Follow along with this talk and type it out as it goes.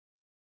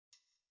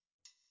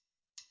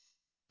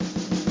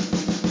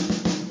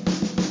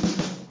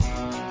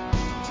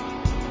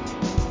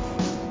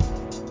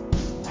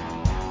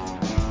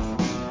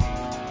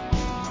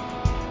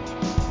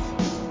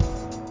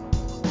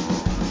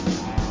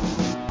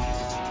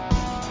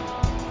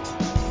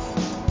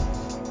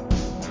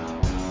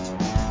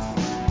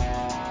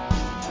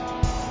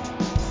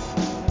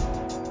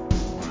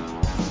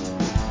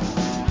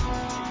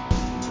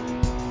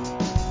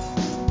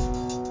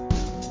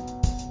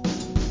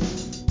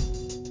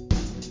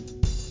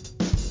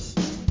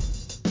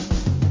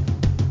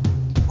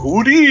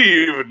Good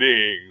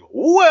evening.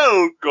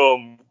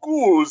 Welcome,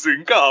 ghouls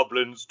and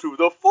goblins, to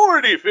the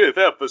 45th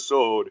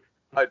episode.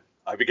 I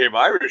became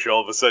Irish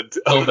all of a sudden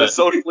of the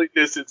Socially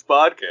Distanced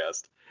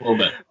podcast. A little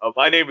bit.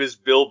 My name is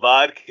Bill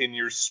Bodkin,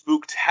 your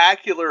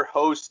spooktacular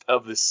host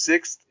of the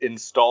 6th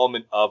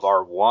installment of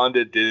our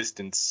Wanda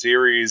Distance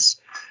series.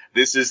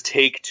 This is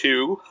take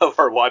 2 of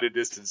our Wanda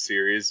Distance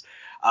series.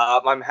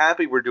 I'm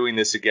happy we're doing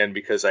this again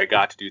because I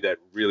got to do that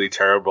really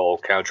terrible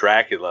Count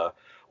Dracula,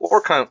 or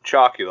Count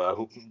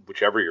Chocula,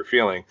 whichever you're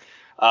feeling,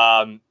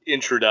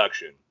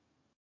 introduction.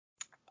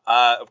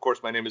 Of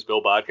course, my name is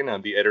Bill Bodkin.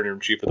 I'm the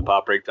editor-in-chief of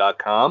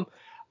thepopbreak.com.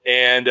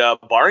 And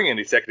barring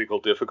any technical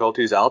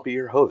difficulties, I'll be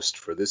your host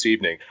for this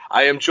evening.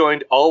 I am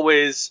joined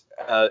always,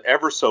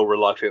 ever so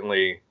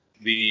reluctantly,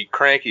 the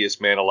crankiest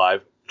man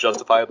alive,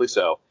 justifiably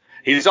so.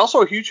 He's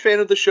also a huge fan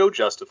of the show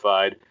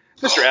Justified.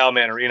 Mr. Al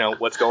Manarino,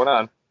 what's going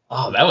on?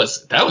 Oh, that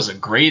was a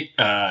great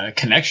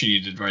connection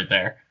you did right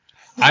there.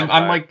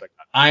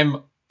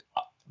 I'm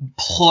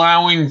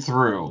plowing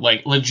through,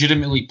 like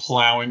legitimately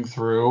plowing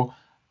through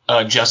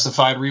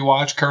Justified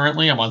rewatch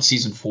currently. I'm on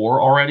season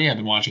 4 already. I've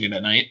been watching it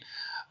at night.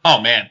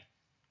 Oh man,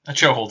 that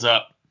show holds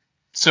up.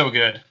 So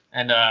good.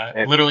 And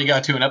literally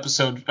got to an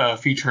episode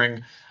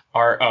featuring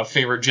our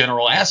favorite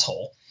general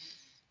asshole.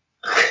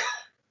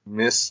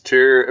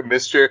 Mr.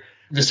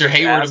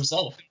 Hayward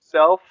himself.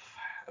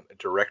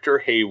 Director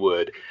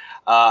Haywood.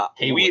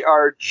 We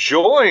are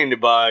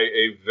joined by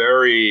a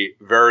very,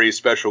 very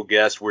special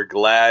guest. We're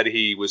glad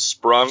he was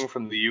sprung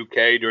from the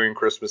UK during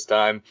Christmas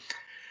time.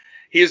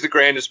 He is the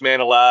grandest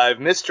man alive,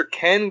 Mr.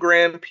 Ken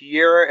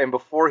Graham-Pierre. And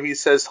before he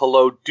says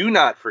hello, do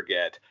not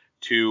forget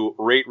to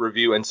rate,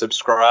 review, and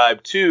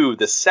subscribe to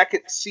the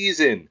 2nd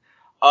season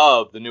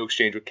of The New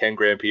Exchange with Ken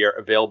Graham-Pierre,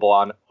 available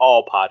on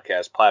all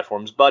podcast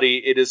platforms.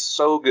 Buddy, it is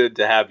so good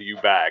to have you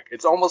back.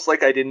 It's almost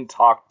like I didn't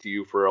talk to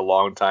you for a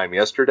long time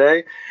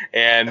yesterday,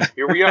 and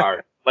here we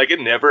are. Like it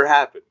never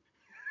happened.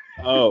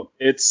 Oh,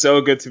 it's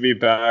so good to be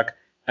back.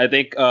 I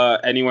think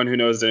anyone who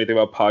knows anything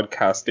about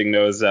podcasting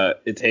knows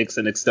that it takes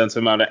an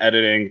extensive amount of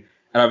editing,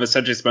 and I've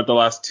essentially spent the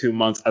last 2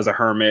 months as a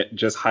hermit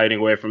just hiding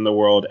away from the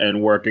world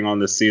and working on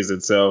this season.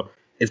 So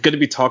it's good to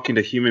be talking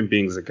to human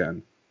beings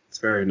again. It's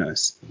very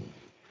nice.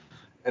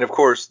 And, of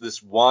course,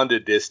 this Wanda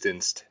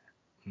Distanced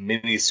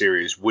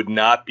miniseries would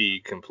not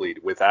be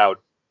complete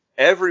without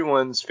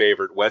everyone's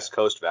favorite West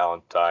Coast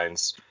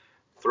Valentines.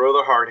 Throw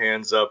the hard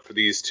hands up for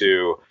these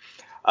two.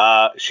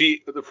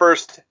 She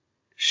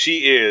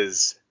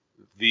is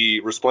the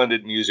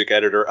resplendent music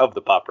editor of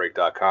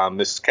thepopbreak.com,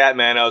 Mrs. Kat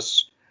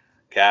Manos.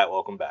 Kat,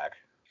 welcome back.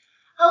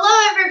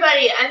 Hello,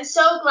 everybody. I'm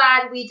so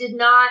glad we did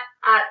not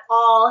at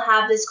all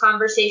have this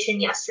conversation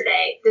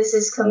yesterday. This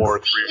is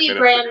completely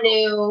brand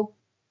new.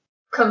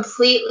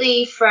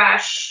 Completely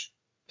fresh,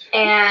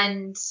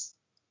 and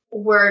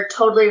we're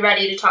totally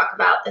ready to talk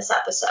about this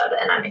episode,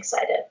 and I'm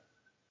excited.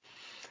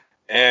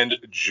 And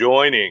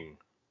joining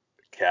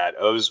Kat,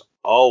 as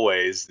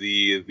always,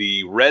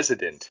 the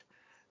resident,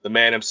 the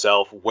man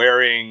himself,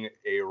 wearing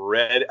a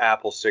red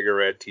apple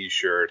cigarette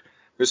t-shirt,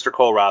 Mr.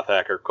 Cole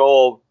Rothacker.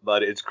 Cole,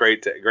 but it's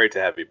great to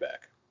have you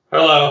back.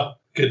 Hello,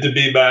 good to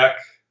be back.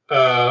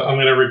 I'm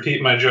going to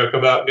repeat my joke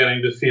about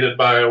getting defeated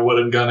by a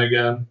wooden gun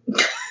again.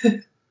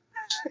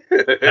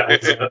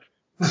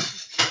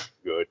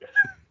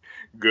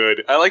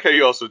 Good. I like how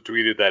you also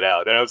tweeted that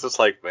out, and I was just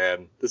like,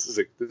 man, this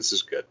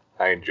is good.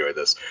 I enjoy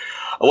this.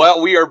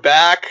 Well, we are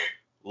back,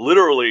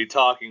 literally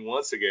talking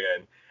once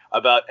again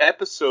about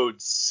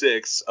episode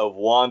 6 of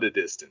Wanda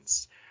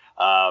Distance,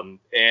 and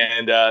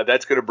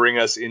that's going to bring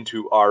us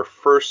into our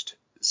first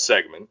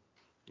segment,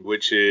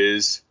 which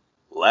is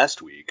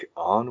last week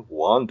on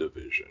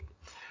WandaVision.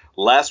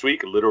 Last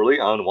week, literally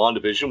on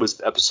WandaVision, was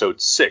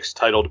episode 6,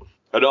 titled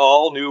An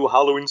All-New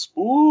Halloween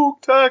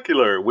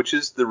Spooktacular, which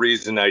is the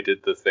reason I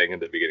did the thing at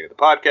the beginning of the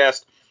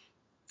podcast.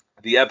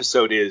 The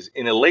episode is,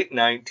 in a late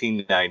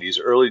 1990s,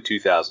 early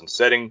 2000s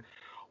setting,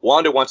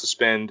 Wanda wants to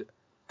spend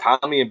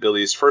Tommy and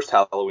Billy's first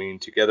Halloween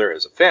together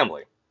as a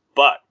family.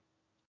 But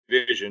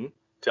Vision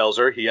tells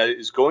her he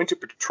is going to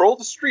patrol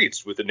the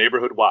streets with the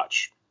neighborhood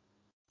watch.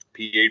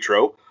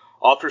 Pietro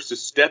offers to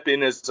step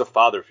in as a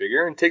father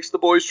figure and takes the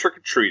boys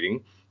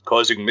trick-or-treating,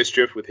 causing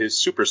mischief with his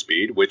super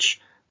speed,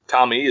 which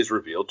Tommy is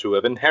revealed to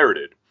have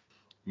inherited.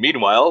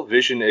 Meanwhile,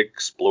 Vision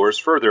explores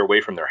further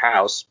away from their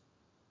house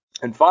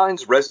and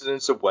finds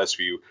residents of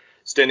Westview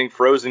standing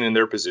frozen in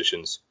their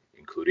positions,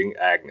 including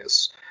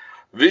Agnes.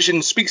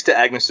 Vision speaks to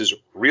Agnes's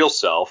real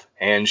self,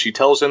 and she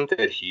tells him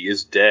that he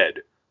is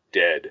dead.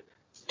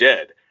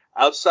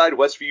 Outside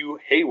Westview,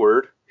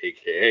 Hayward,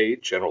 a.k.a.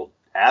 General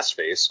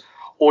Assface,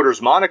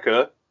 orders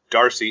Monica,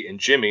 Darcy, and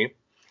Jimmy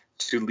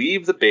to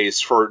leave the base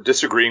for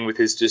disagreeing with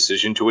his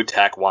decision to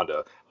attack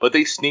Wanda, but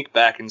they sneak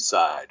back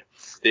inside.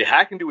 They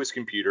hack into his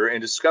computer and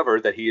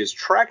discover that he is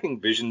tracking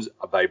Vision's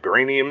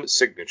vibranium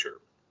signature.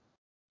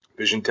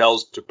 Vision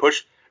tries to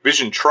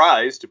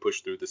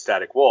push through the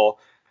static wall,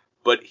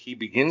 but he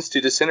begins to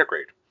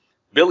disintegrate.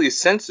 Billy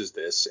senses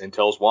this and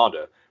tells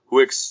Wanda, who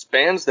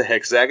expands the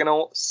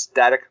hexagonal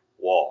static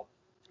wall.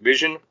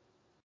 Vision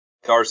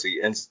Tarsi,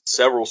 and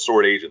several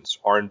sword agents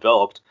are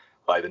enveloped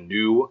by the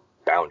new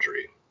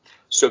boundary.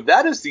 So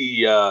that is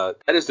the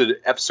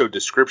episode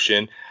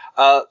description.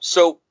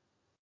 So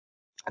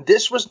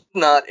this was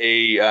not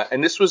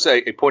and this was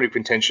a point of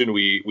contention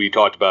we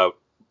talked about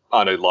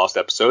on a Lost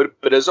episode,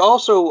 but there's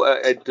also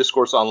a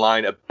discourse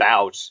online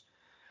about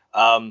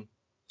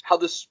how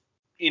this,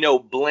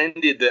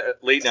 blended the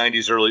late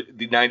 90s,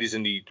 the 90s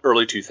and the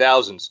early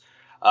 2000s.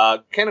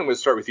 Ken, I'm going to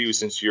start with you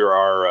since you're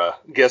our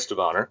guest of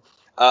honor.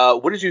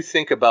 What did you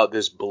think about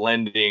this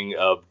blending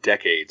of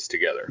decades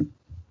together?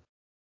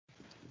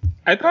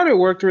 I thought it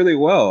worked really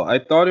well. I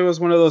thought it was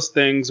one of those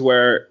things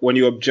where when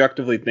you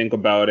objectively think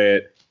about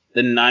it,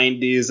 the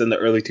 90s and the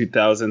early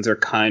 2000s are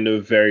kind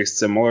of very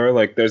similar.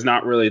 Like, there's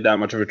not really that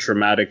much of a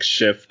traumatic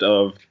shift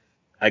of,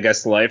 I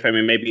guess, life. I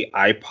mean, maybe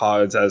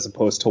iPods as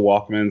opposed to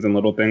Walkmans and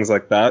little things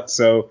like that.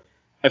 So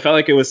I felt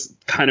like it was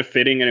kind of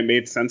fitting and it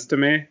made sense to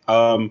me.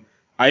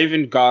 I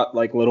even got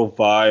like little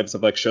vibes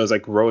of like shows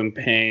like Growing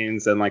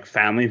Pains and like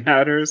Family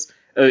Matters.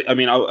 I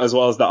mean, as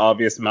well as the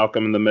obvious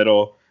Malcolm in the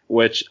Middle,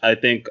 which I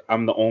think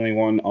I'm the only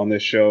one on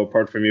this show,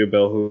 apart from you,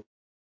 Bill, who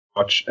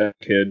watched as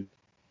a kid.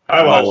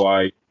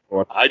 I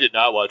did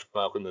not watch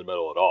Malcolm in the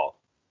Middle at all.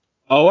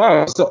 Oh, wow.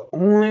 I was the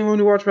only one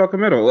who watched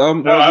Malcolm in the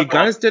Middle. Well, you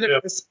guys did it.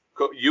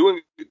 Yeah.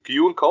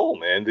 You and Cole,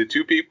 man. The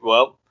two people.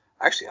 Well,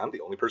 actually, I'm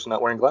the only person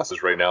not wearing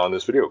glasses right now on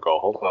this video call.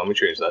 Hold on, let me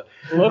change that.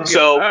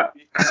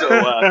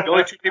 The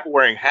only two people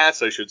wearing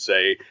hats, I should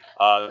say,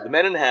 the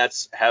men in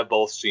hats have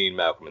both seen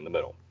Malcolm in the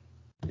Middle.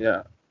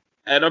 Yeah.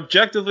 And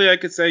objectively, I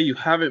could say you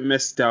haven't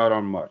missed out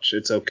on much.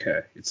 It's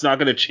okay. It's not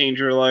going to change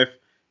your life.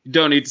 You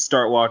don't need to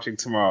start watching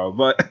tomorrow.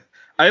 But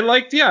I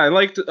liked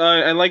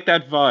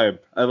that vibe.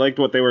 I liked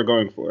what they were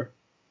going for.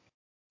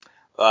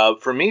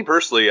 For me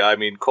personally, I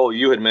mean, Cole,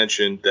 you had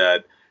mentioned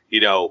that,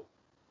 you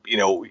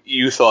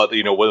thought,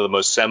 one of the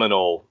most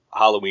seminal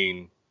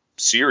Halloween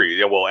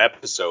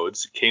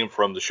episodes came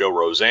from the show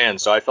Roseanne.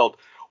 So I felt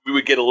we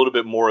would get a little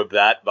bit more of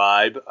that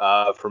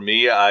vibe. For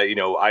me,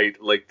 I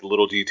like the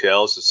little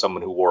details as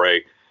someone who wore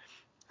a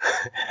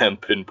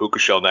hemp and puka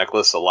shell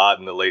necklace a lot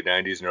in the late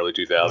 90s and early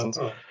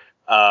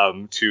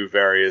 2000s, to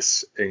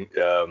various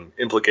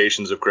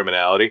implications of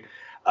criminality.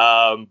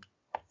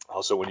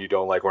 Also, when you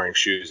don't like wearing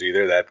shoes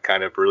either, that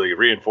kind of really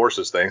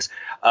reinforces things.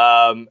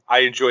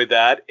 I enjoyed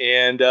that.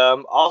 And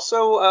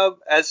also,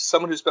 as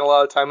someone who spent a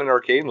lot of time in an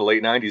arcade in the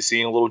late 90s,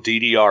 seeing a little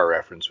DDR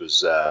reference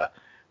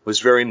was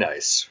very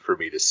nice for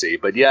me to see.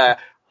 But yeah,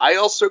 I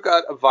also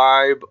got a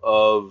vibe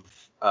of,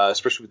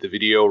 especially with the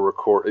video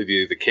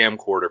the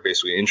camcorder,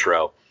 basically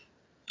intro,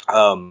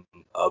 of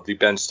the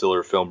Ben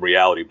Stiller film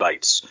Reality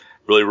Bites.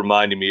 Really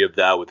reminded me of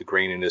that with the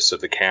graininess of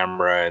the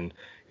camera and,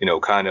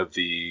 kind of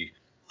the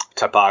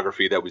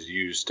typography that was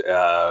used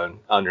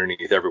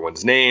underneath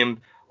everyone's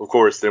name. Of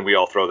course, then we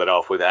all throw that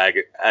off with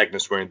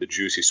Agnes wearing the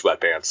juicy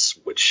sweatpants,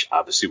 which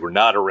obviously were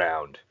not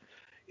around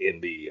in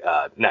the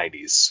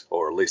 90s,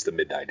 or at least the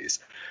mid-90s.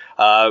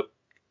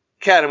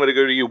 Kat, I'm going to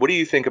go to you. What do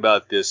you think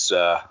about this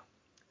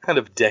kind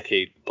of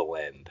decade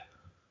blend?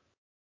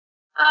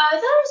 I thought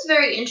it was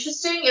very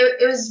interesting.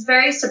 It was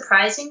very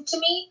surprising to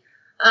me.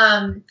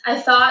 I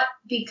thought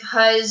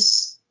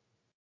because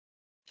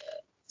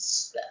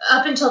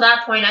up until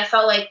that point, I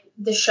felt like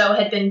the show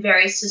had been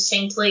very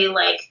succinctly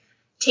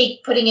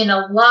putting in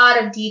a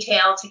lot of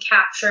detail to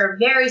capture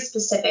very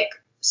specific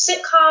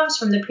sitcoms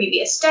from the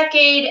previous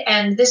decade,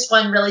 and this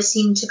one really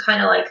seemed to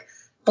kind of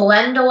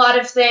blend a lot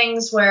of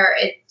things where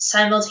it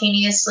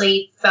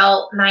simultaneously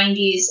felt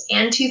 90s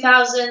and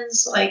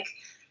 2000s, like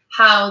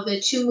how the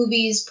two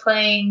movies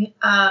playing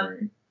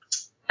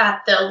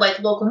at the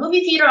local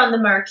movie theater on the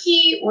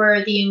marquee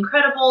were The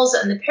Incredibles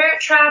and The Parent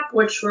Trap,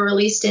 which were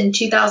released in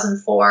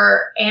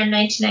 2004 and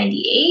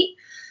 1998.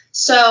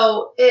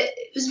 So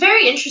it was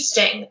very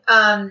interesting.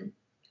 I've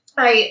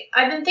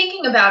been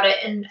thinking about it,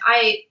 and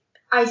I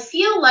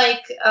feel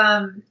like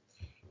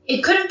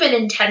it could have been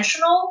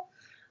intentional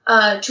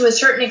to a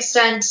certain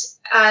extent,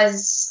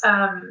 as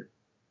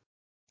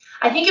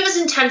I think it was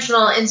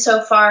intentional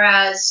insofar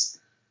as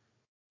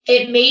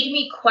it made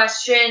me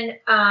question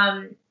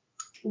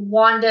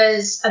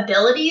Wanda's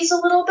abilities a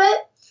little bit,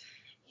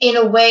 in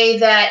a way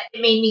that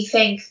it made me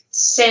think,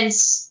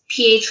 since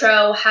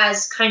Pietro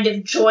has kind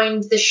of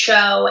joined the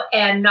show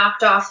and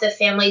knocked off the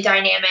family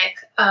dynamic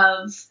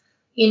of,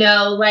 the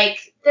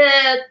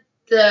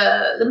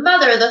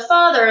mother, the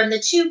father, and the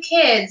two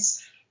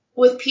kids.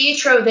 With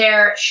Pietro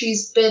there,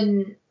 she's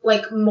been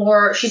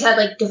she's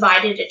had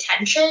divided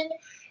attention.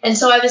 And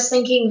so I was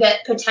thinking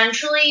that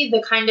potentially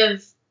the kind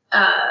of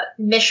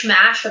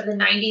mishmash of the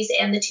 90s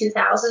and the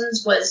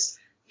 2000s was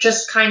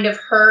just kind of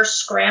her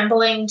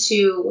scrambling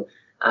to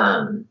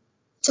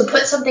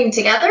put something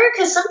together,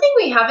 because something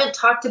we haven't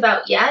talked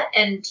about yet,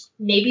 and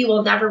maybe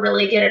we'll never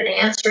really get an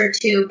answer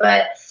to,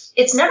 but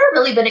it's never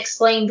really been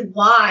explained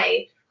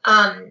why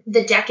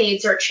the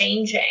decades are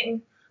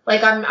changing.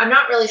 I'm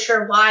not really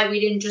sure why we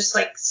didn't just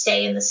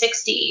stay in the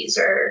 60s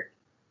or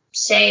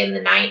stay in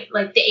the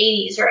the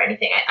 80s or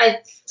anything.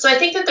 So I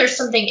think that there's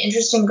something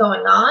interesting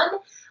going on,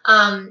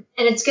 and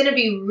it's going to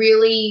be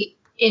really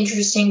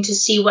interesting to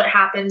see what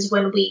happens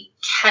when we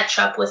catch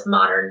up with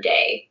modern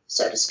day,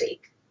 so to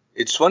speak.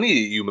 It's funny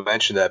you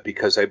mentioned that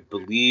because I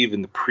believe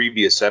in the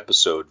previous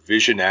episode,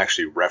 Vision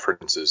actually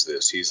references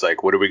this. He's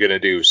like, what are we going to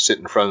do? Sit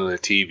in front of the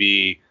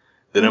TV,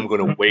 then I'm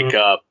going to wake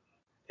up,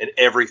 and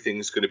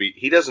everything's going to be...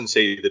 He doesn't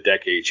say the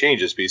decade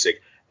changes, but he's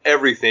like,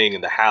 everything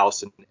in the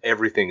house and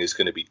everything is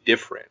going to to be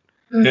different.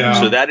 Yeah.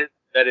 So that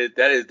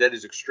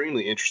is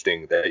extremely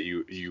interesting that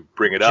you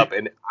bring it up.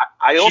 And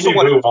I also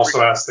want to...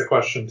 also asked the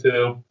question,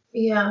 too.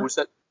 Yeah. Who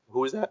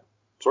was that?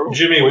 Sort of.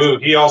 Jimmy Woo,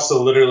 he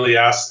also literally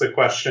asked the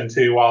question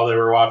too while they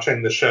were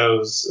watching the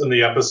shows in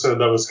the episode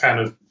that was kind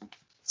of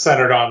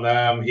centered on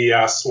them. He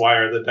asked, why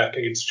are the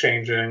decades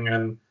changing?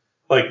 And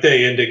like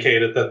they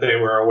indicated that they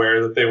were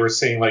aware that they were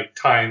seeing like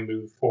time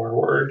move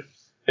forward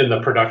in the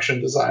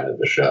production design of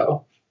the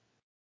show.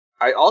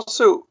 I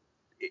also,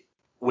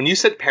 when you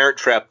said Parent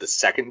Trap the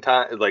second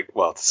time,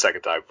 the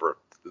second time for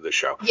the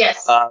show.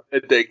 Yes.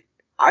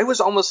 I was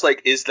almost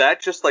like, is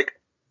that just like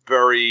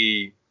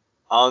very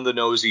on the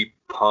nosy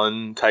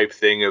pun type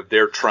thing of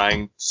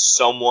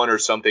someone or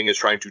something is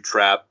trying to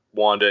trap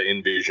Wanda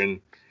and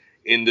Vision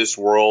in this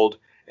world,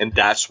 and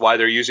that's why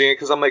they're using it?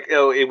 Because I'm like,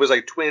 it was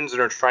like twins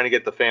and are trying to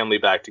get the family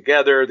back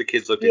together. The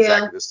kids looked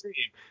exactly the same.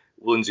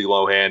 Lindsay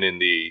Lohan in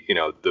the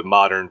the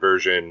modern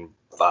version.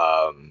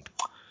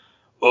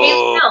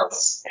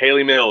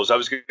 Haley Mills. I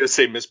was going to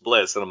say Miss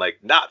Bliss, and I'm like,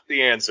 not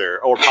the answer.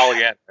 Or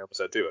Pollyanna. I almost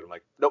said too. And I'm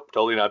like, nope,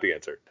 totally not the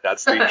answer.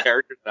 That's the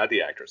character, not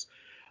the actress.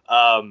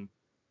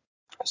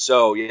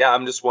 So, yeah,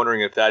 I'm just wondering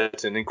if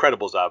that's in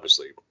Incredibles,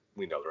 obviously.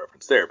 We know the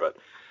reference there. But,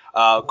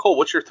 Cole,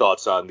 what's your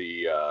thoughts on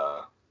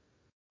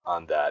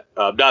on that?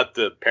 Not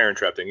the Parent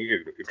Trap thing.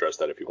 You can address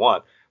that if you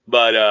want.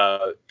 But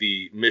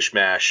the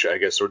mishmash, I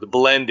guess, or the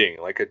blending,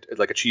 like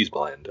a cheese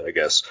blend, I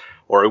guess,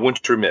 or a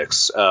winter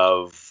mix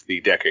of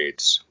the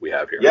decades we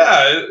have here.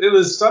 Yeah, it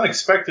was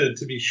unexpected,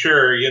 to be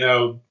sure.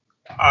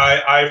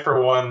 I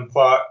for one,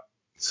 thought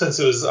since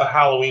it was a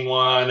Halloween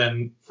one,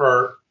 and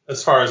for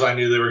as far as I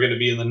knew, they were going to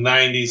be in the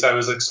 90s. I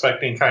was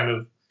expecting kind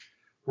of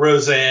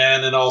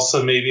Roseanne and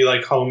also maybe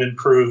like Home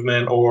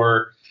Improvement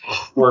or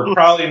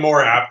probably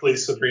more aptly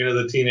Sabrina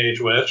the Teenage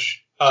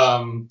Witch.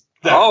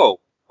 Wow.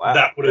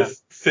 That would have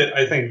fit,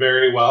 I think,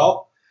 very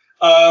well.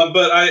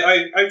 But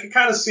I could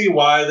kind of see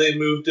why they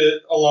moved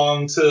it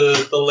along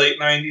to the late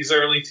 90s,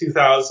 early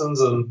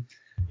 2000s. And,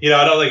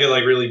 I don't think it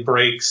like really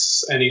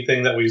breaks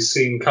anything that we've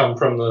seen come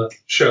from the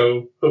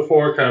show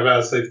before, kind of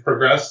as they've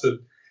progressed.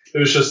 It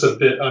was just a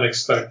bit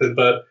unexpected,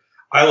 but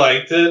I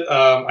liked it.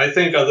 I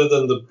think other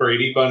than the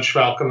Brady Bunch,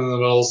 Malcolm in the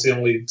Middle is the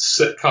only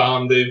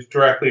sitcom they've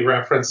directly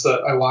referenced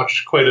that I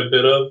watched quite a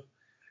bit of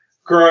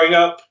growing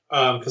up,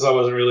 because I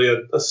wasn't really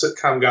a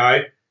sitcom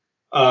guy.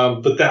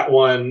 But that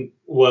one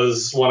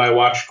was one I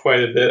watched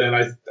quite a bit, and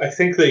I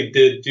think they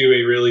did do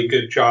a really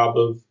good job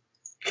of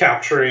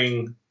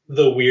capturing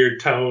the weird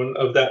tone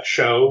of that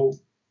show.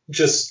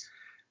 Just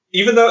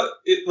even though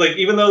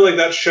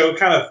that show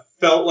kind of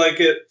felt like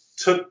it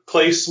took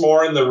place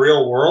more in the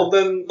real world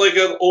than like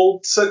an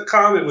old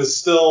sitcom, it was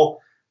still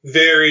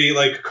very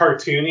like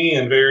cartoony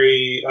and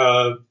very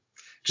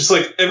just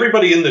like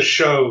everybody in the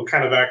show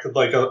kind of acted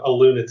like a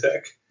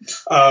lunatic,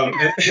 and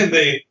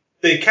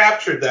they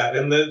captured that,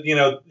 and they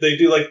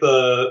do like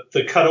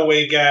the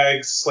cutaway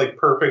gags like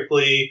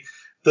perfectly.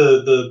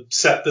 The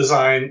set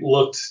design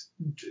looked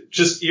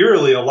just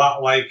eerily a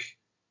lot like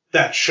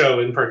that show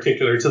in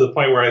particular, to the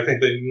point where I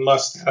think they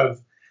must have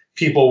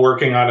people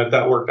working on it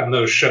that worked on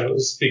those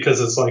shows, because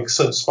it's like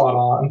so spot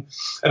on.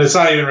 And it's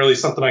not even really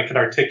something I can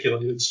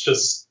articulate. It's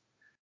just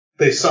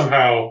they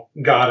somehow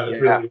got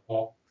it really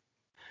well.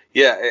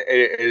 Yeah,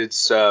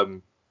 it's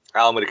Al,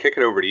 I'm going to kick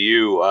it over to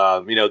you.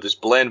 This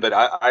blend, but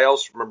I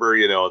also remember,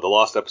 the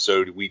Lost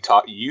episode,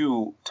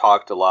 you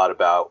talked a lot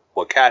about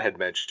what Kat had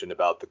mentioned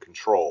about the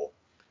control,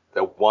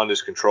 that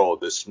Wanda's control.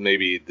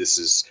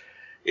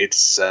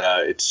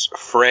 It's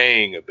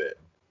fraying a bit,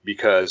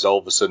 because all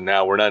of a sudden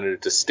now we're not in a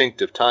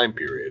distinctive time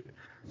period.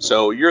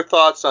 So your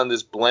thoughts on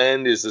this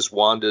blend? Is this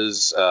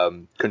Wanda's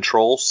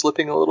control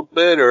slipping a little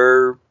bit,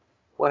 or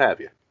what have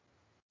you?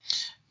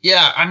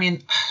 Yeah, I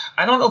mean,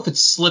 I don't know if it's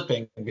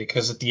slipping,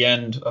 because at the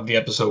end of the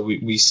episode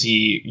we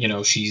see,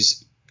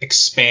 she's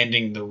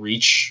expanding the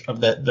reach of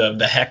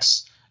the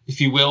hex,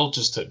 if you will,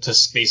 just to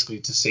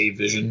basically to save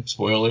Vision.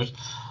 Spoilers.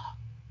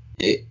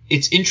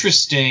 It's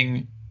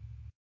interesting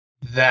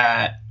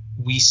that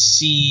we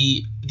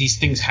see these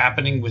things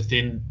happening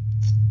within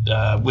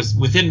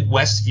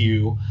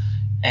Westview,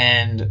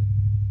 and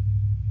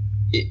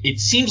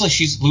it seems like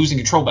she's losing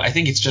control, but I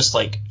think it's just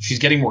like she's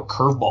getting more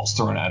curveballs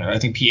thrown at her. I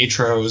think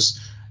Pietro's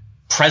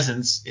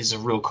presence is a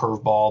real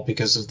curveball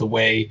because of the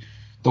way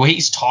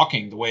he's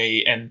talking,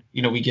 and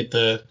we get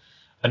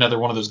another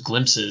one of those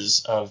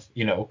glimpses of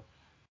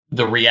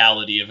the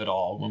reality of it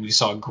all when we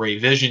saw Gray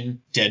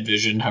Vision, Dead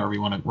Vision, however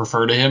you want to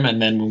refer to him, and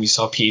then when we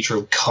saw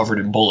Pietro covered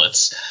in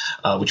bullets,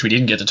 which we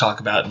didn't get to talk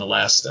about in the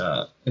last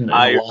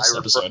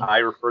episode. I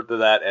referred to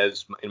that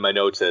as in my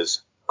notes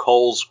as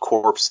Cole's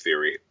corpse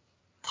theory.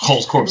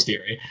 Cole's corpse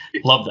theory.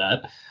 Love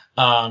that.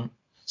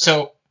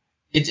 So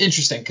it's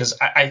interesting because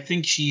I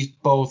think she's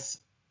both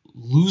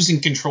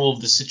losing control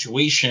of the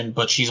situation,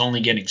 but she's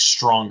only getting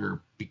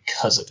stronger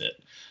because of it.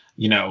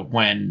 You know,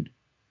 and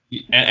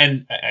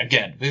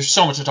again, there's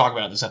so much to talk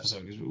about in this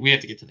episode because we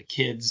have to get to the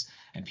kids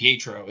and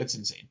Pietro. It's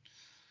insane.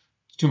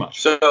 It's too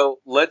much. So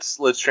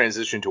let's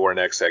transition to our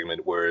next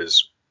segment,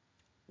 whereas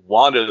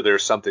Wanda,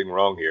 there's something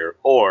wrong here,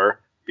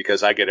 or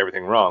because I get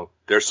everything wrong,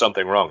 there's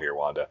something wrong here,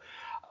 Wanda.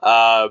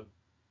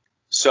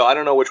 So I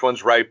don't know which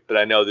one's right, but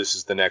I know this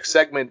is the next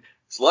segment.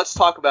 So let's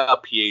talk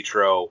about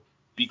Pietro,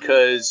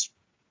 because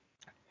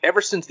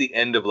ever since the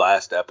end of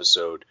last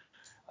episode,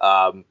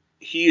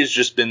 he has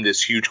just been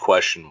this huge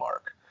question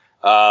mark.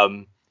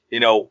 You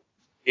know,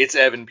 it's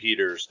Evan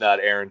Peters, not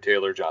Aaron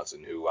Taylor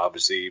Johnson, who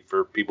obviously,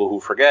 for people who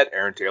forget,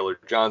 Aaron Taylor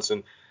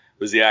Johnson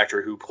was the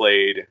actor who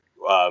played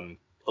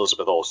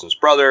Elizabeth Olsen's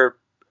brother,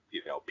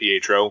 you know,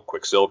 Pietro,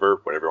 Quicksilver,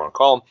 whatever you want to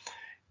call him,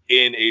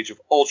 in Age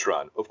of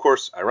Ultron. Of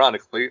course,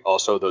 ironically,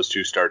 also those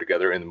two star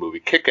together in the movie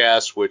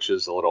Kick-Ass, which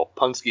is a little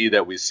punksy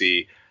that we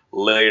see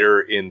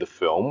later in the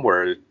film,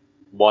 where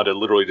Wanda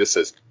literally just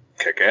says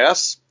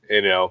Kick-Ass.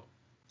 You know,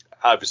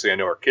 obviously I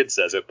know our kid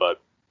says it,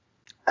 but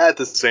at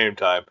the same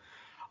time,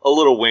 a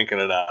little wink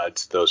and a nod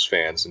to those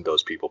fans and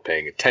those people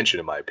paying attention,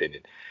 in my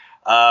opinion.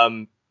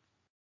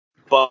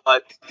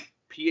 But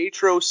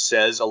Pietro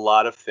says a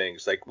lot of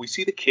things. Like, we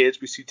see the kids,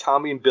 we see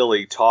Tommy and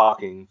Billy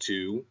talking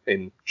to,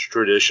 in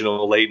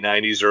traditional late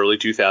 90s, early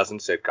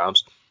 2000s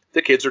sitcoms,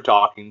 the kids are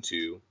talking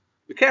to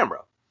the camera.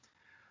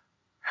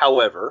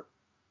 However,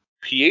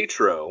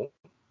 Pietro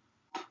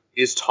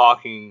is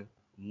talking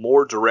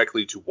more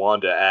directly to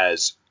Wanda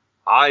as,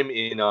 I'm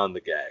in on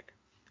the gag.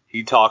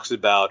 He talks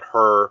about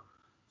her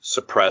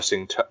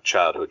suppressing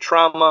childhood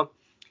trauma.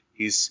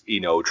 He's,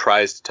 you know,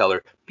 tries to tell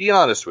her, be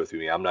honest with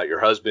me. I'm not your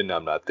husband.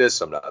 I'm not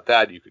this. I'm not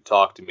that. You could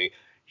talk to me.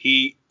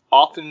 He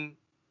often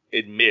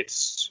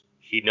admits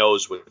he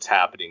knows what's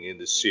happening in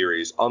this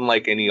series,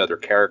 unlike any other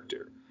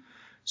character.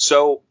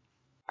 So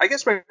I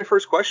guess my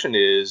first question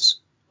is,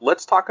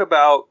 let's talk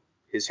about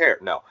his hair.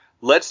 No,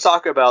 let's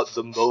talk about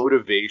the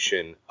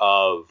motivation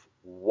of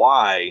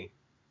why,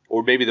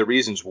 or maybe the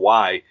reasons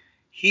why,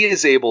 he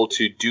is able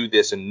to do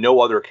this and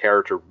no other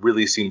character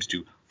really seems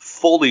to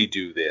fully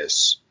do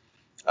this.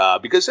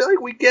 Because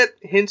like we get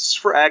hints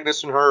for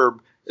Agnes and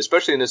Herb,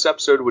 especially in this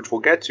episode, which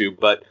we'll get to.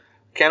 But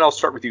Ken, I'll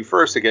start with you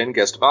first, again,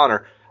 guest of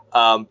honor.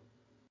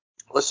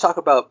 Let's talk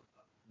about,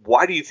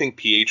 why do you think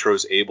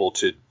Pietro's able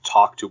to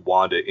talk to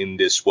Wanda in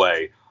this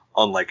way,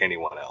 unlike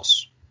anyone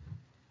else?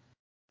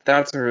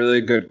 That's a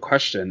really good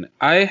question.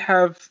 I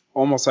have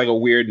almost like a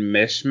weird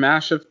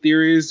mishmash of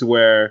theories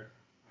where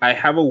I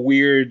have a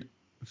weird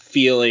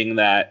feeling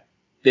that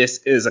this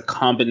is a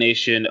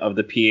combination of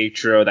the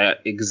Pietro that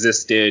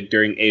existed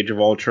during Age of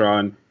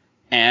Ultron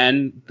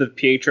and the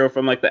Pietro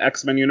from like the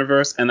X-Men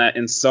universe, and that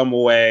in some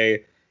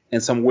way, in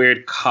some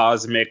weird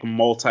cosmic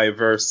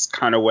multiverse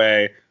kind of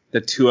way,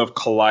 the two have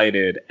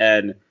collided,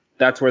 and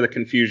that's where the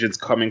confusion's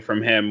coming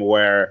from him,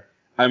 where,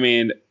 I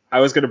mean, I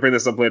was going to bring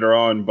this up later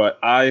on, but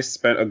I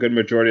spent a good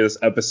majority of this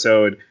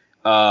episode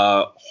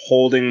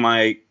holding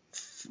my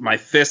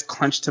fist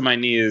clenched to my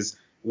knees,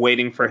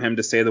 waiting for him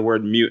to say the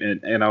word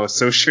mutant, and I was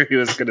so sure he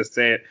was going to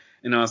say it,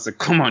 and I was like,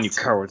 come on, you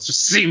cowards,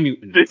 just say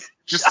mutant.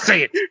 Just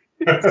say it.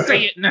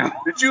 Say it now.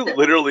 Did you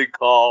literally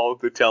call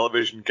the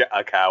television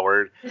a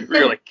coward?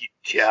 You're like, you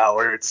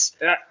cowards.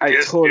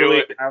 I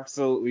totally,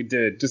 absolutely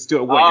did. Just do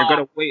it.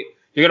 Wait,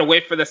 you're going to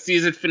wait for the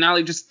season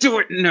finale? Just do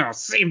it now.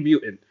 Say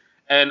mutant.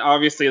 And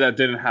obviously that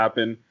didn't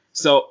happen.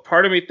 So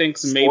part of me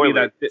thinks maybe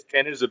that...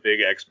 Ken is a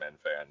big X-Men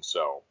fan,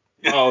 so...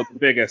 Oh, the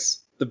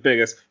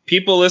biggest.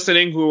 People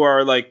listening who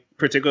are like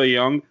particularly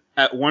young,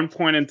 at one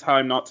point in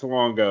time not too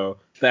long ago,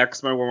 the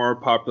X-Men were more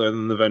popular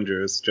than the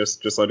Avengers.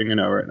 Just letting you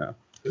know right now.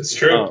 It's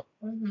true.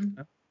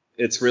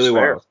 It's really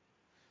wild.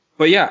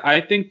 But yeah,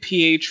 I think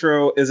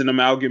Pietro is an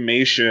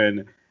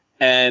amalgamation,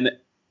 and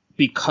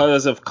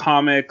because of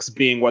comics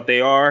being what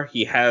they are,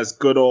 he has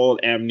good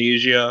old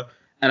amnesia.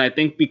 And I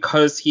think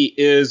because he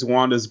is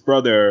Wanda's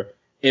brother,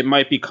 it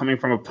might be coming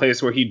from a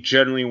place where he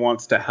genuinely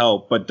wants to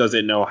help, but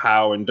doesn't know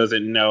how and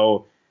doesn't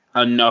know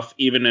enough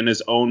even in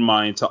his own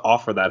mind to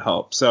offer that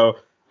help. So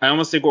I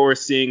almost think what we're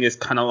seeing is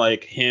kind of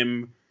like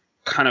him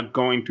kind of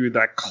going through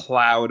that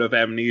cloud of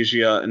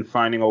amnesia and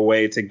finding a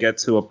way to get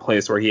to a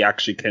place where he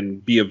actually can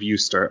be of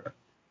use to her.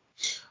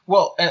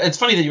 Well, it's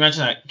funny that you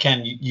mentioned that,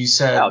 Ken. You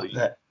said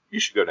that... You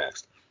should go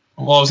next.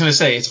 Well, I was going to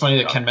say, it's funny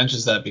that Ken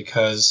mentions that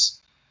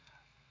because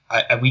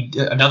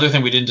another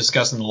thing we didn't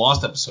discuss in the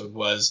Lost episode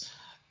was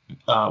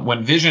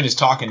when Vision is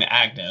talking to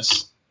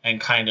Agnes and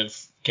kind of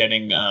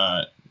getting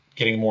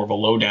more of a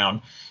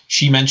lowdown,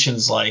 she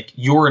mentions, like,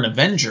 you're an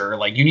Avenger,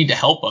 like, you need to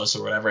help us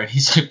or whatever. And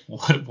he's like,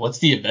 what's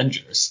the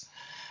Avengers?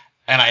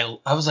 And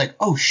I was like,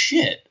 oh,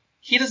 shit.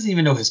 He doesn't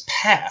even know his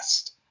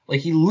past. Like,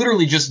 he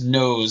literally just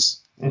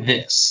knows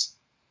this,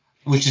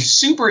 which is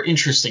super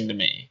interesting to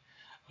me.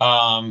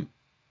 And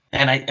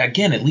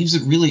again, it leaves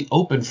it really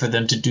open for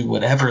them to do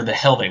whatever the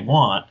hell they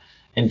want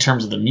in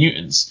terms of the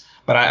mutants.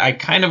 But I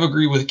kind of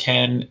agree with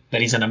Ken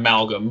that he's an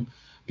amalgam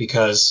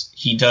because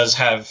he does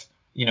have,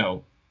 you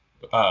know,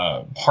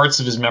 parts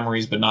of his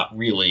memories, but not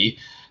really.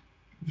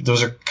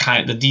 Those are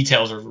the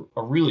details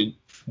are really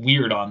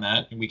weird on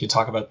that. And we could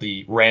talk about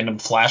the random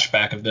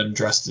flashback of them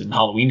dressed in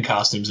Halloween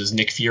costumes as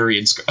Nick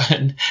Fury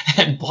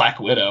and Black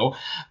Widow.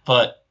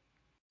 But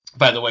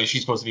by the way,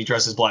 she's supposed to be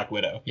dressed as Black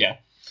Widow. Yeah.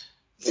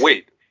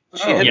 Wait,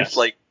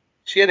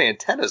 she had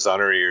antennas on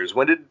her ears.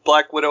 When did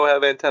Black Widow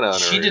have antenna on her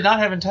ears? She did not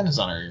have antennas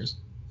on her ears.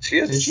 She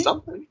had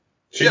something.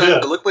 She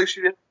did. It looked like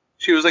she did.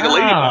 She was like a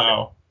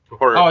ladybug.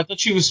 I thought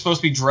she was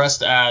supposed to be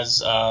dressed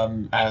as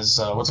what's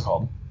it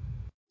called?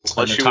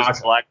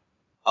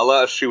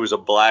 Unless she was a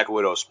Black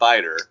Widow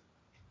spider.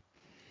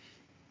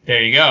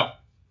 There you go.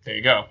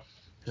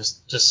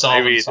 Just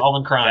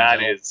solving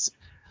crime.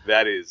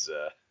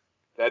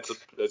 That's a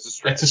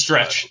stretch. That's a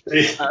stretch.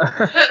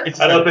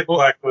 I don't think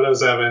Black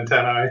Widows have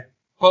antennae.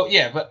 Well,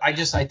 yeah, but I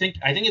think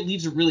it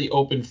leaves it really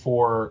open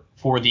for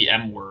the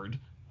M word.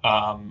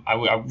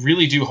 I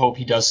really do hope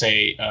he does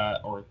say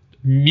or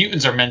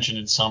mutants are mentioned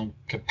in some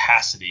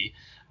capacity.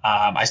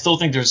 I still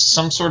think there's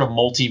some sort of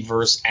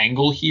multiverse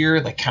angle here,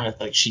 like kind of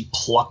like she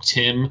plucked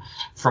him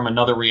from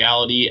another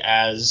reality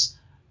as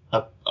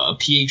a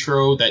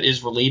Pietro that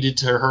is related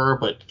to her,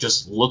 but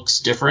just looks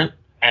different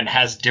and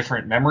has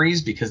different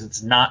memories because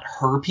it's not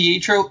her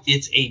Pietro,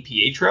 it's a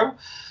Pietro.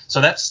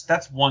 So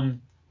that's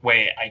one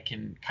way I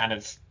can kind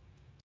of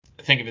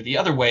think of it. The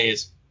other way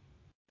is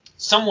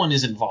someone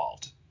is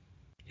involved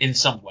in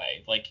some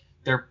way. Like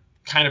they're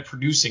kind of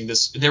producing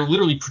this. They're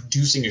literally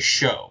producing a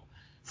show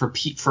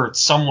for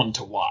someone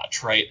to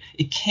watch, right?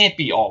 It can't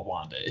be all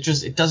Wanda.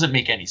 It doesn't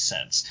make any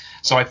sense.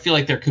 So I feel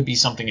like there could be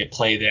something at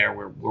play there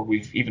where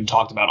we've even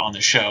talked about on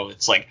the show.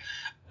 It's like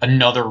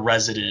another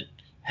resident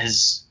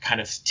has kind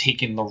of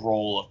taken the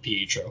role of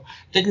Pietro.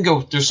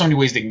 There's so many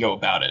ways they can go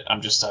about it.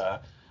 I'm just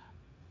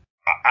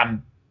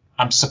I'm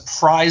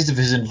surprised of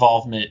his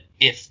involvement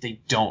if they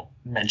don't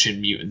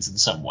mention mutants in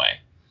some way.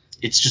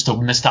 It's just a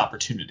missed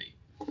opportunity.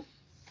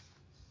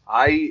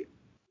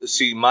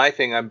 See, my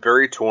thing, I'm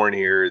very torn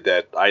here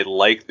that I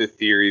like the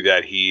theory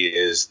that he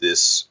is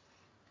this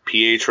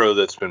Pietro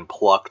that's been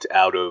plucked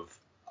out of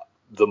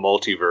the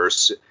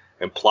multiverse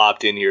and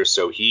plopped in here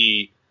so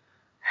he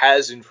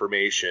has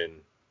information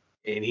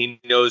and he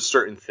knows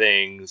certain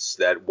things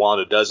that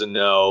Wanda doesn't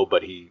know,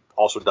 but he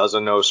also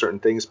doesn't know certain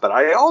things. But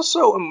I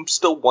also am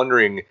still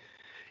wondering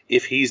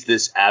if he's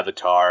this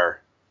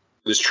avatar,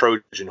 this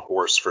Trojan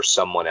horse for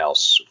someone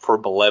else, for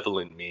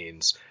malevolent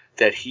means,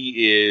 that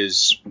he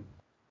is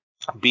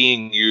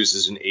being used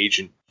as an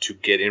agent to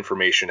get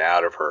information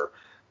out of her.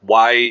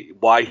 Why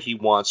he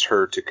wants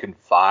her to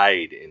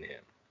confide in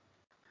him?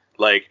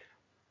 Like,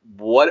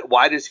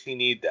 why does he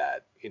need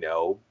that? You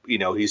know,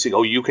 he's saying,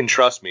 "Oh, you can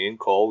trust me." And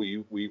Cole,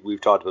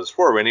 we've talked about this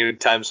before.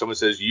 Anytime someone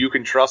says you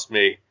can trust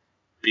me,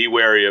 be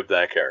wary of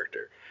that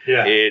character.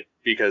 Yeah.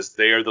 Because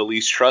they are the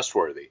least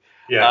trustworthy.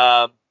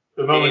 Yeah.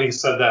 The moment he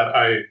said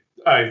that,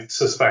 I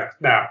suspect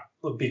now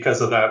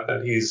because of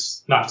that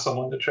he's not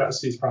someone to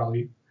trust. He's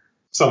probably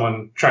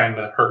someone trying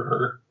to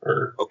hurt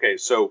her. Okay,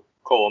 so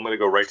Cole, I'm going to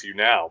go right to you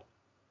now.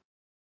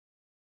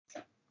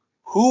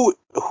 Who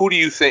do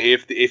you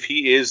think, if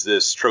he is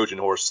this Trojan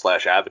horse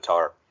 /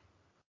 avatar,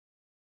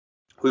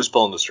 who's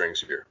pulling the strings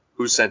here?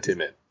 Who sent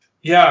him in?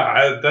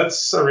 Yeah,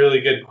 that's a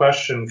really good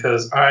question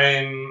because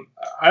I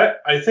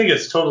think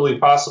it's totally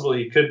possible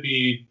he could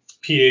be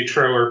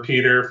Pietro or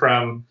Peter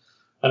from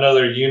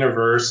another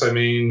universe. I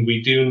mean,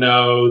 we do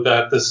know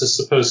that this is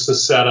supposed to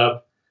set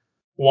up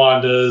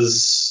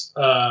Wanda's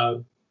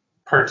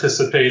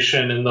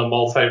participation in the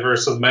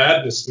Multiverse of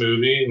Madness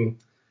movie, and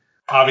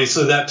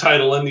obviously that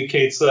title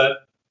indicates that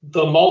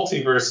the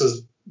multiverse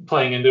is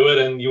playing into it,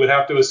 and you would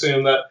have to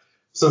assume that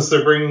since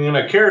they're bringing in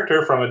a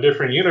character from a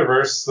different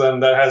universe,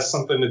 then that has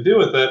something to do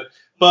with it.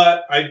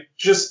 But I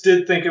just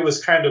did think it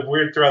was kind of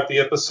weird throughout the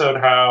episode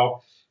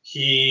how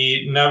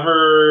he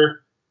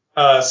never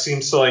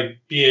seems to like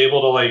be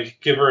able to like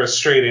give her a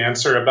straight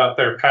answer about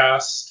their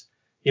past.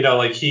 You know,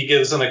 like he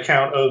gives an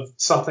account of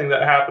something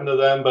that happened to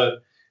them,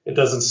 but it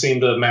doesn't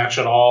seem to match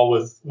at all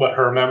with what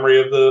her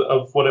memory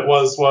of what it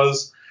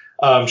was.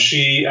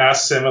 She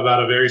asks him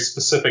about a very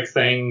specific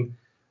thing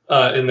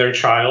in their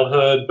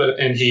childhood,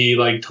 and he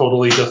like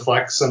totally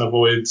deflects and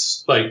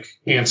avoids like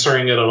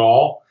answering it at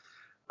all.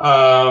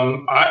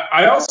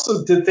 I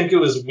also did think it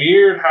was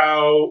weird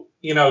how,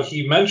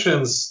 he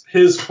mentions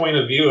his point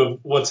of view of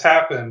what's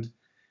happened.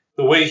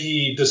 The way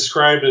he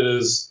described it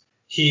is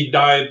he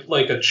died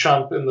like a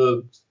chump in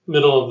the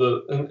middle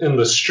of in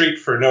the street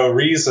for no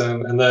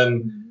reason, and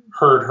then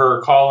heard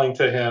her calling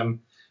to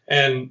him.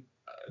 And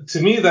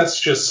to me, that's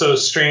just so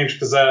strange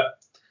because that,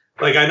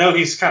 like, I know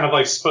he's kind of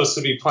like supposed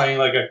to be playing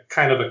like a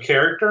kind of a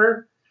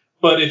character,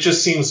 but it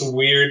just seems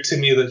weird to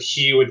me that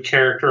he would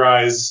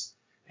characterize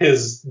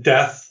his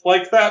death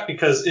like that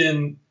because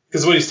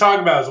what he's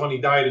talking about is when he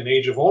died in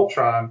Age of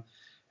Ultron,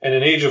 and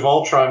in Age of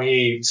Ultron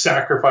he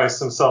sacrificed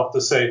himself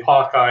to save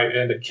Hawkeye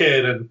and a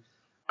kid, and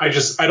I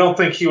don't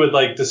think he would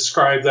like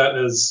describe that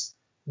as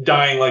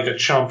dying like a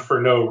chump for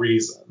no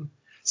reason.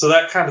 So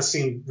that kind of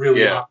seemed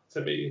really odd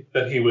to me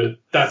that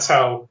that's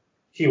how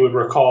he would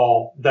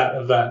recall that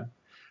event.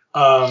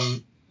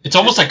 It's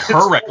almost like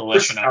her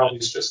recollection of it.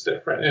 He's just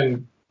different,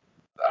 and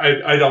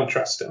I don't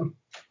trust him.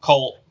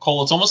 Cole,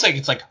 it's almost like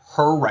it's like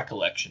her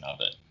recollection of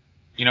it.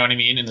 You know what I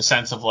mean? In the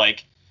sense of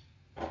like,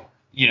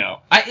 you know,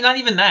 not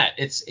even that.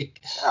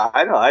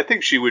 I know. I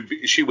think she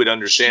would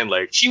understand.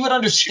 She would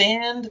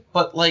understand,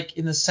 but like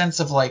in the sense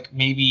of like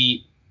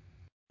maybe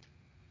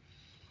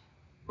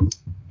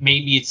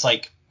it's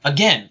like,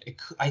 again,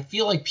 I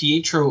feel like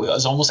Pietro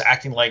is almost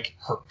acting like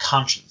her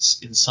conscience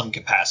in some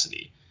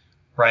capacity,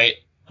 right?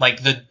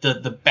 Like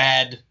the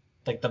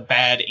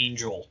bad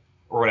angel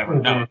or whatever.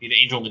 Mm-hmm. No,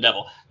 the angel and the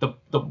devil.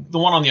 The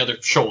one on the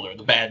other shoulder,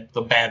 the bad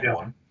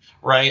one,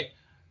 right?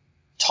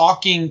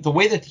 Talking the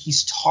way that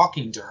he's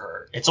talking to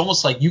her, it's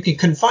almost like you can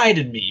confide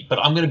in me, but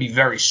I'm going to be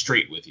very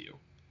straight with you.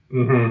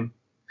 Mm-hmm.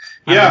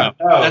 Yeah,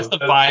 that's the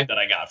vibe that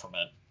I got from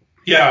it.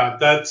 Yeah,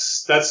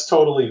 that's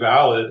totally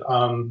valid.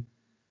 But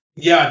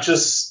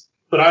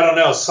I don't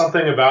know,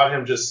 something about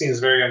him just seems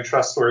very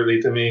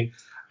untrustworthy to me.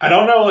 I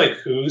don't know like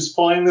who's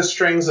pulling the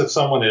strings, if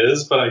someone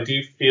is, but I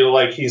do feel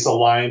like he's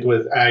aligned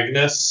with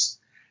Agnes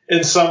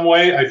in some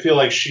way. I feel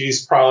like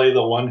she's probably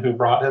the one who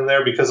brought him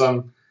there, because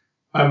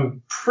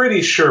I'm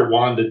pretty sure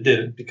Wanda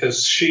didn't,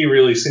 because she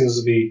really seems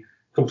to be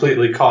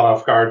completely caught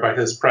off guard by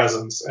his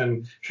presence.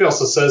 And she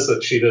also says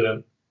that she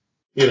didn't,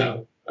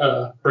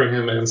 bring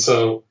him in.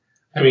 So,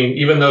 I mean,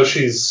 even though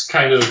she's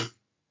kind of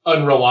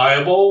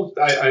unreliable,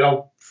 I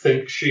don't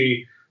think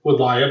she would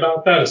lie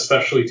about that,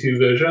 especially to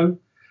Vision.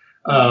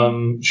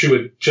 She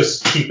would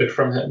just keep it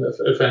from him,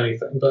 if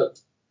anything. But,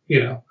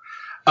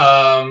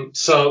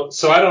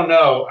 so I don't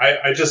know.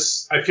 I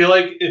feel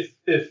like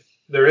if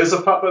there is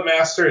a puppet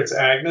master, it's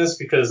Agnes,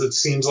 because it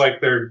seems like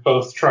they're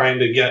both trying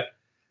to get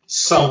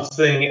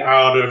something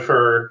out of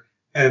her.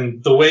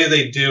 And the way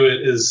they do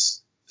it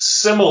is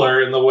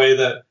similar in the way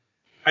that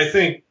I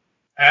think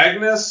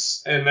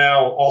Agnes and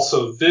now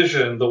also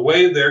Vision, the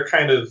way they're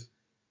kind of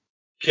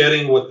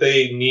getting what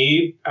they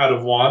need out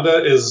of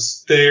Wanda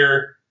is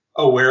they're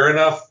aware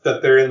enough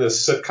that they're in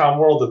this sitcom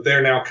world that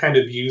they're now kind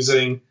of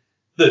using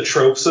the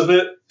tropes of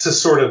it to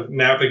sort of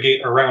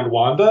navigate around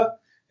Wanda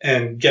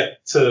and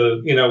get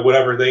to,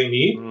 whatever they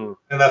need. And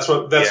that's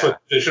what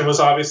Vision was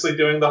obviously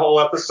doing the whole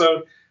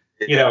episode.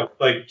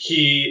 Like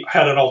he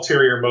had an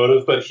ulterior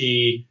motive, but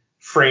he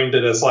framed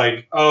it as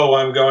like, oh,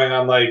 I'm going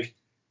on like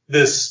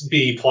this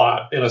B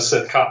plot in a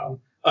sitcom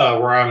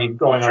where I'm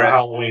going on a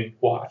Halloween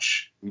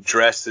watch.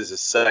 Dressed as a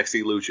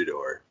sexy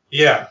luchador.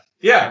 Yeah.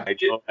 I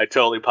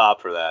totally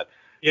pop for that.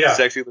 Yeah.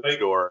 Sexy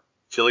luchador,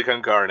 chili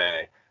con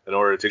carne, in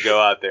order to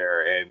go out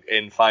there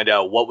and find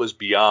out what was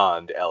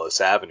beyond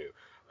Ellis Avenue.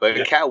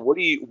 But Kat,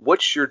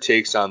 what's your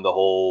takes on the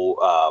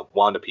whole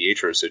Wanda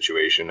Pietro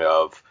situation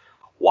of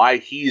why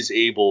he's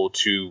able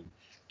to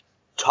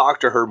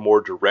talk to her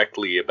more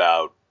directly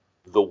about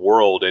the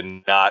world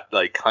and not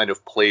like kind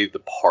of play the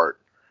part?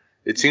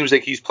 It seems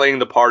like he's playing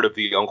the part of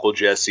the Uncle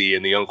Jesse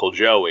and the Uncle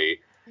Joey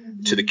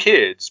to the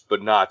kids,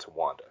 but not to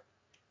Wanda.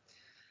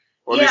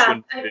 Or at least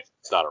when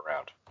it's not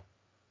around.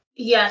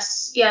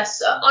 Yes.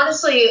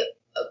 Honestly,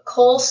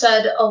 Cole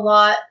said a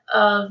lot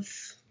of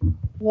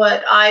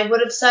what I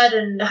would have said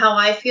and how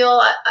I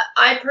feel.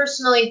 I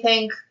personally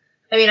think,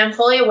 I'm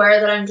fully aware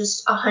that I'm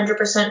just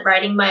 100%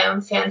 writing my own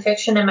fan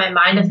fiction in my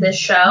mind of this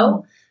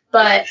show,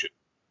 but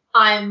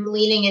I'm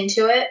leaning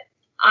into it.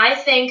 I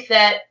think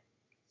that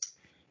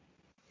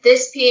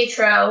this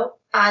Pietro,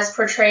 as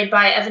portrayed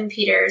by Evan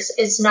Peters,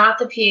 is not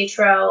the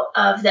Pietro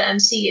of the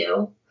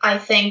MCU. I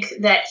think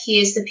that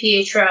he is the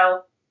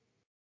Pietro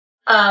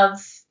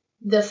of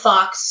the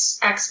Fox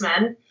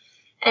X-Men.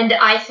 And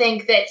I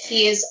think that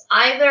he is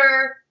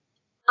either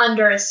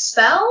under a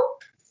spell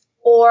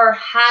or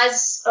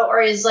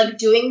is like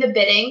doing the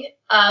bidding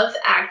of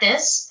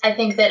Agnes. I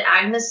think that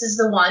Agnes is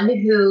the one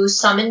who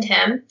summoned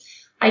him.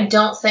 I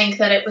don't think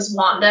that it was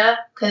Wanda,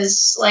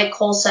 because like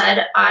Cole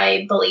said,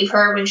 I believe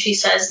her when she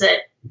says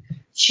that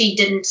she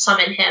didn't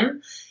summon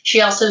him.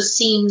 She also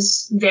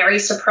seems very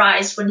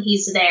surprised when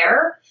he's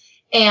there.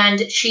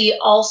 And she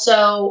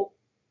also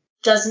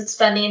doesn't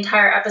spend the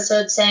entire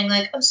episode saying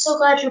like, I'm so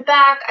glad you're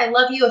back, I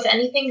love you. If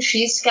anything,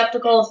 she's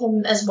skeptical of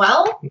him as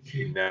well.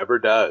 She never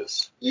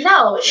does.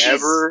 No,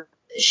 she's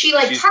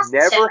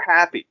never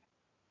happy.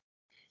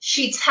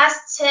 She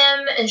tests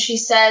him and she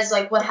says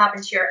like, what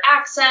happened to your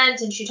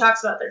accent? And she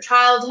talks about their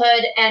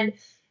childhood. And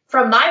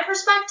from my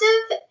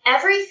perspective,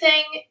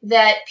 everything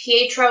that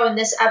Pietro in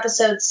this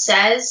episode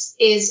says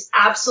is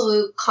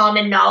absolute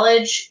common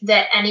knowledge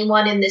that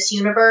anyone in this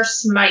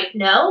universe might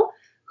know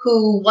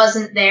who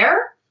wasn't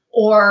there,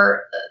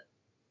 or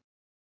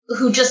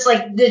who just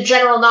like the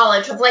general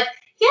knowledge of like,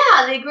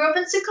 yeah, they grew up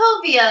in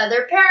Sokovia,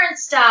 their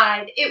parents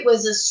died, it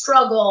was a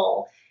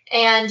struggle,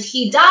 and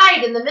he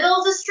died in the middle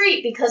of the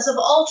street because of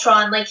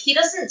Ultron. Like, he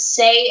doesn't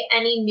say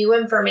any new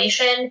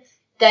information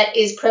that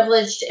is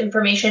privileged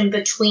information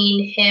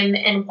between him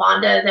and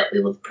Wanda that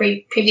we would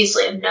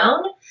previously have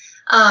known.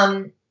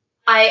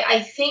 I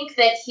think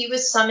that he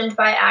was summoned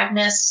by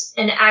Agnes,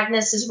 and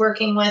Agnes is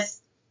working with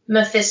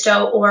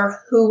Mephisto or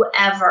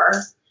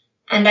whoever.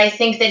 And I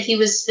think that he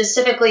was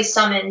specifically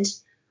summoned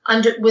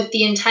with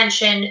the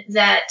intention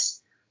that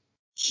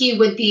he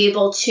would be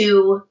able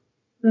to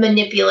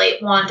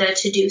manipulate Wanda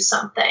to do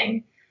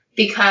something,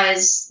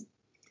 because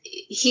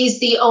he's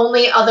the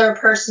only other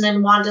person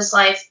in Wanda's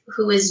life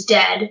who is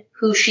dead,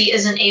 who she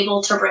isn't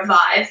able to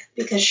revive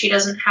because she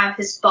doesn't have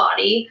his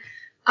body.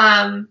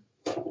 I'm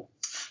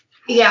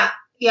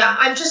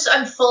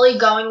fully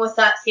going with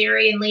that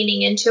theory and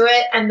leaning into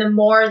it. And the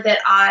more that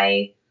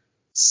I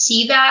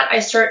see that, I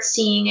start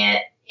seeing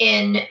it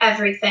in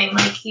everything.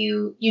 Like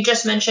you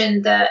just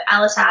mentioned the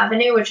Alice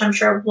Avenue, which I'm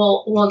sure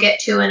we'll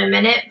get to in a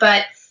minute.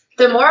 But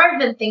the more I've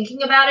been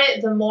thinking about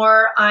it, the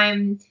more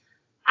I'm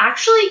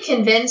actually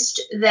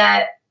convinced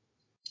that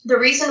the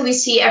reason we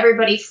see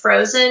everybody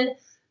frozen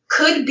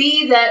could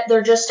be that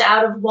they're just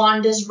out of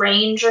Wanda's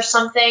range or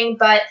something.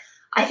 But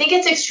I think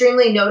it's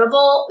extremely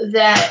notable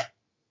that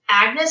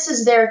Agnes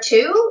is there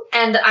too,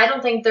 and I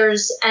don't think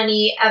there's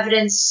any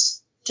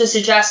evidence to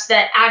suggest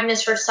that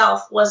Agnes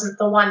herself wasn't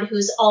the one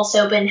who's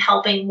also been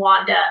helping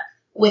Wanda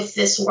with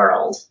this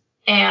world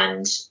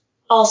and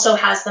also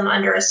has them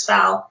under a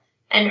spell.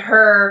 And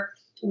her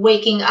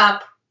waking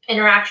up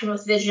interaction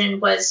with Vision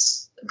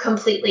was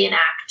completely an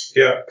act.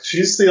 Yeah,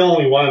 she's the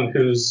only one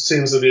who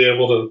seems to be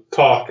able to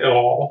talk at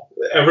all.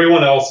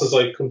 Everyone else is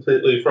like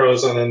completely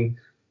frozen and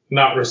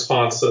not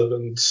responsive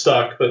and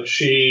stuck, but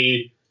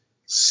she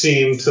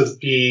seemed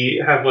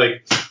to have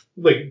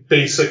like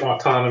basic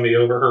autonomy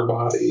over her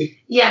body.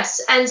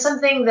 Yes, and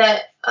something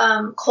that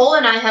Cole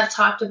and I have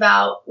talked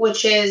about,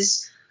 which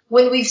is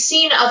when we've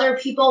seen other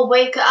people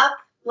wake up,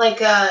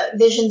 like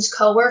Vision's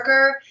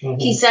coworker,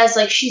 he says,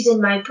 like, she's in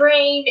my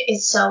brain,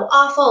 it's so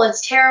awful,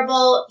 it's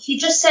terrible. He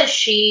just says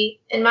she.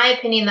 In my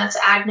opinion, that's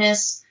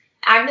Agnes.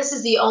 Agnes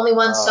is the only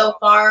one so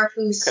far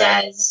who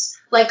says,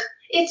 like,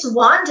 it's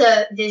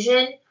Wanda,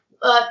 Vision.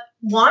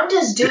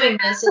 Wanda's doing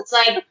this. It's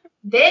like,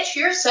 bitch,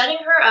 you're setting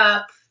her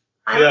up.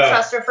 I don't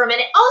trust her for a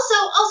minute.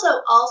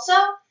 Also,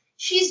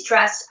 she's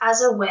dressed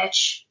as a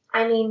witch.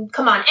 I mean,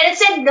 come on. And it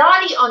said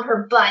naughty on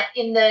her butt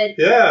in the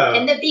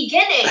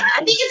beginning. I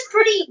think it's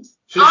pretty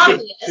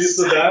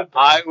obvious.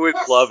 I would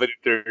love it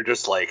if they're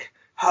just like,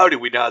 how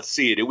did we not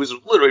see it? It was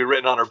literally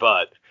written on her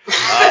butt.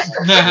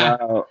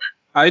 Wow.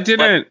 I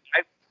didn't.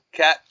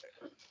 Kat.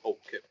 Oh,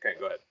 okay,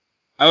 go ahead.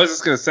 I was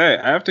just going to say,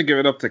 I have to give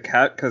it up to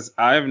Kat because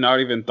I have not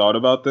even thought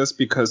about this,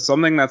 because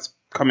something that's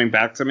coming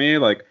back to me,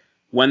 like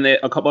when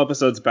a couple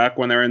episodes back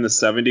when they're in the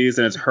 70s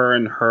and it's her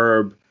and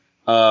Herb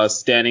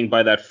standing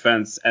by that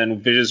fence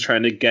and Vision's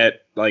trying to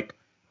get like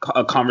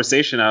a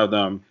conversation out of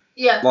them.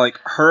 Yeah. Like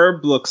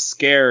Herb looks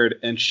scared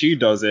and she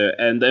does it,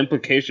 and the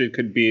implication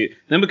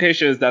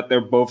is that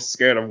they're both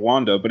scared of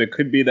Wanda, but it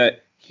could be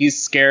that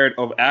he's scared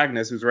of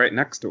Agnes, who's right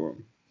next to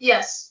him.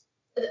 Yes.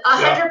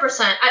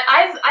 100%.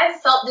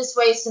 I've felt this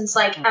way since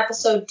like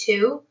episode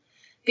 2,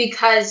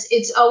 because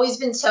it's always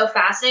been so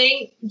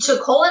fascinating to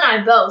Cole and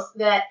I both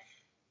that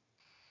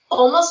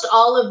almost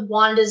all of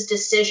Wanda's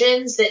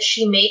decisions that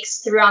she makes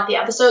throughout the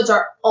episodes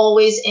are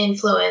always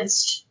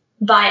influenced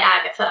by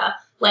Agatha,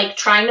 like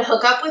trying to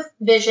hook up with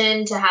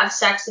Vision to have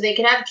sex so they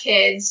can have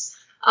kids.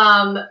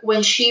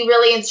 When she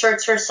really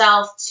inserts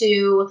herself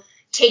to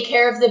take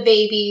care of the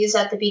babies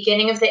at the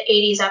beginning of the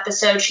 80s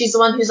episode, she's the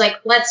one who's like,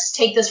 let's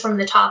take this from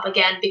the top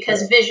again,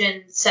 because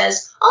Vision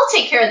says, I'll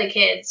take care of the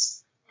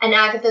kids. And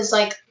Agatha's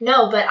like,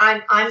 no, but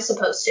I'm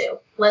supposed to.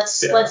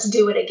 Let's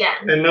do it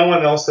again. And no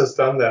one else has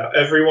done that.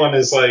 Everyone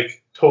is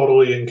like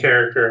totally in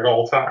character at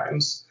all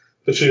times.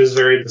 But she was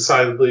very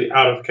decidedly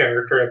out of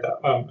character at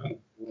that moment.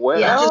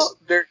 Well,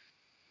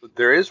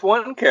 there is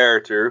one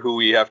character who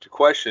we have to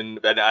question,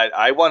 and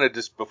I wanted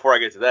to, before I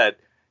get to that,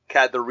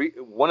 Kat,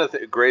 one of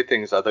the great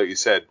things I thought you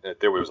said, that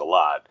there was a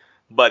lot,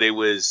 but it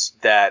was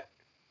that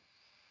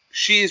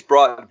she's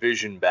brought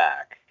Vision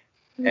back,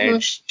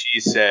 and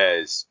she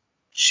says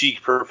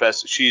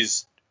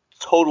she's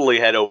totally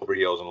head over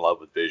heels in love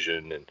with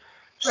Vision, and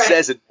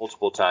says it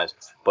multiple times,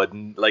 but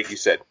like you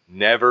said,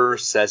 never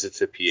says it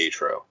to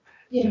Pietro.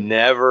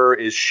 Never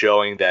is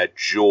showing that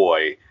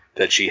joy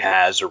that she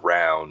has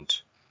around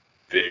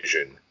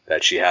Vision,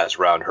 that she has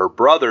around her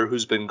brother,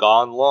 who's been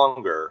gone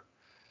longer,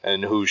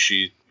 and who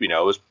she,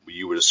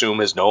 you would assume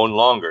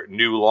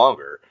knew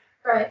longer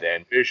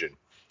than Vision.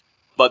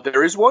 But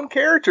there is one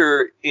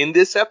character in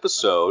this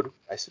episode,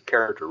 I said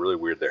character really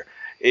weird there,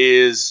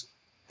 is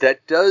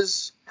that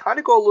does kind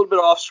of go a little bit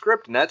off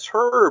script, and that's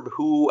Herb,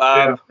 who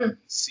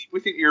see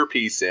with the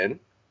earpiece in,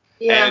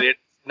 and it's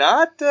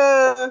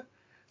not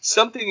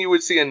something you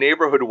would see a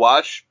neighborhood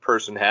watch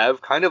person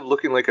have, kind of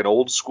looking like an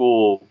old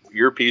school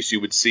earpiece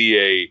you would see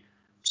a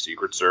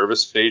Secret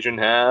Service agent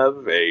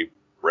have, a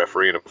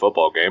referee in a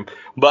football game.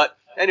 But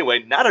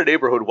anyway, not a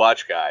neighborhood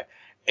watch guy.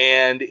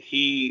 And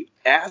he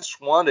asks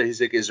Wanda,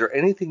 he's like, is there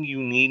anything you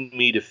need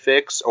me to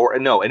fix? Or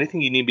no,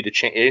 anything you need me to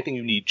change, anything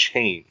you need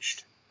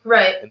changed?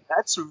 Right. And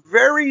that's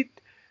very,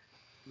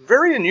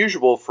 very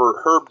unusual for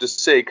Herb to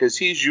say, because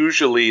he's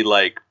usually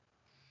like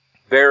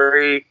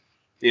very,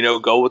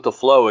 go with the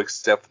flow,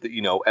 except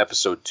that,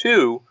 episode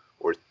 2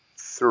 or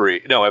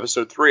 3, no,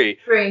 episode 3,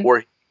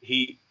 where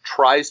he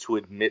tries to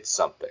admit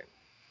something.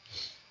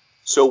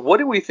 So what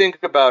do we think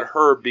about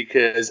Herb?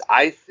 Because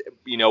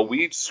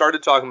we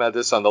started talking about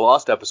this on the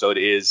Lost episode.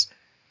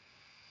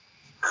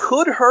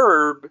 Could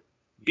Herb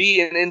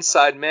be an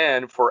inside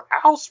man for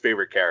Al's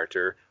favorite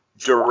character,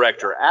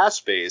 Director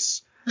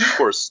Asspace, of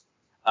course,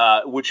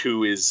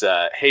 who is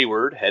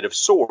Hayward, head of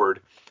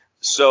Sword.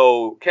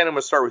 So, Ken, I'm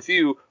going to start with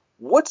you.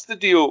 What's the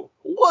deal?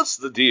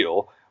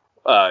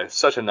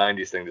 Such a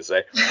 90s thing to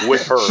say.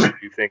 With Herb,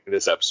 you think, in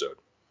this episode?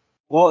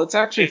 Well, it's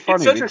actually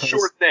funny. It's such a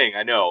short thing,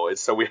 I know.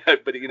 But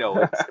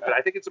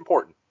I think it's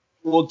important.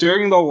 Well,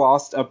 during the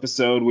Lost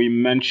episode, we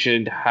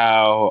mentioned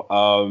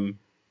how,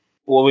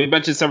 we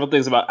mentioned several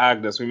things about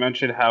Agnes. We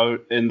mentioned how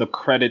in the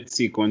credit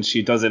sequence,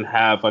 she doesn't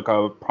have like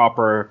a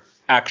proper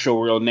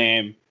actual real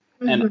name.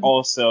 Mm-hmm. And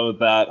also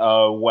that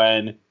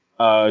when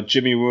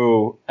Jimmy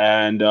Woo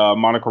and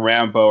Monica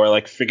Rambeau are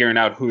like figuring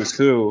out who's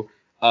who,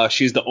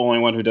 she's the only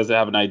one who doesn't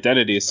have an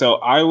identity. So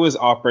I was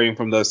operating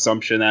from the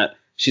assumption that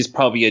she's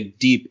probably a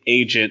deep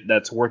agent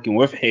that's working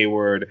with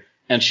Hayward,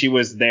 and she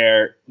was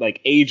there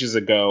like ages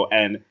ago.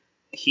 And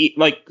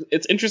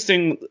it's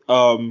interesting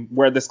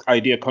where this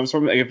idea comes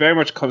from. It very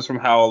much comes from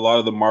how a lot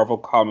of the Marvel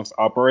comics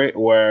operate,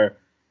 where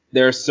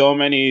there are so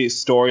many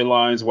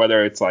storylines,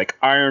 whether it's like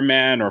Iron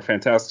Man or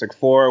Fantastic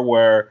Four,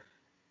 where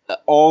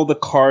all the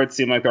cards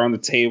seem like they're on the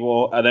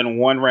table, and then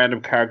one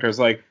random character is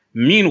like,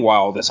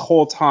 meanwhile, this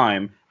whole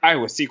time, I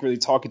was secretly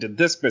talking to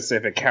this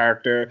specific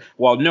character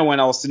while no one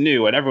else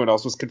knew, and everyone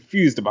else was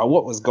confused about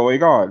what was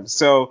going on.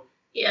 So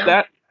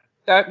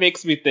that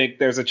makes me think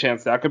there's a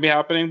chance that could be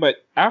happening. But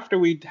after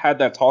we had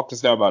that talk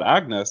just now about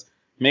Agnes,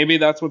 maybe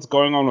that's what's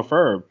going on with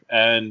Herb.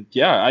 And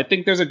yeah, I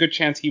think there's a good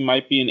chance he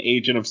might be an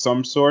agent of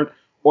some sort,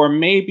 or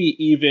maybe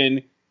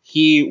even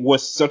he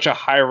was such a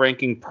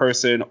high-ranking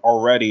person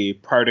already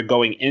prior to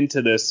going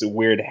into this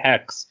weird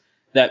hex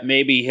that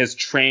maybe his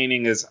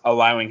training is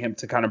allowing him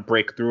to kind of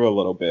break through a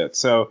little bit.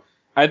 So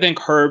I think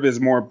Herb is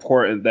more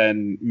important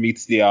than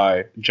meets the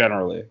eye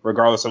generally,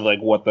 regardless of like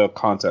what the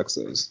context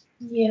is.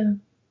 Yeah.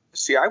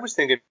 See, I was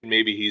thinking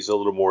maybe he's a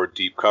little more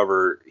deep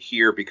cover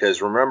here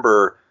because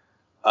remember,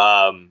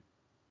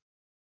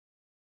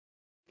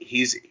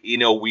 he's,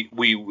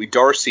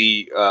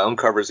 Darcy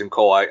uncovers in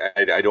Cole.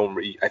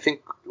 I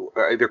think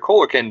either Cole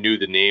or Ken knew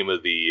the name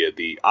of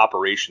the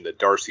operation that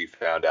Darcy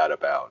found out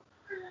about.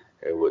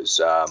 It was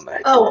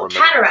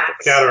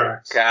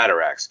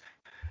Cataracts.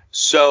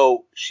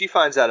 So she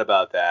finds out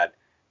about that.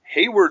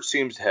 Hayward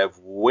seems to have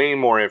way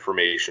more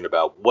information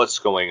about what's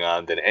going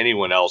on than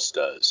anyone else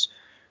does.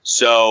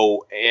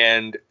 So,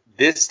 and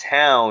this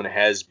town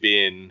has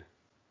been,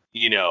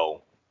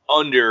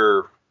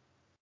 under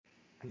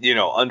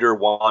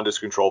Wanda's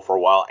control for a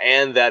while,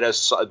 and that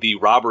the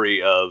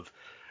robbery of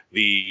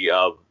the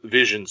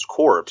Vision's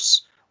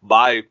corpse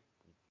by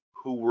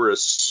who we're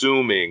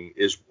assuming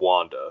is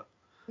Wanda.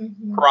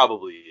 Mm-hmm.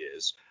 Probably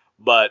is,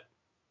 but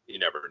you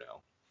never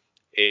know.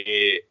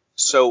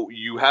 So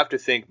you have to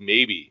think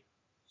maybe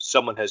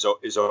someone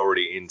is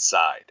already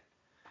inside,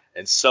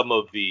 and some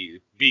of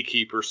the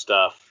beekeeper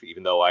stuff.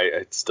 Even though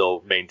I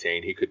still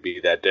maintain he could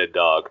be that dead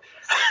dog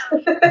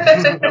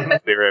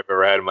theory I've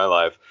ever had in my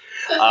life.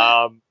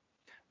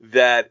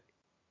 That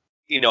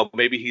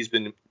maybe he's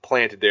been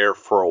planted there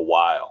for a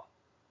while,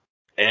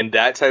 and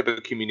that type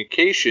of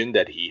communication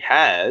that he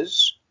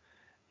has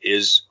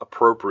is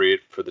appropriate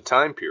for the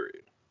time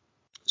period.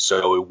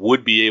 So it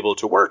would be able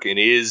to work. And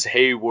is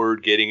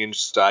Hayward getting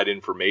inside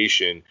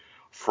information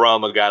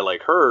from a guy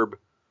like Herb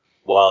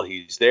while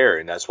he's there?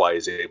 And that's why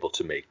he's able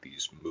to make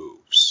these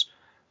moves.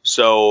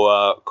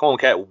 So, Colin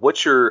Cat,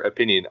 what's your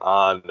opinion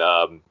on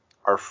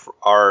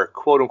our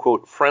quote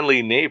unquote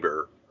friendly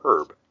neighbor,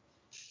 Herb?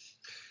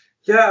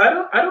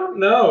 Yeah, I don't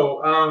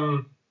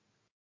know.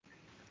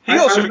 He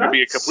also could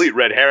be a complete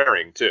red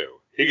herring too.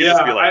 He could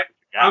just be like,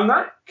 I'm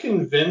not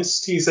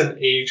convinced he's an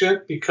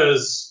agent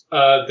because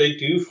they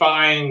do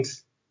find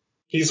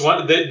he's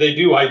one. They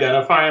do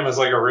identify him as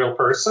like a real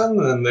person,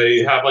 and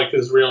they have like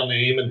his real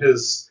name and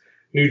his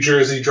New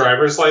Jersey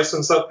driver's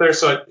license up there.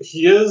 So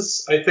he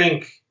is, I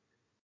think,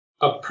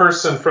 a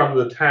person from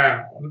the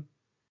town,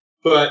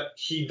 but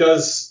he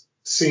does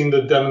seem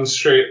to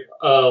demonstrate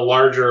a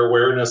larger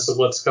awareness of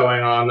what's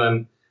going on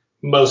than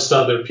most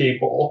other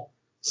people.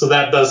 So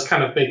that does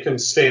kind of make him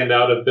stand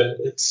out a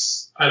bit.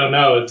 I don't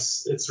know.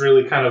 It's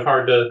really kind of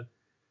hard to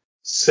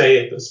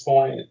say at this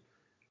point.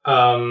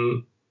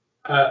 I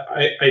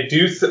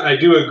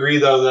do agree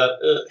though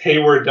that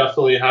Hayward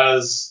definitely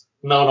has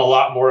known a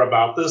lot more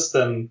about this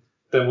than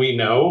we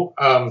know.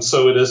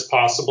 So it is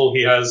possible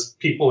he has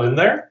people in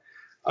there.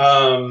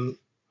 I'm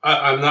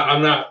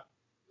not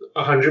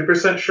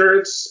 100% sure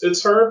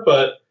it's her,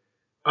 but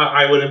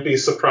I wouldn't be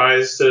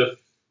surprised if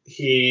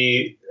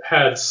he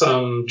had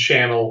some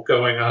channel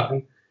going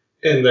on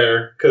in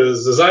there,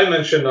 because as I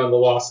mentioned on the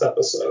Lost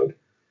episode,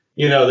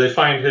 they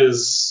find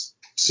his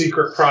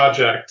secret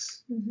project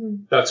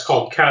that's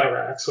called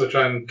Cataracts, which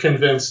I'm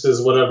convinced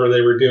is whatever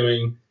they were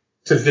doing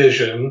to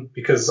Vision,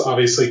 because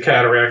obviously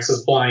Cataracts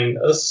is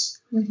blindness.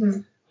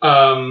 Mm-hmm.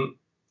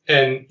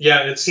 And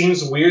yeah, it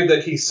seems weird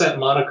that he sent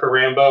Monica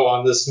Rambeau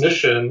on this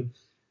mission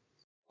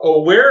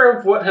aware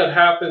of what had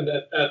happened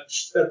at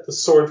the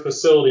sword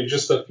facility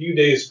just a few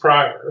days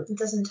prior. It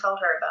doesn't tell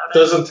her about it.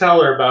 Doesn't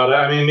tell her about it.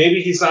 I mean,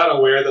 maybe he's not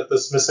aware that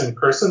this missing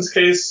persons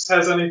case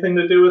has anything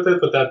to do with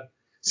it, but that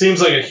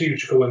seems like a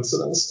huge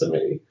coincidence to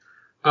me.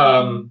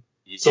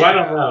 So I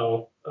don't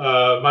know.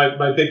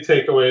 My big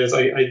takeaway is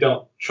I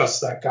don't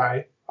trust that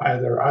guy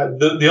either.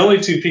 The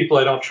only two people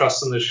I don't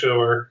trust in the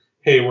show are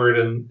Hayward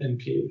and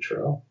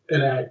Pietro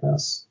and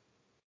Agnes.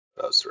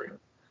 Those three.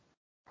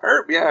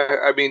 Herb, yeah,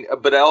 I mean,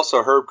 but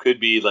also Herb could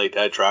be like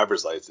that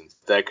driver's license.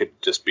 That could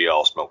just be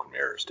all smoke and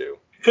mirrors too.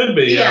 Could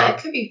be, yeah.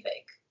 It could be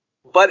fake.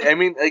 But I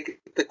mean,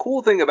 like the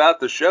cool thing about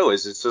the show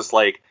is it's just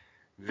like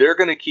they're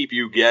gonna keep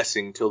you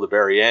guessing till the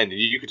very end, and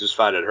you could just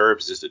find out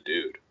Herb's just a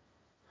dude,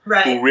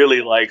 right? Who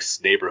really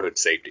likes neighborhood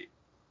safety.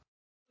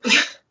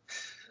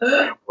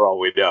 For all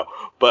we know.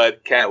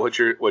 But Kat, what's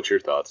your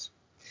thoughts?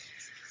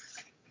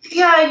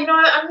 Yeah, I'm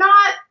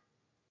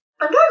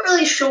not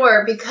really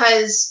sure,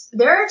 because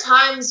there are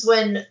times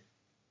when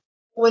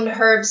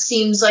Herb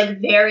seems like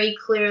very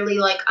clearly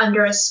like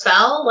under a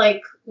spell.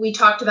 Like we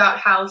talked about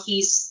how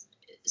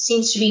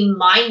seems to be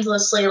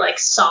mindlessly like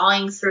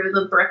sawing through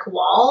the brick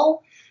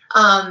wall.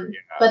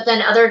 But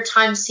then other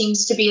times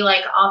seems to be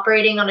like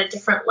operating on a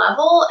different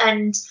level.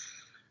 And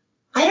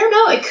I don't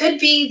know, it could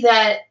be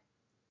that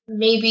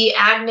maybe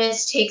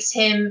Agnes takes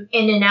him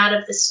in and out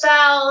of the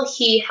spell.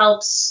 He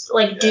helps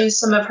do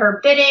some of her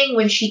bidding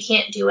when she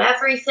can't do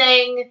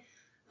everything,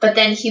 but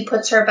then he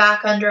puts her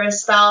back under a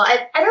spell.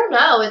 I don't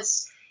know.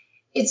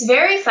 It's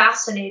very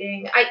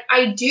fascinating.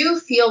 I do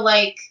feel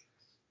like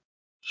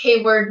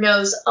Hayward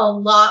knows a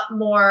lot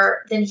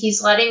more than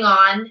he's letting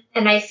on,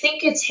 and I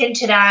think it's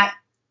hinted at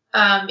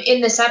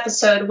in this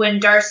episode when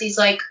Darcy's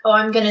like, "Oh,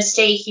 I'm going to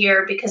stay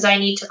here because I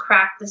need to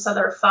crack this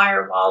other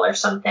firewall or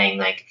something."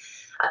 Like,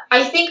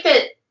 I think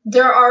that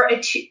there are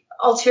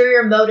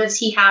ulterior motives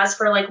he has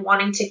for like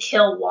wanting to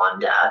kill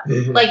Wanda.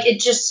 Mm-hmm. Like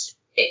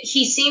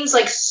he seems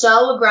like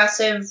so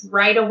aggressive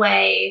right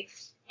away,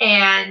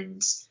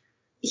 and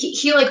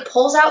he like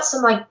pulls out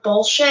some like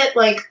bullshit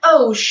like,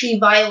 "Oh, she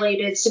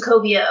violated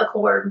Sokovia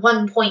Accord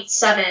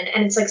 1.7,"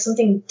 and it's like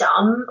something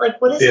dumb. Like,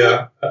 what is it?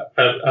 Yeah,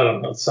 I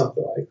don't know,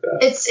 something like that.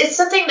 It's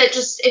something that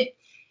just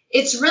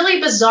it's really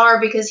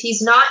bizarre, because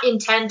he's not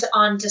intent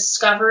on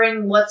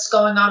discovering what's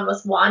going on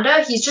with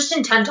Wanda. He's just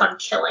intent on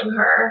killing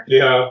her.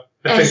 Yeah,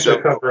 I think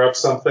to cover up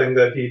something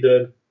that he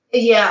did.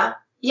 Yeah.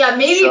 Yeah,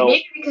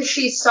 maybe because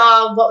she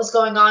saw what was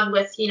going on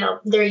with,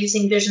 they're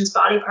using Vision's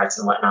body parts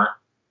and whatnot.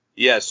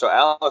 Yeah, so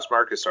Alex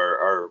Marcus,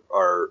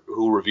 our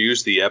who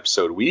reviews the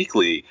episode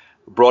weekly,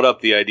 brought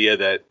up the idea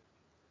that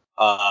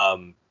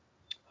Admiral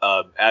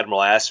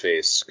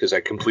Assface, because I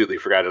completely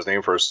forgot his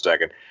name for a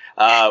second,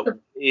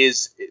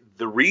 is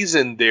the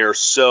reason they're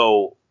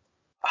so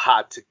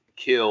hot to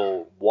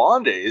kill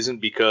Wanda isn't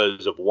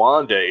because of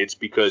Wanda. It's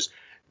because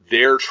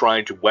they're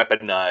trying to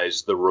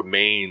weaponize the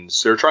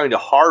remains. They're trying to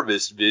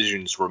harvest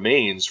Vision's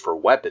remains for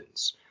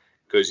weapons.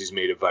 Because he's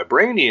made of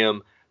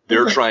vibranium,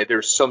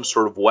 there's some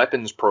sort of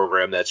weapons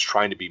program that's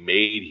trying to be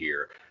made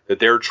here. That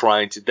they're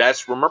trying to,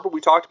 remember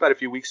we talked about a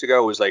few weeks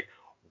ago, it was like,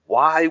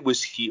 why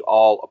was he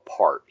all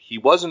apart? He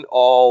wasn't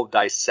all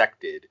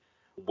dissected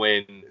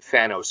when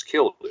Thanos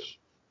killed him.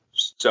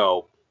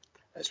 So,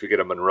 as we get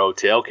a Monroe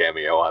Tail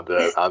cameo on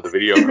the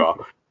video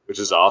call, which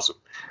is awesome.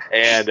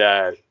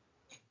 And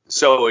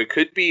so it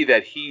could be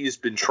that he's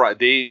been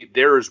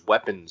there's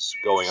weapons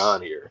going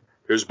on here.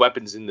 There's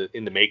weapons in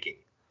the making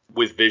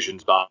with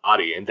Vision's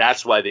body, and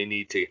that's why they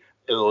need to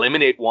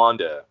eliminate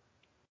Wanda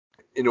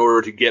in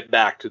order to get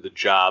back to the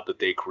job that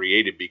they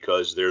created,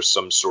 because there's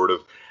some sort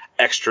of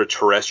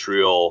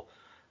extraterrestrial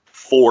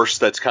force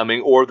that's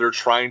coming, or they're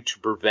trying to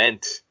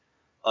prevent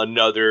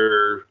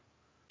another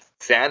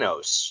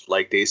Thanos.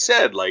 Like they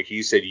said, like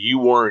he said, you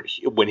weren't,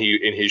 when he,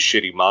 in his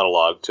shitty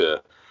monologue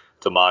to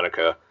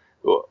Monica,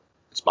 well,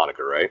 it's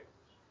Monica, right?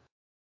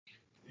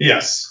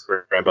 Yes.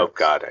 Rambo,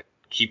 God, I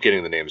keep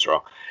getting the names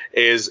wrong.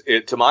 Is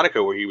it to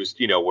Monica where he was,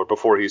 where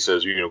before he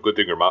says, good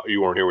thing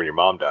you weren't here when your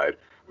mom died,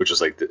 which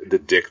is like the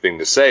dick thing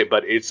to say,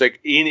 but it's like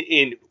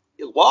in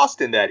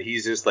lost in that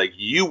he's just like,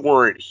 you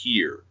weren't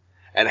here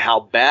and how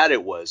bad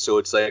it was. So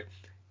it's like,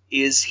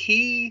 is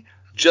he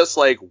just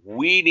like,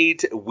 we need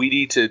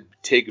to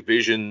take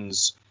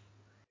Vision's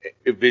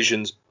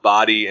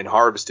body and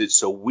harvest it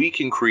so we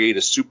can create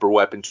a super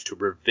weapon to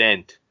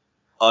prevent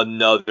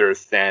another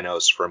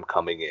Thanos from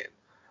coming in,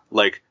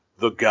 like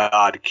the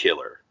God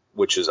Killer,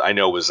 which is, I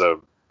know, was a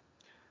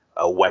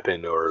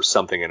weapon or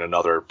something in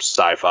another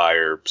sci-fi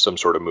or some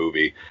sort of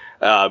movie,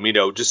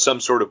 just some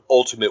sort of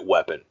ultimate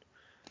weapon.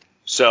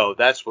 So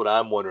that's what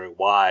I'm wondering,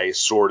 why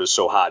Sword is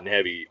so hot and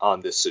heavy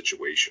on this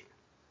situation.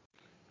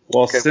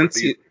 Well,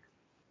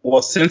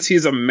 since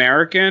he's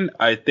American,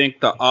 I think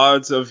the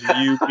odds of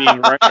you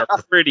being right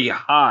are pretty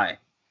high.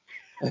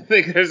 I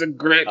think there's a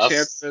great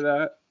chance for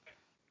that.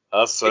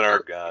 Us and our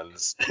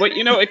guns. But,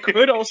 it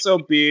could also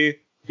be,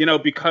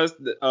 because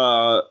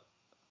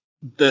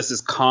this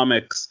is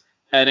comics,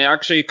 and I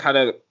actually kind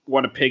of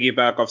want to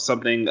piggyback off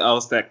something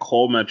else that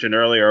Cole mentioned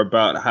earlier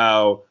about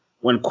how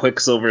when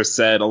Quicksilver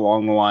said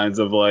along the lines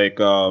of like,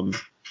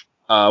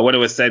 when it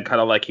was said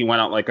kind of like he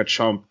went out like a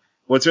chump.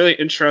 What's really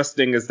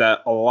interesting is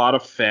that a lot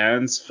of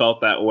fans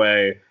felt that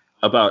way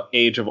about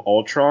Age of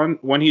Ultron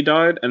when he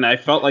died, and I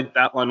felt like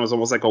that line was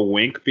almost like a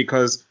wink,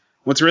 because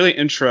what's really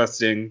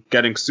interesting,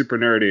 getting super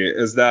nerdy,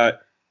 is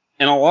that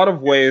in a lot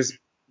of ways,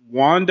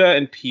 Wanda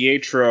and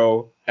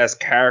Pietro as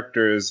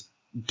characters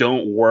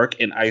don't work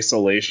in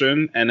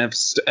isolation and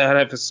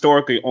have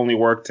historically only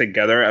worked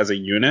together as a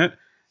unit.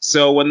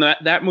 So when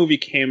that movie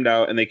came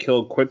out and they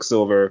killed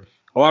Quicksilver,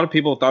 a lot of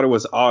people thought it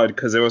was odd,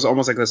 because it was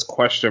almost like this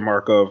question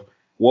mark of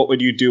what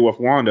would you do with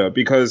Wanda?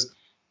 Because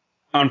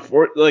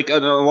like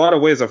in a lot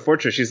of ways,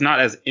 unfortunately, she's not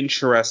as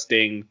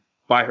interesting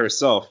by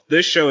herself.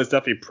 This show is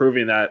definitely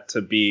proving that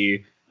to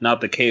be not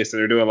the case,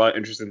 and they're doing a lot of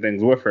interesting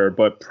things with her.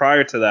 But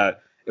prior to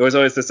that, it was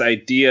always this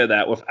idea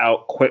that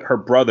without her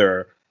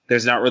brother,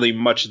 there's not really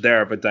much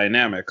there of a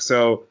dynamic.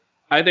 So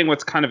I think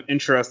what's kind of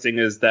interesting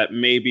is that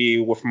maybe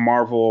with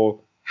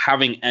Marvel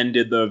having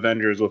ended the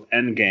Avengers with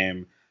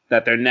Endgame,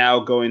 that they're now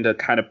going to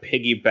kind of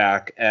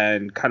piggyback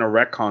and kind of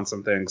retcon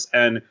some things.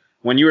 And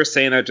when you were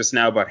saying that just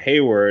now about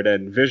Hayward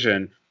and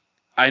Vision,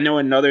 I know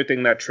another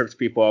thing that trips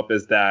people up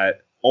is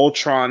that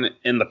Ultron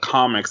in the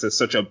comics is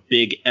such a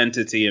big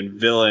entity and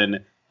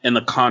villain in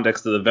the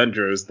context of the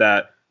Avengers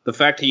that the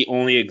fact he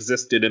only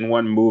existed in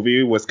one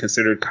movie was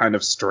considered kind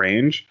of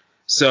strange.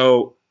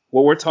 So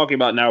what we're talking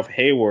about now with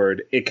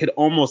Hayward, it could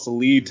almost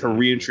lead to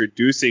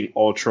reintroducing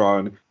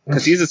Ultron,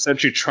 because he's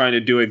essentially trying to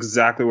do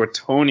exactly what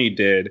Tony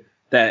did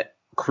that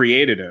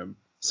created him.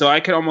 So I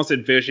could almost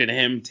envision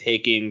him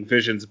taking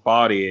Vision's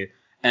body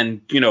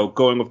and,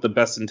 going with the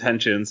best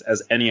intentions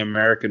as any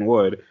American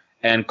would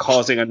and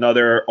causing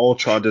another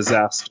Ultron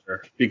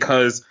disaster,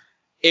 because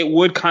it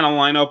would kind of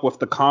line up with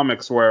the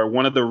comics, where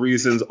one of the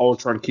reasons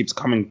Ultron keeps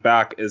coming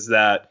back is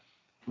that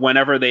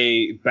whenever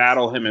they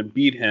battle him and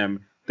beat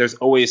him, there's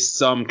always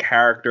some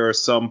character,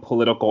 some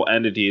political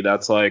entity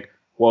that's like,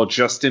 well,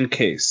 just in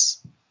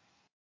case.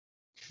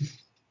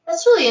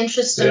 That's really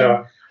interesting.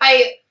 Yeah.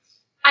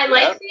 I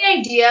like the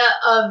idea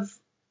of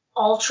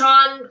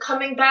Ultron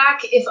coming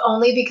back, if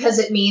only because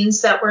it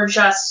means that we're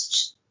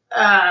just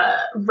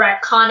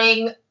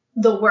retconning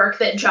the work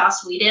that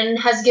Joss Whedon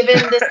has given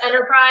this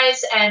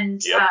enterprise.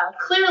 And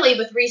clearly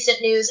with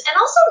recent news, and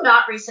also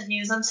not recent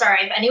news, I'm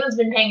sorry, if anyone's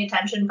been paying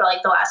attention for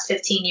like the last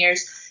 15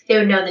 years, they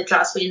would know that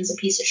Joss Whedon's a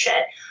piece of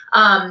shit.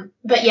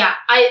 But yeah,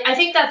 I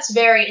think that's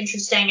very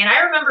interesting. And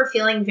I remember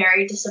feeling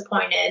very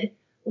disappointed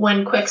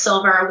when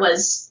Quicksilver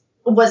was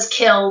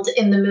killed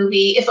in the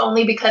movie, if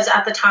only because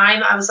at the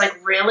time I was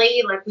like,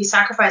 really? Like, we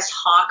sacrificed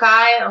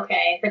Hawkeye?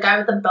 Okay, the guy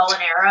with the bow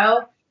and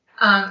arrow.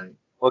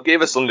 Well, it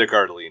gave us Linda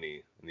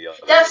Cardellini in the other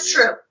That's movies.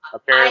 True.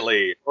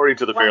 Apparently, according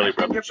to the Fairley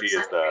Brothers,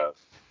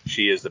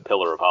 she is the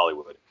pillar of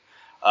Hollywood.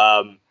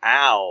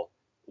 Al,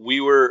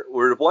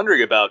 we're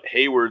wondering about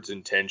Hayward's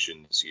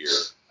intentions here.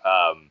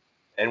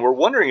 And we're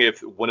wondering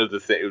if one of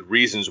the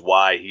reasons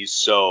why he's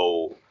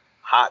so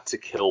hot to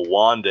kill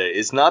Wanda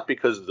is not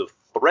because of the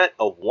threat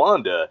of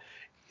Wanda,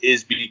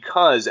 is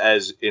because,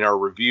 as in our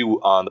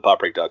review on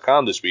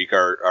thepopbreak.com this week,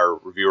 our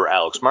reviewer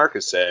Alex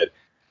Marcus said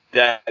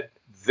that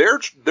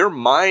they're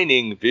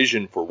mining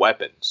Vision for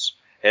weapons.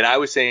 And I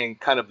was saying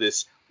kind of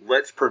this,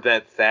 let's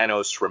prevent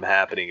Thanos from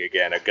happening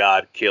again, a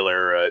god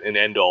killer, an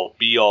end-all,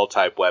 be-all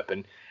type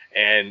weapon.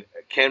 And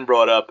Ken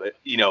brought up,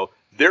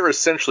 they're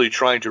essentially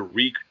trying to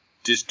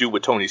just do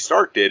what Tony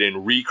Stark did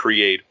and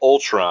recreate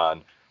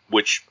Ultron,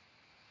 which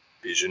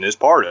Vision is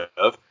part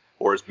of,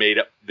 or is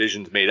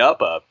Vision's made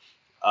up of.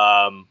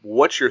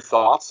 What's your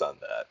thoughts on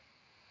that?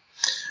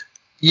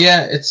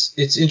 Yeah,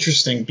 it's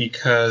interesting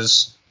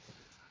because,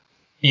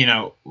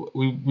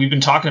 we've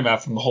been talking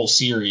about from the whole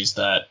series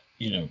that,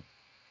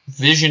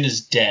 Vision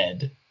is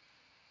dead.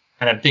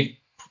 And a big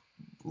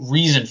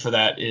reason for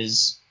that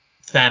is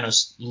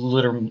Thanos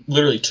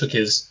literally took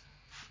his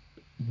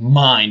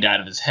mind out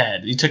of his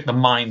head. He took the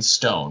Mind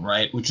Stone,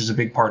 right? Which is a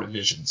big part of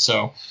Vision.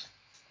 So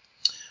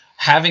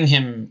having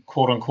him,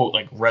 quote unquote,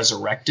 like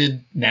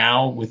resurrected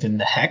now within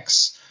the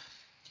Hex,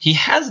 he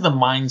has the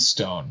Mind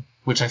Stone,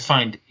 which I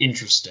find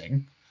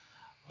interesting.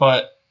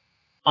 But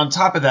on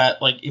top of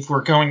that, like, if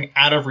we're going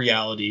out of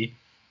reality,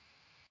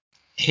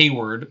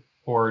 Hayward,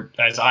 or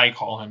as I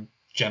call him,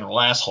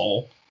 General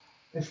Asshole.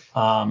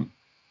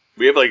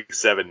 We have like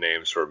 7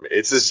 names for him.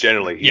 It's just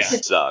generally he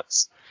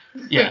sucks.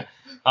 Yeah.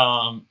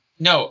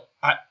 No,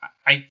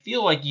 I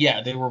feel like,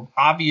 they were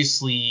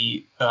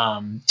obviously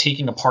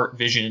taking apart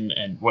Vision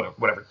and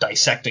whatever,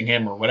 dissecting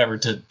him or whatever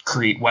to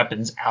create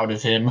weapons out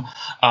of him.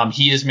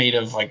 He is made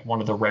of like one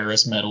of the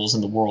rarest metals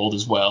in the world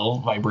as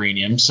well,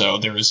 vibranium. So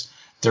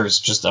there's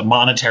just a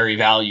monetary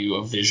value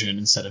of Vision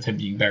instead of him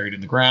being buried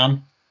in the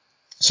ground.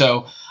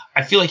 So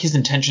I feel like his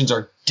intentions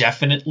are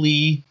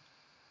definitely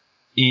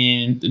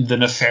in the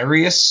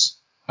nefarious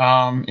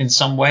in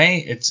some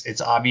way.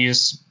 It's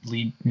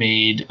obviously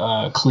made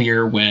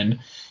clear when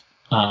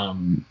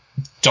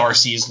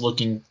Darcy is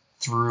looking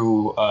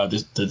through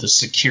the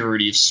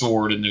security of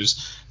S.W.O.R.D. and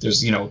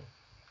there's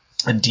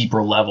a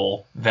deeper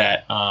level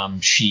that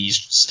she's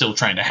still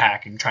trying to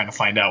hack and trying to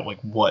find out like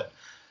what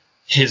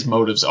his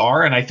motives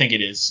are. And I think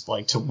it is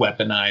like to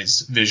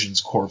weaponize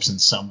Vision's corpse in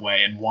some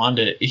way. And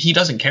Wanda, he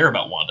doesn't care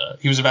about Wanda.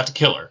 He was about to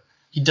kill her.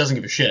 He doesn't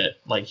give a shit.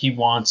 Like, he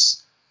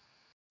wants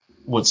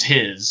what's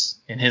his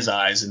in his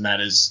eyes, and that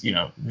is, you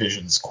know,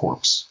 Vision's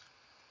corpse.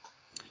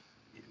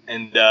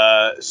 And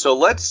so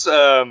let's,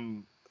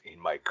 in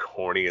my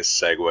corniest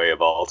segue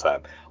of all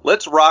time,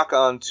 let's rock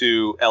on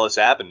to Ellis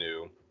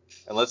Avenue,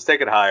 and let's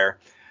take it higher,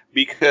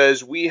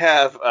 because we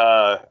have,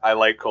 I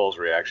like Cole's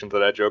reaction to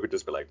that joke. It'd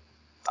just be like,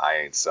 I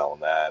ain't selling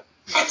that.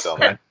 I'm not selling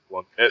that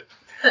one bit.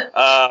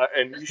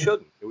 And you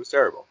shouldn't. It was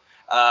terrible.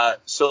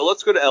 So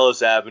let's go to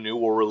Ellis Avenue,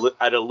 where we're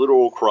at a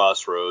literal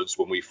crossroads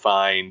when we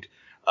find,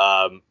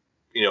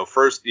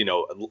 first,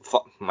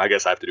 I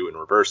guess I have to do it in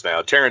reverse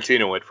now.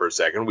 Tarantino went for a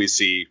second. We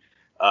see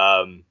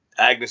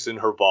Agnes in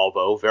her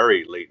Volvo,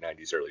 very late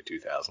 90s, early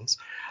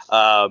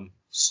 2000s,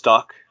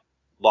 stuck,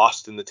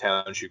 lost in the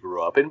town she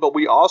grew up in. But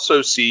we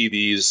also see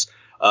these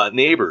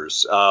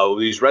neighbors,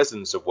 these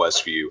residents of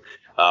Westview.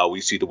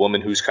 We see the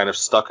woman who's kind of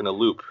stuck in a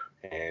loop,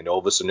 and all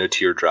of a sudden a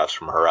tear drops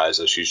from her eyes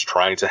as she's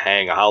trying to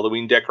hang a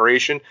Halloween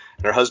decoration,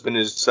 and her husband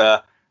is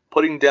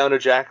putting down a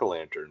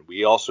jack-o'-lantern.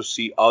 We also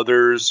see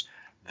others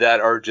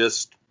that are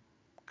just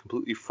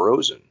completely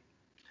frozen.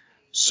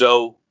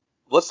 So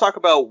let's talk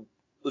about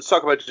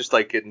just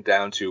like getting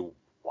down to,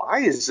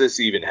 why is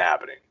this even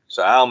happening?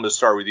 So Al, I'm going to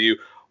start with you.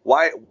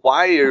 Why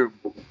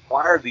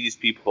are these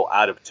people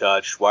out of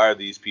touch? Why are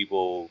these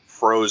people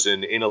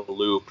frozen in a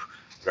loop?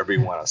 Whatever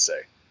you want to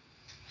say.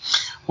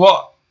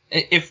 Well,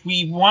 if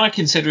we want to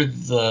consider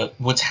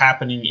what's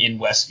happening in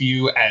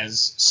Westview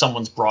as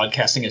someone's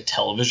broadcasting a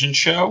television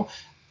show,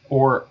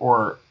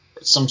 or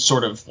some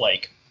sort of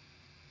like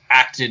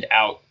acted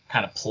out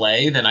kind of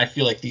play, then I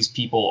feel like these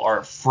people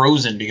are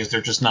frozen because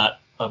they're just not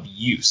of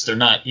use. They're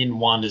not in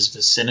Wanda's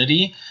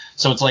vicinity.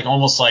 So it's like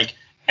almost like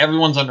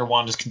everyone's under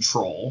Wanda's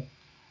control,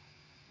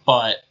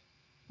 but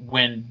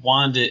when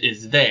Wanda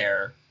is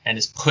there and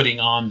is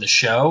putting on the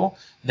show,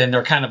 then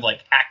they're kind of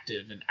like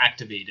active and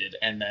activated,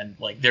 and then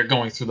like they're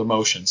going through the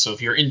motions. So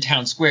if you're in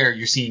Town Square,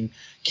 you're seeing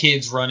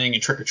kids running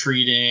and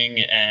trick-or-treating,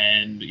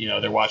 and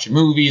they're watching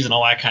movies and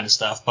all that kind of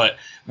stuff. But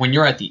when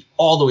you're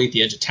all the way at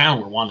the edge of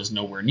town where Wanda's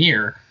nowhere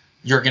near,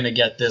 you're gonna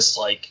get this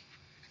like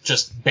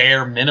just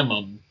bare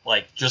minimum,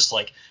 like just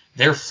like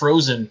they're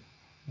frozen,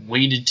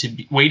 waiting to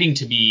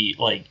be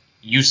like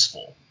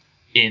useful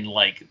in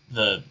like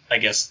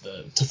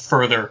to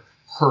further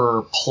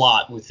her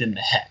plot within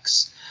the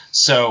hex.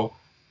 So,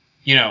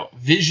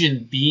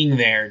 Vision being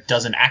there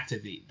doesn't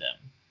activate them.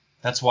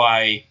 That's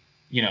why,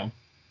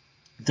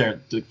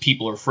 the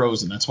people are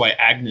frozen. That's why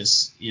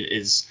Agnes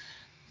is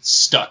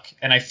stuck.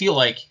 And I feel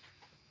like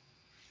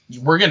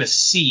we're going to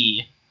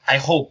see, I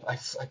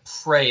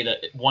pray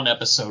that one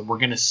episode we're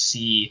going to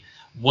see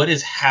what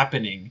is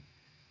happening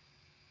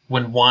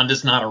when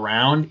Wanda's not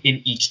around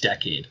in each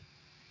decade.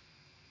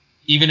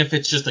 Even if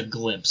it's just a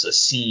glimpse, a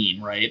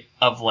scene, right,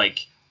 of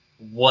like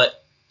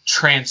what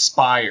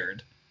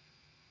transpired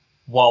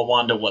while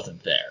Wanda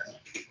wasn't there.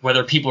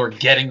 Whether people are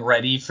getting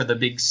ready for the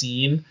big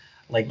scene,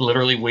 like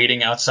literally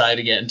waiting outside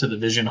to get into the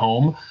Vision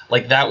home,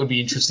 like that would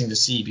be interesting to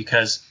see,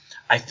 because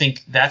I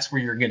think that's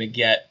where you're going to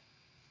get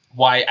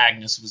why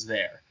Agnes was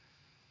there.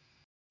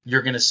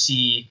 You're going to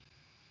see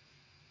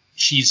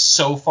she's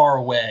so far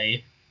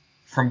away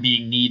from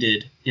being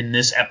needed in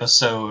this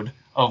episode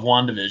of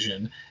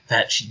WandaVision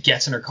that she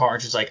gets in her car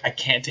and she's like, I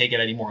can't take it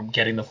anymore. I'm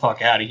getting the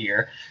fuck out of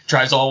here.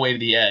 Drives all the way to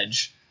the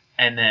edge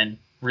and then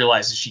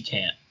realizes she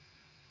can't.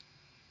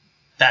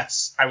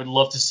 I would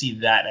love to see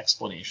that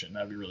explanation.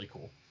 That would be really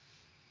cool.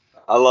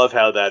 I love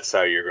how that's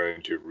how you're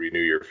going to renew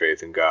your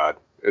faith in God,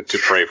 to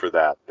pray for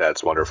that.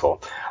 That's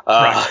wonderful.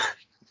 God,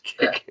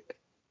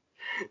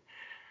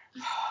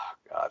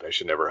 I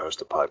should never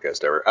host a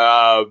podcast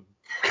ever.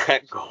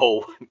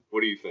 Cole,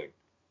 what do you think?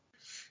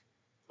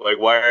 Like,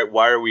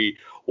 why are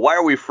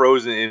we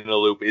frozen in a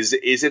loop? Is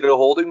it a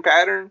holding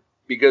pattern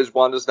because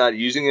Wanda's not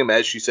using him,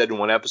 as she said in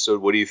one episode?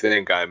 What do you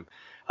think? I'm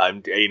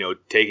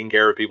taking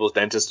care of people's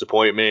dentist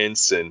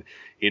appointments and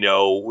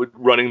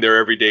running their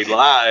everyday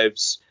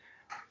lives,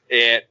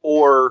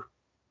 or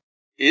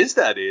is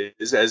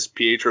as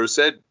Pietro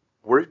said,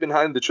 we've been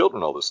hiding the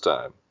children all this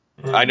time.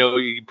 Mm-hmm. I know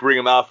you bring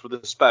them out for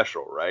the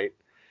special, right?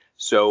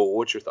 So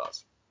what's your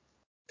thoughts?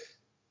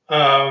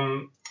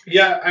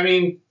 Yeah, I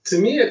mean, to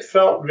me, it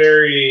felt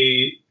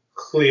very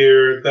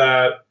clear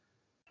that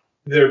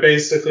they're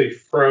basically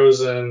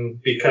frozen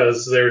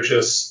because they're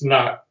just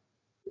not,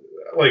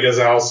 like as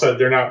Al said,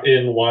 they're not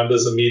in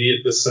Wanda's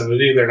immediate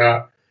vicinity. They're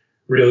not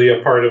really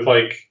a part of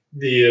like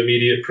the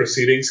immediate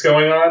proceedings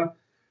going on.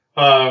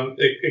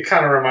 It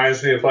kind of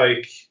reminds me of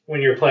like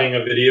when you're playing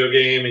a video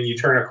game and you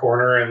turn a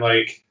corner and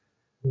like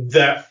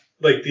that,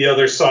 like the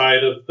other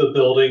side of the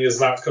building is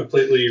not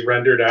completely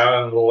rendered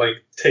out, and it'll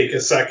like take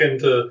a second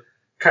to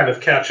kind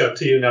of catch up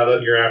to you now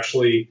that you're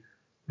actually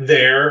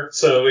there.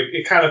 So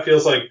it kind of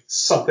feels like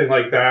something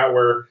like that,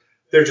 where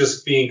they're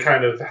just being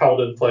kind of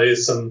held in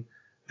place. And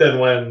then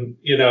when,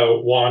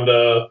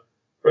 Wanda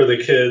or the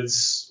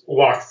kids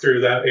walked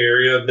through that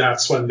area,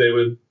 that's when they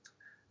would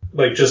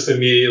like just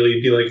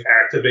immediately be like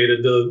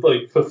activated to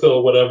like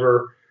fulfill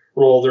whatever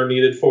role they're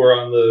needed for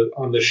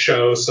on the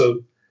show.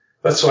 So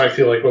that's why I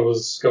feel like what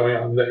was going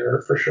on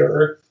there for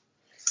sure.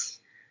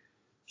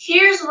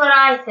 Here's what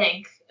I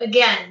think.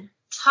 Again,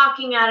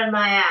 talking out of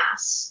my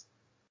ass.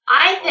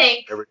 I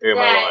think every day of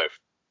my life.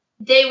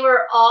 They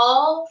were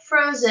all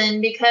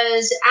frozen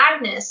because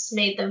Agnes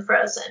made them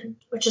frozen,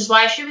 which is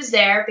why she was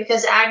there,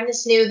 because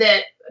Agnes knew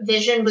that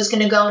Vision was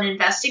going to go and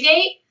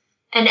investigate,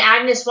 and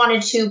Agnes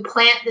wanted to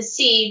plant the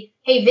seed.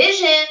 Hey,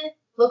 Vision,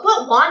 look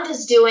what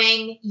Wanda's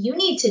doing. You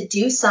need to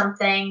do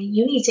something.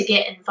 You need to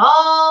get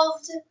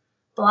involved.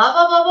 Blah,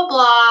 blah, blah, blah,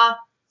 blah.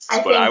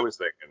 That's what I was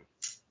thinking.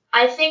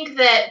 I think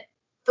that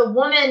the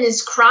woman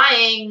is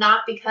crying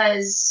not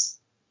because,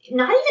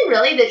 not even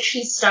really that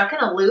she's stuck in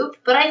a loop,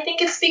 but I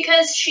think it's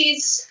because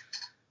she's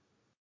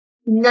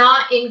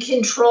not in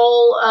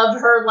control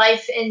of her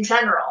life in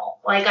general.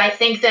 Like, I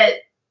think that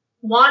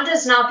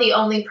Wanda's not the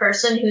only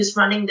person who's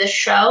running this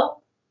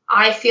show.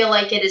 I feel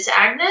like it is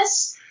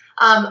Agnes.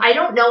 I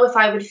don't know if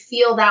I would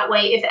feel that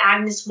way if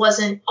Agnes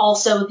wasn't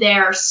also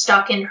there,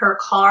 stuck in her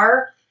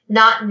car,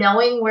 not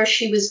knowing where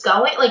she was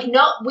going. Like,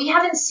 no, we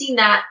haven't seen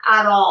that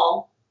at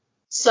all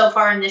so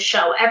far in this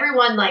show.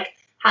 Everyone, like,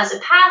 has a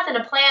path and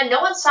a plan. No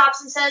one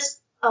stops and says,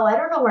 oh, I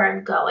don't know where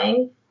I'm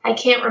going. I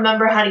can't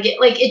remember how to get,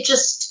 like, it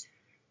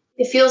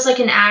feels like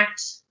an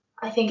act.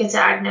 I think it's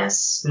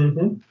Agnes.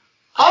 Mm-hmm.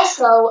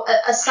 Also,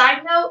 a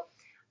side note,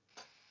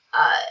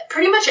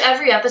 pretty much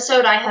every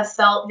episode I have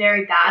felt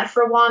very bad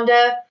for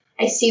Wanda.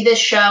 I see this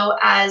show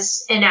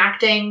as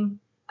enacting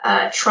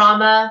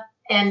trauma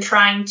and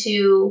trying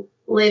to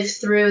live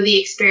through the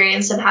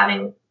experience of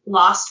having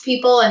lost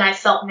people, and I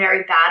felt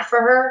very bad for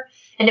her.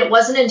 And it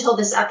wasn't until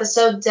this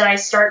episode did I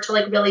start to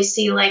like really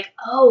see like,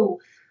 oh,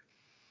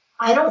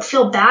 I don't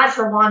feel bad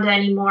for Wanda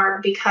anymore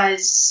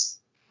because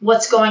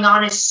what's going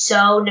on is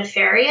so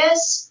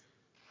nefarious.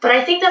 But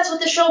I think that's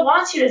what the show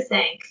wants you to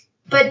think.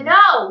 But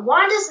no,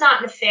 Wanda's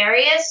not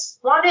nefarious.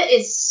 Wanda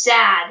is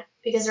sad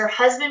because her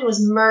husband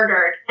was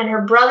murdered and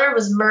her brother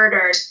was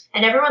murdered,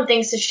 and everyone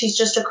thinks that she's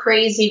just a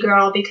crazy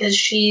girl because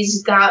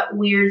she's got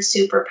weird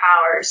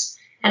superpowers.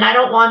 And I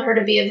don't want her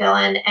to be a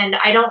villain, and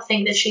I don't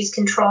think that she's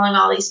controlling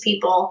all these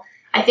people.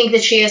 I think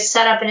that she has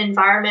set up an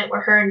environment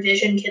where her and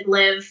Vision could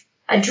live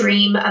a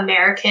dream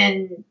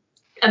American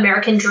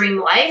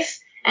dream life,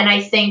 and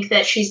I think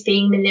that she's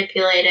being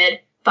manipulated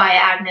by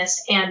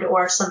Agnes and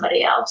or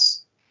somebody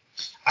else.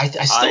 I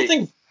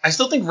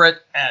still think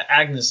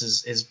Agnes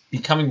is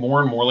becoming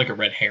more and more like a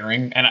red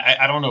herring, and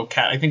I don't know,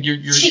 Kat. I think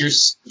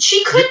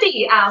she could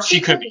be, Al. She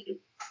could be.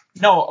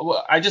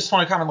 No, I just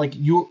want to comment, like,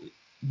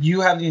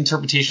 you have the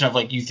interpretation of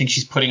like you think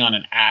she's putting on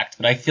an act,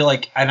 but I feel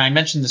like, and I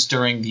mentioned this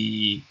during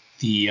the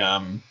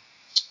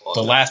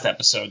last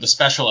episode, the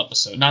special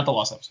episode, not the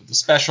last episode, the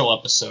special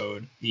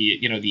episode, the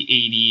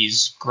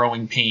 80s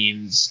Growing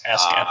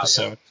Pains-esque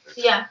episode.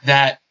 Yeah.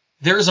 That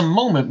there is a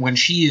moment when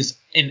she is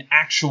in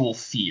actual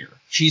fear.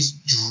 She's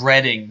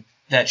dreading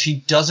that she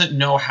doesn't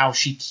know how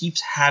she keeps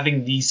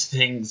having these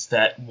things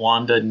that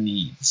Wanda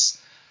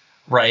needs,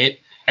 right?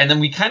 And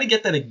then we kind of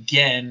get that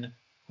again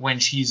when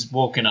she's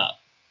woken up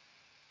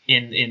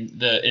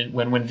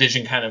when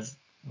Vision kind of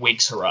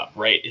wakes her up,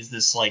 right? Is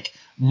this like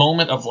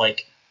moment of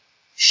like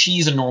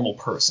she's a normal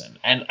person,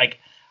 and like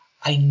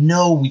I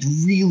know we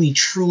really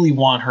truly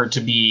want her to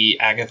be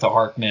Agatha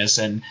Harkness,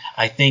 and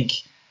I think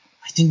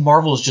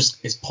Marvel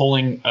is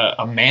pulling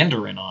a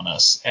Mandarin on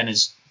us, and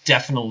is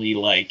definitely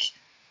like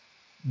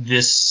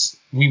this.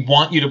 We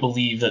want you to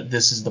believe that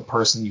this is the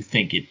person you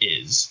think it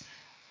is,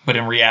 but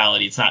in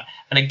reality it's not.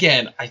 And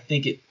again, I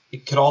think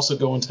it could also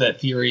go into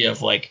that theory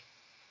of like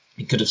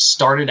it could have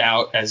started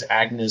out as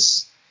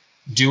Agnes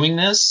doing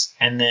this,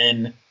 and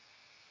then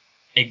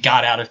it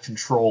got out of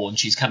control, and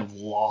she's kind of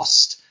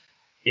lost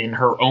in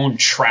her own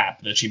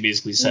trap that she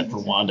basically set for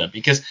Wanda.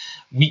 Because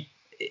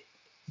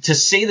to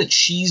say that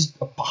she's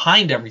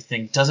behind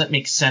everything doesn't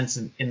make sense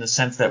in the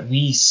sense that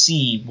we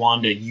see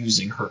Wanda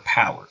using her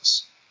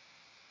powers,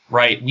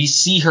 right? We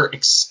see her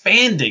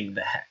expanding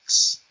the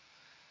Hex.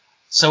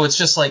 So it's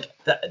just like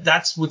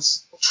that's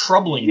what's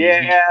troubling me.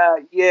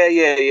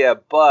 Yeah.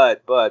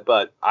 But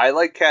I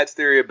like Kat's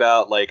theory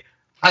about like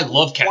I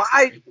love Kat's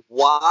theory.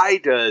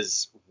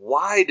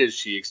 Why does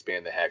she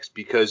expand the Hex?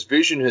 Because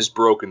Vision has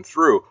broken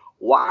through.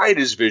 Why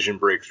does Vision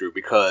break through?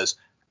 Because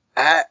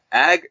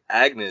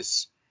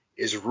Agnes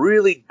is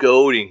really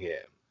goading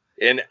him.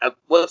 And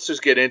let's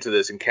just get into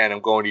this. And Ken, I'm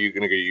going to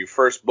get you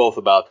first, both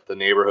about the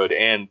neighborhood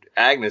and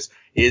Agnes.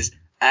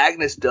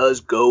 Agnes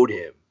does goad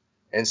him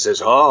and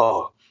says,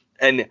 "Oh,"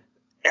 and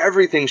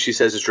everything she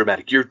says is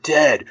dramatic. "You're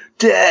dead,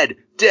 dead,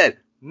 dead."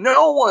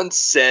 No one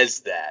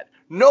says that.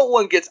 No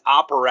one gets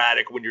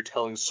operatic when you're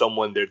telling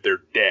someone that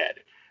they're dead.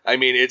 I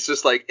mean, it's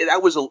just like,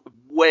 that was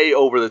way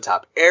over the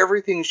top.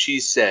 Everything she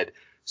said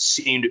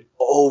seemed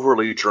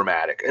overly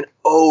dramatic and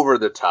over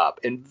the top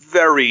and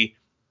very,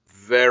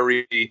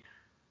 very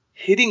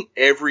hitting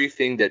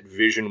everything that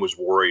Vision was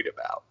worried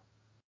about.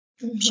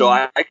 Mm-hmm. So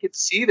I could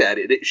see that.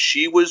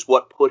 She was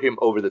what put him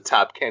over the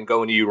top. Ken,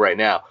 going to you right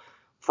now.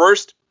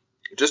 First,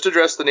 just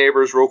address the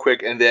neighbors real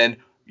quick, and then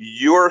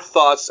your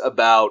thoughts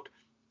about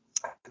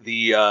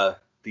the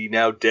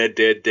now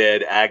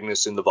dead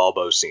Agnes in the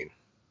Volvo scene.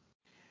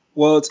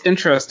 Well, it's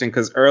interesting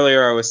because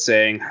earlier I was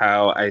saying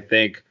how I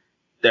think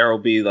there will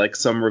be like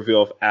some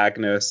reveal of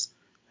Agnes,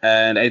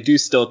 and I do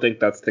still think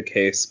that's the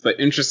case. But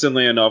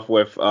interestingly enough,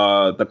 with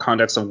the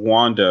context of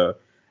Wanda,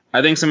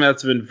 I think something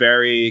that's been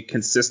very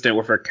consistent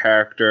with her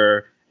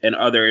character in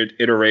other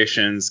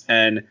iterations,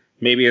 and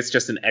maybe it's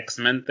just an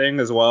X-Men thing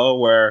as well,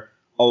 where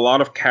a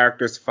lot of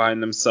characters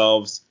find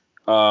themselves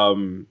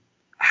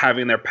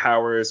having their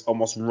powers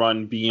almost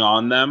run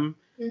beyond them,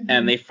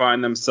 and they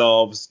find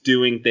themselves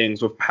doing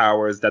things with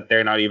powers that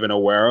they're not even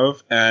aware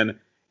of. And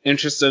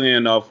interestingly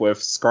enough,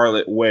 with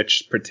Scarlet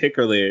Witch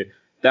particularly,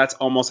 that's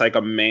almost like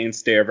a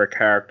mainstay of her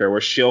character,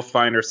 where she'll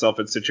find herself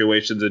in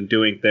situations and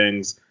doing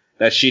things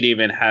that she'd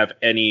even have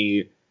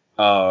any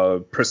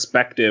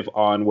perspective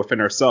on within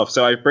herself.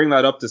 So I bring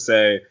that up to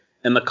say,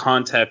 in the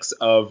context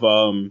of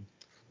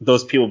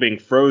those people being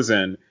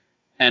frozen,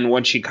 and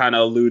when she kind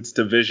of alludes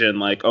to Vision,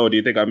 like, oh, do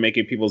you think I'm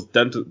making people's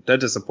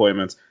dentist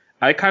appointments?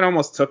 I kind of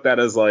almost took that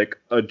as like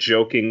a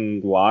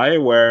joking lie,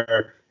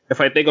 where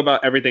if I think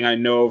about everything I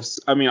know,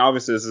 I mean,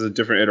 obviously this is a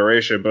different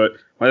iteration, but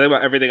when I think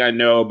about everything I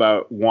know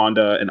about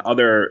Wanda and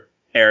other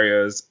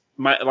areas,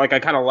 I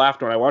kind of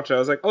laughed when I watched it. I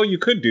was like, oh, you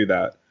could do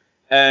that.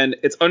 And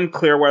it's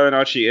unclear whether or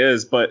not she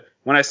is, but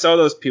when I saw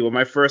those people,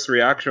 my first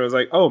reaction was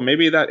like, oh,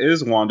 maybe that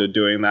is Wanda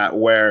doing that,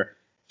 where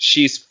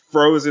she's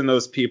frozen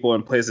those people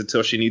in place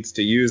until she needs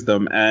to use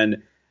them.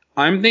 And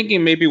I'm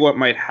thinking maybe what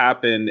might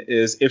happen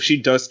is if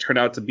she does turn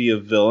out to be a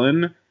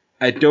villain,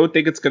 I don't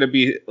think it's going to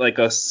be like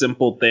a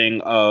simple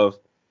thing of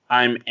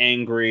I'm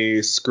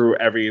angry, screw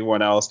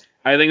everyone else.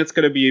 I think it's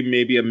going to be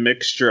maybe a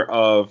mixture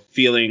of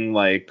feeling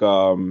like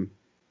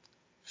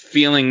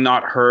feeling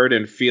not heard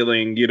and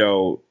feeling,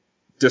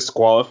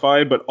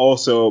 disqualified, but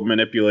also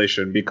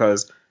manipulation,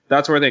 because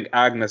that's where I think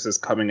Agnes is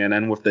coming in.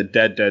 And with the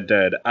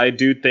dead, I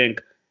do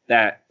think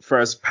that for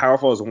as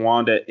powerful as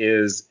Wanda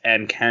is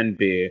and can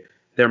be,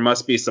 there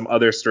must be some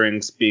other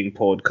strings being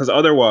pulled, because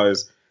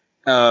otherwise,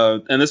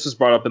 and this was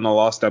brought up in the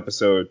Lost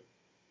episode,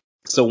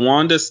 so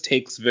Wanda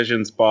takes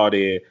Vision's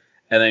body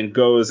and then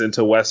goes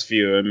into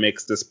Westview and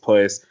makes this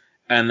place,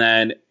 and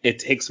then it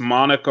takes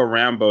Monica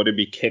Rambeau to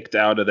be kicked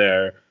out of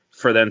there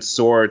for then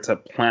SWORD to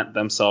plant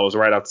themselves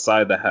right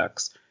outside the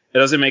Hex. It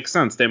doesn't make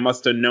sense. They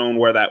must have known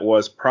where that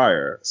was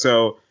prior.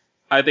 So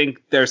I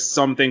think there's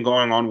something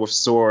going on with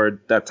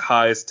SWORD that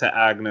ties to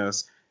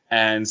Agnes,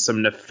 and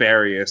some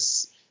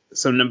nefarious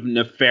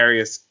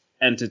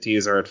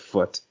entities are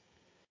afoot.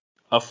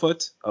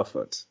 Afoot?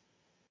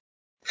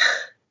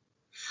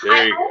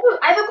 I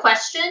have a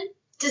question.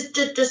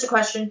 Just a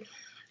question.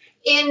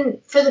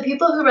 For the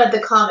people who read the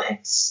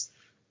comics,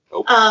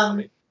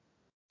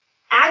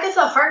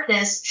 Agatha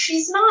Harkness,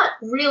 she's not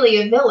really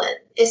a villain,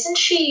 isn't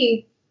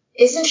she?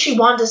 Isn't she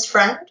Wanda's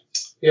friend?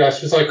 Yeah,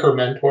 she's like her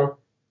mentor.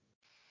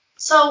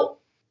 So,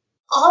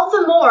 all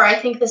the more, I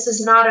think this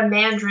is not a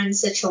Mandarin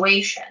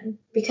situation,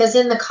 because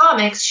in the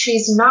comics,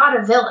 she's not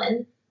a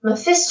villain.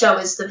 Mephisto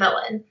is the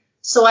villain.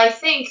 So I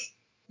think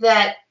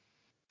that,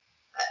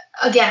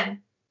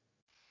 again,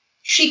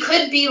 she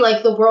could be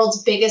like the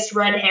world's biggest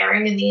red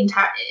herring in the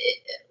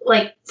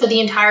for the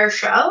entire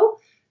show,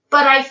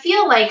 but I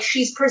feel like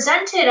she's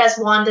presented as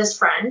Wanda's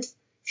friend.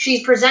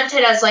 She's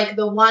presented as like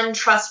the one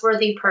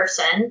trustworthy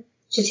person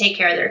to take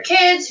care of their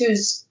kids,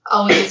 who's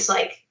always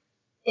like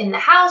in the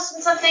house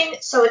and something.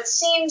 So it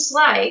seems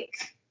like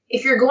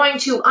if you're going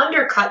to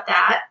undercut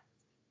that,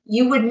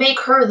 you would make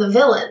her the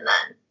villain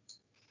then.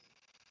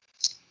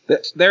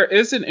 There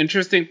is an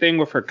interesting thing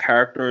with her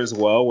character as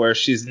well, where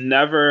she's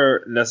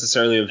never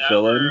necessarily a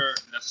villain,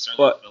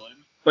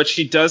 but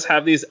she does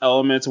have these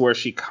elements where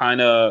she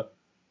kind of,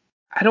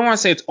 I don't want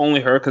to say it's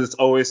only her because it's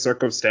always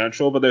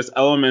circumstantial, but there's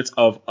elements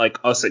of like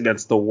us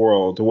against the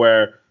world,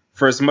 where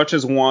for as much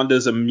as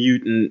Wanda's a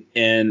mutant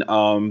in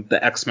the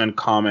X-Men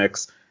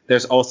comics,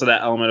 there's also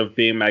that element of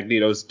being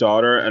Magneto's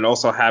daughter and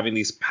also having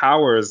these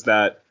powers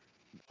that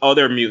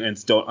other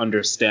mutants don't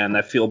understand,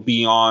 that feel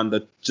beyond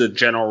the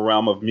general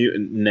realm of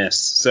mutantness.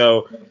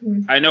 So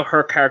I know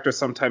her character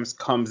sometimes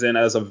comes in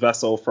as a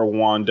vessel for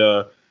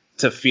Wanda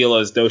to feel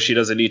as though she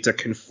doesn't need to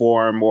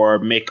conform or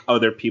make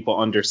other people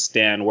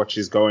understand what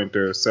she's going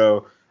through.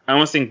 So I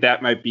almost think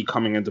that might be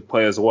coming into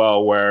play as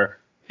well, where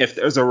if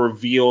there's a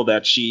reveal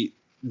that she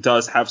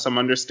does have some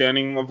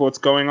understanding of what's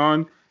going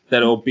on,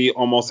 that it'll be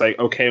almost like,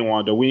 okay,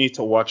 Wanda, we need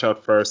to watch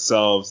out for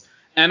ourselves.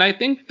 And I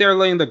think they're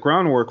laying the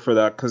groundwork for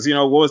that, because,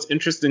 what was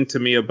interesting to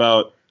me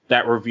about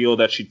that reveal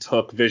that she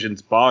took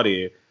Vision's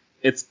body,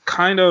 it's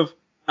kind of,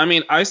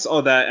 I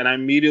saw that and I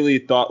immediately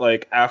thought,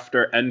 like,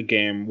 after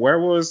Endgame, where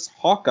was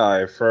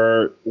Hawkeye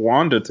for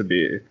Wanda to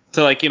be?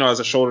 To, like, as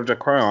a shoulder to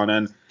cry on.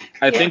 And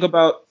I think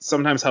about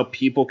sometimes how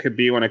people could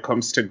be when it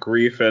comes to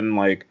grief and,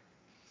 like,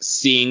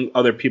 seeing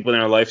other people in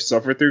their life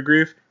suffer through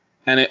grief.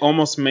 And it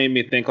almost made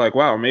me think, like,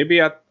 wow,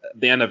 maybe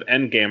the end of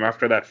Endgame,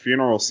 after that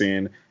funeral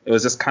scene, it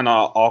was just kind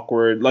of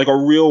awkward, like a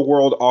real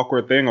world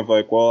awkward thing of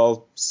like, well,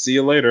 I'll see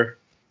you later.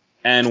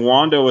 And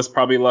Wanda was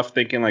probably left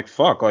thinking like,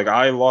 fuck, like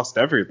I lost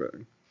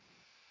everything.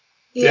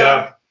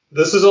 Yeah.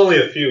 This is only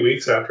a few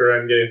weeks after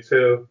Endgame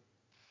too.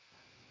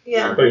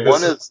 Yeah. Like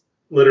this is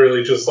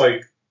literally just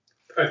like,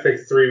 I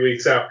think 3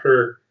 weeks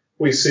after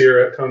we see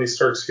her at Tony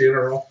Stark's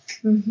funeral.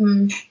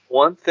 Mm-hmm.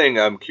 One thing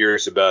I'm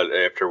curious about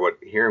after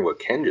hearing what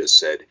Ken just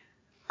said,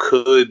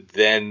 could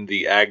then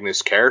the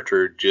Agnes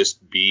character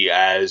just be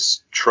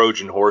as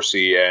Trojan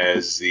horsey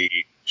as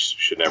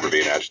should never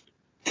be an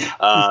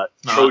adjective,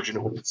 Trojan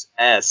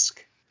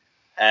horse-esque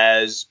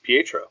as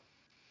Pietro?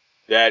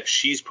 That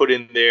she's put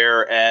in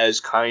there as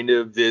kind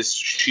of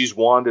she's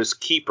Wanda's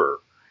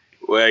keeper.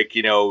 Like,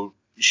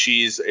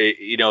 she's,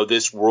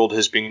 this world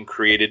has been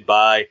created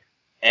by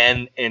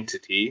an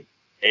entity,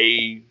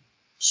 a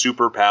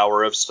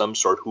superpower of some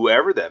sort,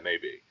 whoever that may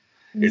be.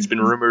 Mm-hmm. It's been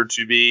rumored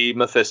to be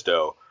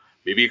Mephisto.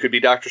 Maybe it could be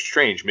Doctor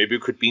Strange. Maybe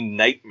it could be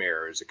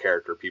Nightmare as a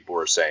character, people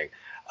were saying.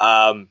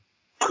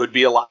 Could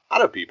be a lot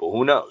of people.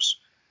 Who knows?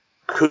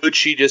 Could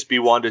she just be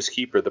Wanda's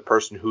keeper, the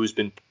person who's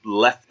been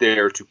left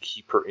there to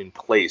keep her in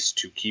place,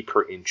 to keep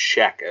her in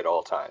check at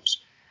all times?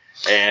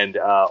 And,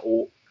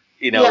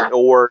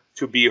 or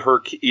to be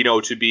her,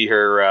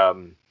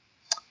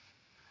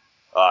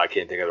 I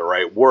can't think of the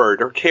right word,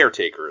 her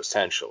caretaker,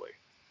 essentially.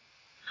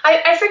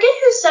 I forget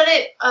who said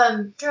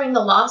it during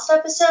the Lost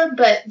episode,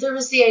 but there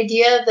was the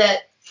idea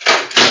that...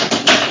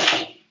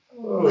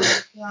 Oh, my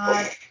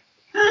God.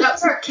 That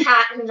was our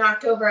cat who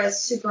knocked over a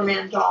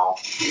Superman doll.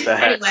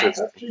 Anyway. It's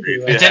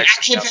an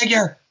action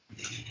figure.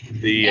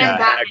 The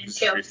Batman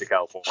too. To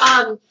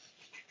California.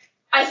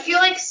 I feel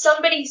like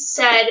somebody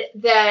said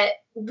that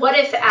what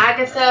if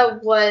Agatha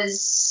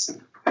was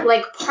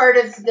like part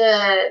of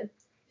the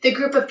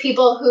group of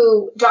people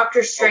who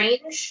Doctor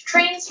Strange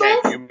trains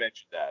with? You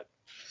mentioned that.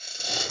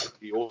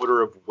 The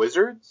Order of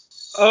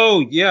Wizards? Oh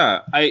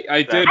yeah,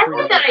 I did. I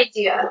like that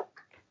idea.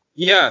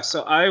 Yeah,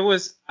 so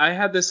I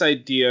had this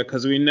idea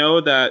because we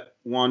know that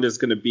Wanda's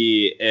going to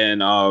be in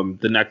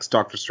the next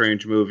Doctor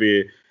Strange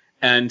movie,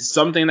 and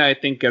something that I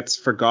think gets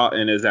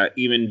forgotten is that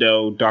even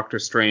though Doctor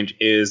Strange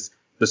is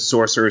the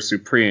Sorcerer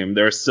Supreme,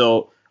 there are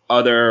still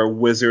other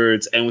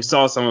wizards, and we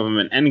saw some of them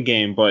in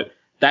Endgame, but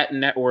that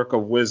network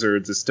of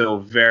wizards is still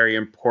very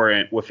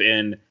important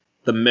within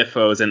the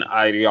mythos and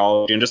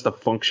ideology and just the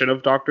function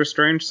of Doctor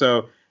Strange.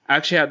 So I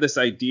actually had this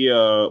idea,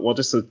 well,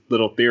 just a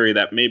little theory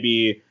that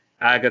maybe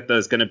Agatha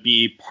is going to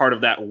be part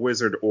of that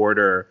wizard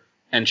order,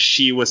 and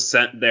she was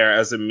sent there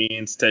as a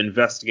means to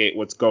investigate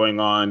what's going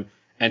on,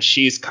 and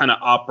she's kind of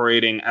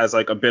operating as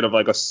like a bit of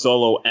like a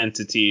solo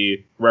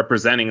entity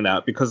representing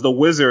that, because the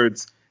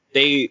wizards,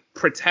 they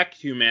protect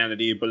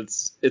humanity, but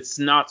it's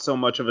not so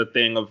much of a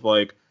thing of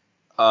like,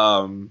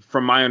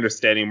 from my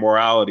understanding,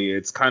 morality.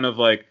 It's kind of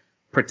like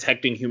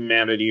protecting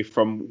humanity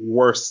from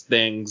worse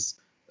things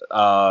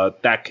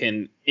that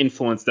can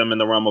influence them in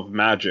the realm of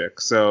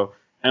magic. So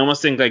I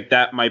almost think like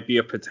that might be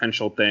a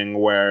potential thing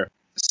where.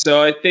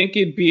 So I think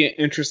it'd be an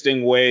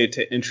interesting way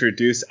to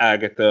introduce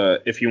Agatha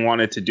if you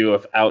wanted to do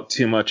it without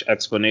too much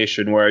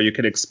explanation, where you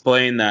could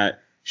explain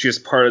that she was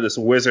part of this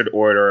wizard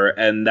order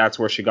and that's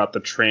where she got the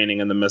training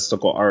in the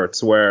mystical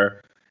arts,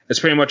 where it's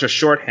pretty much a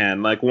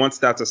shorthand. Like once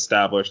that's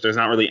established, there's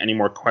not really any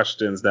more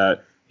questions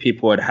that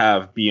people would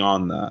have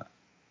beyond that.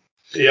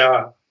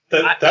 Yeah,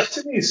 that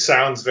to me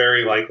sounds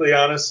very likely,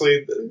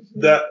 honestly.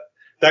 That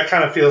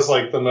kind of feels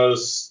like the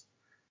most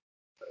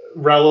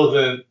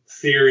relevant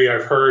theory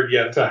I've heard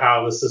yet to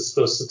how this is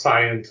supposed to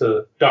tie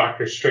into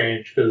Doctor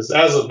Strange, because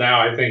as of now,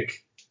 I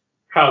think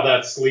how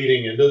this is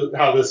leading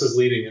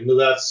into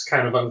that's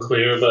kind of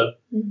unclear,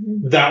 but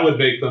that would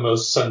make the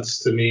most sense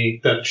to me,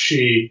 that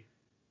she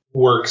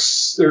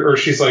works or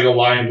she's like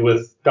aligned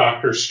with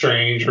Doctor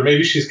Strange, or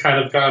maybe she's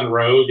kind of gone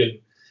rogue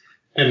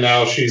and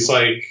now she's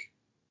like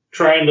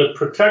trying to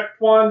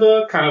protect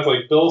Wanda, kind of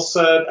like Bill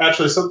said.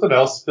 Actually, something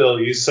else, Bill,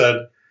 you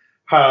said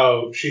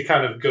how she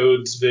kind of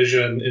goads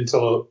Vision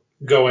into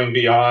going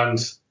beyond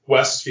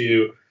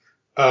Westview.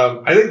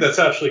 I think that's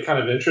actually kind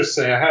of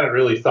interesting. I hadn't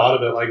really thought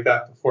of it like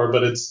that before,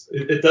 but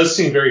it does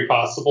seem very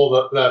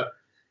possible that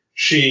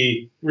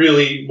she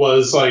really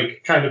was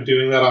like kind of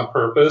doing that on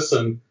purpose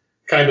and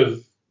kind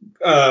of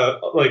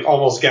like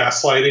almost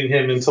gaslighting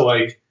him into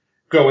like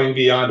going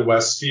beyond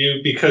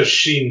Westview, because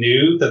she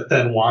knew that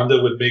then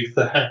Wanda would make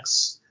the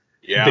hex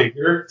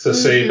bigger to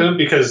save him,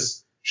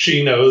 because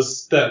she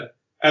knows that,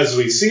 as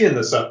we see in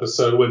this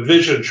episode, when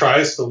Vision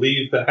tries to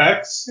leave the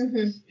hex,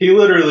 he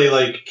literally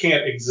like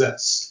can't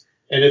exist.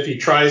 And if he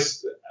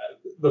tries,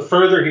 the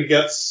further he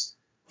gets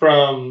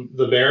from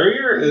the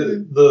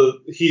barrier,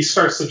 he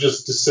starts to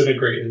just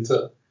disintegrate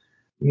into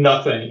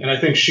nothing. And I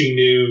think she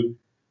knew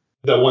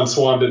that once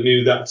Wanda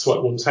knew that's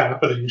what was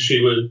happening,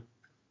 she would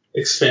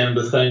expand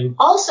the thing.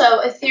 Also,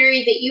 a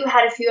theory that you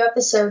had a few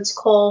episodes,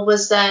 Cole,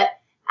 was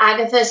that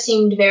Agatha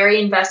seemed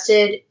very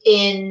invested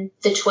in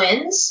the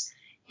twins,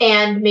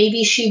 and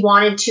maybe she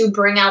wanted to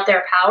bring out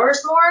their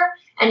powers more.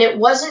 And it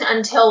wasn't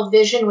until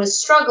Vision was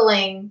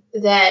struggling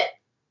that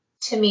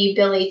to me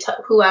Billy,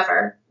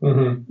 whoever,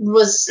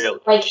 was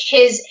like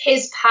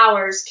his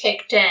powers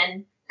kicked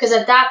in. Because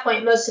at that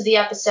point, most of the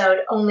episode,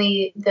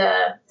 only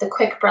the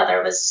Quick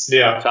brother was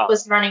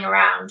running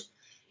around.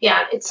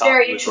 Yeah, it's Tom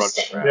very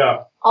interesting.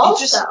 Yeah.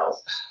 Also,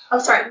 I'm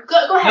sorry.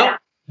 Go ahead.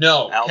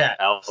 No, Kat,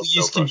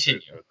 please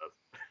continue.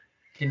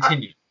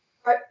 Continue.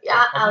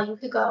 Al, you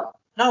could go.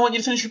 No, I want you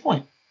to finish your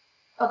point.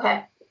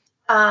 Okay.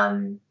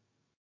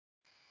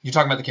 You're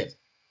talking about the kids.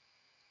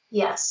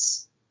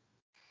 Yes.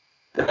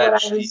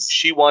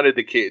 She wanted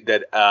the kid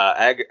that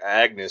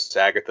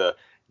Agatha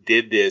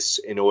did this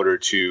in order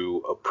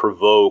to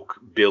provoke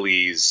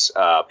Billy's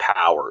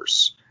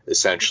powers,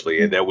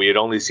 essentially, and that we had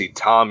only seen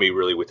Tommy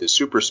really with his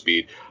super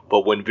speed.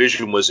 But when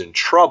Vision was in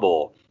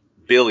trouble,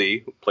 Billy,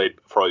 who played,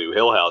 for all you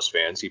Hill House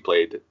fans, he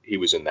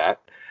was in that.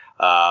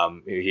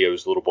 He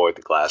was a little boy with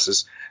the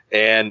glasses,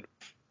 and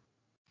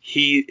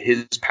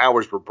his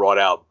powers were brought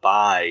out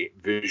by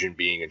Vision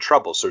being in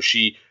trouble. So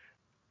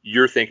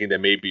you're thinking that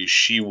maybe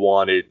she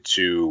wanted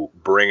to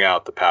bring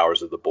out the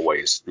powers of the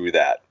boys through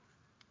that.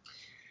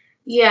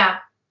 Yeah.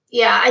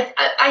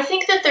 I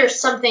think that there's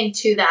something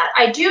to that.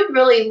 I do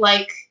really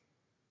like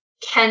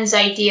Ken's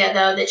idea,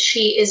 though, that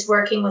she is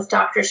working with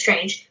Doctor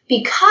Strange,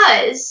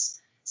 because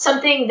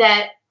something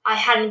that I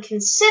hadn't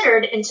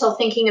considered until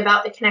thinking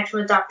about the connection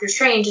with Doctor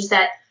Strange is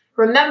that,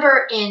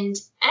 remember in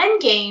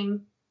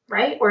Endgame,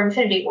 right, or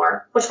Infinity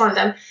War, which one of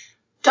them,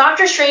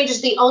 Doctor Strange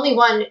is the only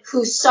one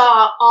who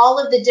saw all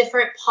of the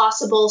different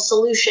possible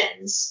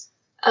solutions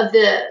of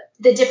the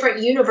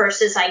different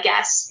universes, I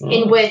guess,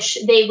 in which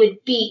they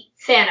would beat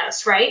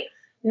Thanos, right?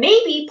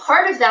 Maybe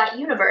part of that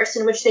universe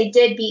in which they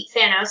did beat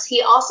Thanos,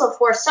 he also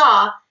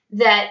foresaw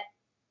that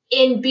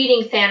in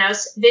beating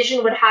Thanos,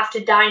 Vision would have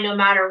to die no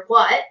matter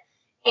what,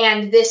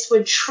 and this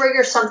would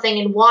trigger something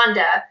in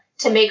Wanda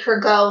to make her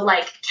go,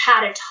 like,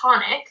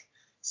 catatonic.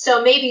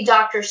 So maybe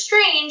Doctor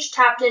Strange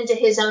tapped into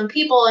his own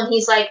people, and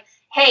he's like,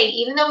 hey,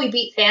 even though we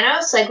beat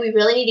Thanos, like, we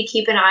really need to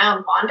keep an eye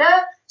on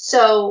Wanda,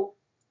 so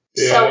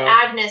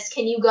Agnes,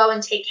 can you go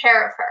and take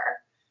care of her?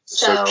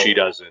 So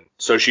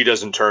she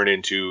doesn't turn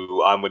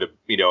into, I'm going to,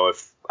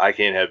 if I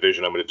can't have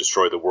Vision, I'm going to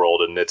destroy the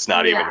world, and it's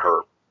not even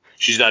her.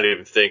 She's not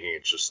even thinking,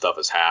 it's just stuff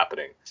is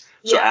happening.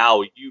 So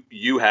Al,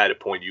 you had a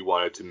point you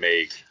wanted to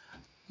make.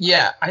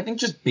 Yeah, I think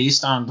just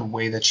based on the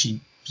way that she's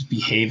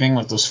behaving,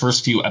 like those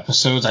first few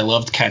episodes, I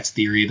loved Kat's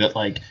theory that,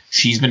 like,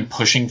 she's been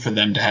pushing for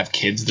them to have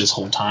kids this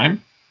whole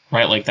time,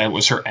 right? Like, that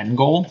was her end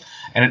goal.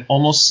 And it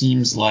almost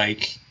seems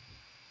like,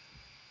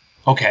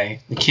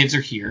 okay, the kids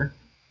are here.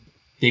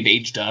 They've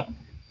aged up.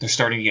 They're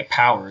starting to get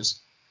powers.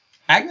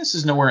 Agnes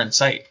is nowhere in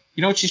sight.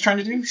 You know what she's trying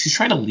to do? She's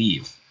trying to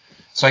leave.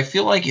 So I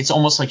feel like it's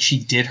almost like she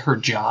did her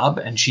job,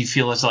 and she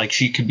feels like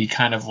she could be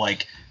kind of,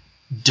 like,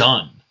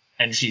 done,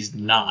 and she's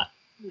not.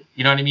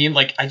 You know what I mean?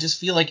 Like, I just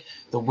feel like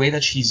the way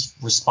that she's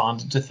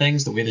responded to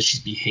things, the way that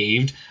she's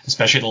behaved,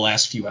 especially the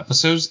last few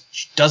episodes,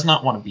 she does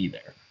not want to be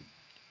there.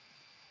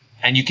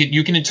 And you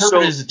can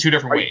interpret it as two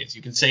different ways.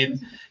 You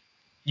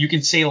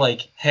can say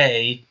like,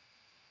 hey,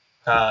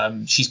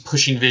 she's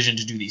pushing Vision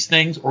to do these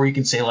things, or you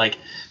can say like,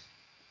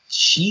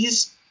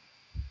 she's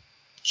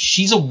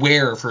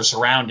aware of her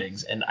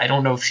surroundings, and I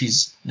don't know if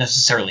she's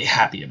necessarily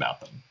happy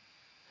about them.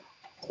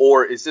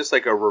 Or is this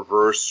like a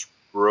reverse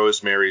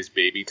Rosemary's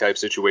Baby type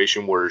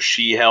situation where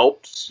she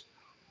helped?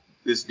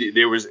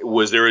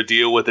 Was there a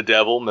deal with the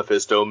devil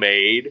Mephisto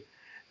made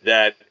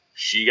that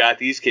she got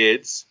these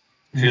kids?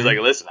 She's like,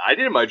 listen, I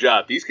did my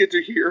job. These kids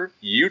are here.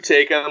 You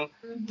take them.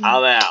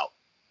 I'm out.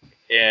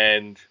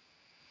 And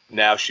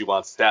now she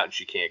wants out and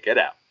she can't get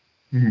out.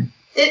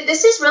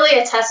 This is really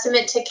a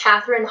testament to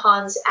Catherine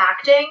Hahn's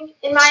acting,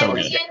 in my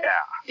opinion,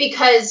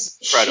 because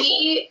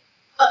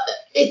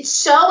it's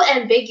so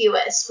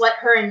ambiguous what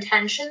her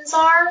intentions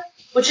are,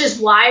 which is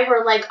why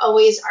we're like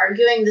always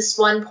arguing this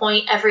one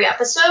point every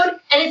episode,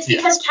 and it's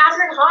because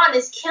Catherine Hahn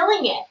is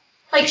killing it.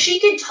 Like, she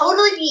could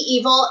totally be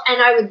evil,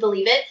 and I would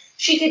believe it.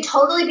 She could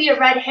totally be a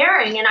red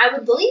herring, and I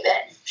would believe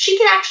it. She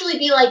could actually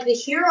be like the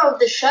hero of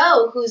the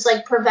show who's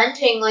like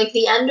preventing like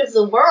the end of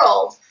the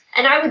world,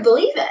 and I would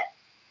believe it.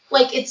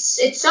 Like,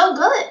 it's so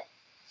good.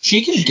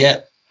 She can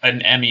get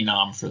an Emmy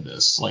nom for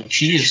this. Like,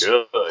 she is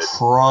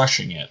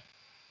crushing it.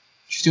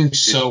 She's doing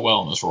so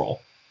well in this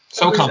role.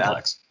 So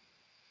complex.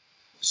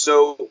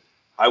 So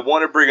I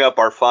want to bring up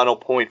our final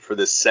point for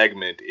this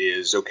segment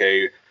is,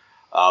 okay,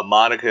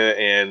 Monica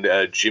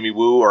and Jimmy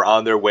Woo are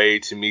on their way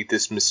to meet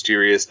this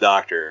mysterious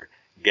doctor.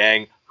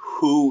 Gang,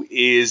 who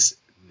is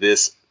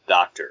this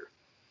doctor?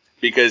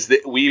 Because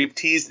we've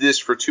teased this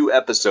for 2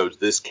 episodes.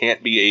 This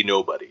can't be a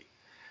nobody.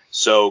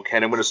 So,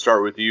 Ken, I'm going to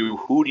start with you.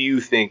 Who do you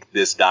think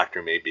this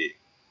doctor may be?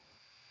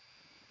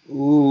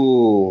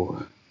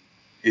 Ooh.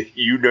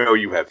 You know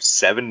you have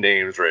 7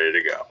 names ready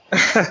to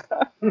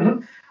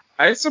go.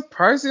 I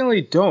surprisingly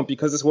don't,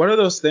 because it's one of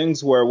those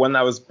things where when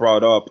that was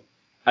brought up,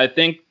 I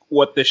think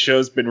what the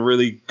show's been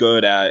really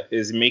good at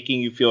is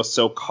making you feel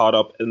so caught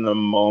up in the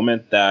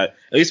moment that,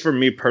 at least for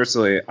me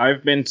personally,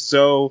 I've been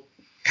so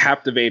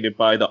captivated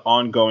by the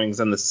ongoings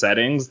and the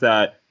settings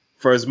that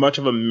for as much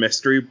of a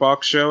mystery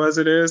box show as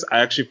it is, I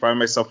actually find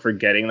myself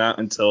forgetting that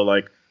until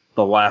like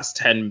the last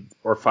 10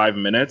 or 5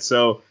 minutes.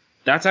 So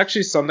that's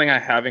actually something I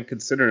haven't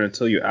considered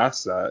until you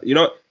asked that. You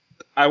know,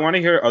 I want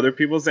to hear other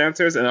people's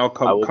answers, and I will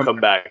come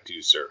back to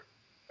you, sir.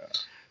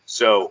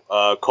 So,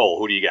 Cole,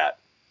 who do you got?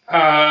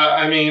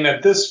 I mean,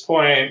 at this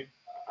point,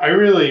 I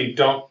really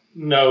don't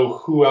know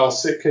who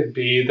else it could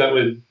be that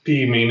would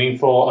be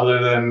meaningful other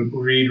than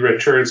Reed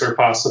Richards or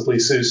possibly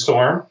Sue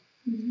Storm.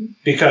 Mm-hmm.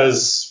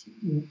 Because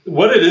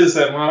what it is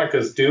that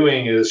Monica's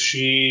doing is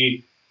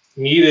she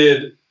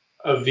needed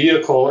a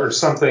vehicle or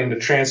something to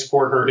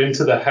transport her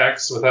into the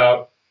Hex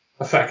without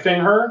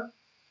affecting her,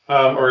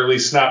 or at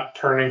least not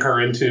turning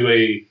her into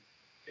a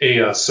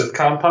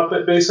sitcom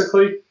puppet,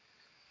 basically.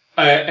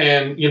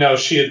 And, you know,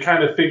 she had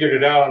kind of figured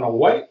it out on a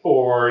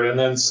whiteboard and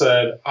then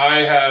said,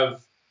 I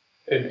have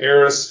an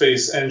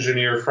aerospace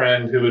engineer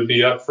friend who would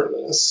be up for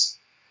this.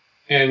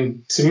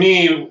 And to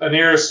me, an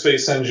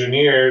aerospace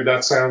engineer,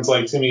 that sounds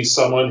like to me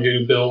someone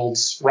who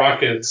builds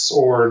rockets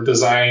or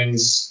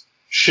designs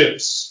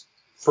ships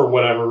for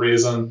whatever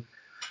reason.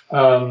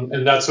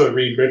 And that's what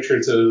Reed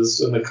Richards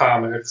is in the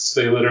comics.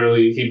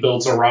 He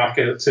builds a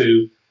rocket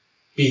to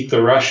beat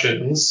the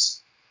Russians.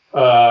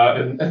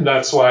 And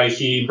that's why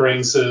he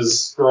brings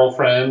his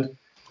girlfriend,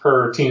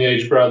 her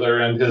teenage brother,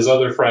 and his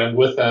other friend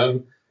with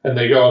him, and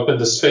they go up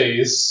into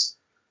space,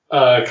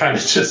 kind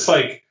of just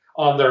like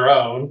on their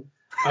own,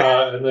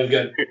 and then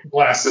get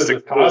blasted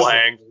with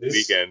cosmic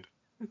weekend.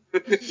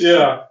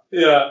 Yeah.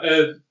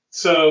 And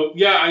so,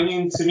 yeah, I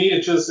mean, to me,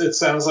 it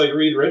sounds like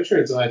Reed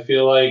Richards, and I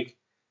feel like,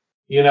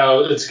 you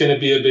know, it's going to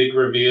be a big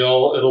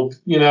reveal. It'll,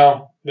 you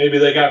know, maybe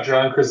they got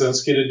John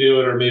Krasinski to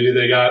do it, or maybe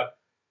they got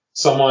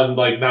someone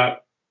like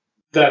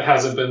that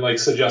hasn't been like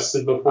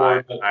suggested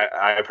before.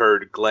 I've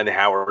heard Glenn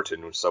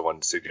Howerton, which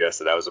someone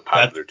suggested. That was a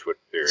popular Twitter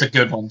theory. It's a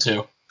good one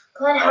too.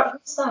 Glenn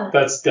Howerton's that?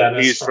 That's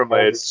Dennis. He's from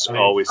It's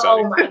Always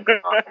Sunny. Oh my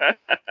god.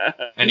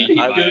 And he'd be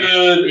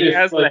good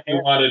if like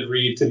you wanted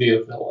Reed to be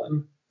a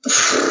villain,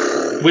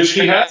 which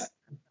he has.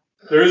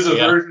 There is a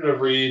version of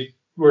Reed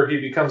where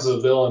he becomes a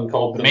villain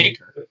called The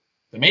Maker.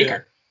 The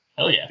Maker.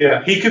 Yeah. Hell yeah.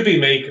 Yeah, he could be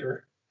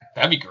Maker.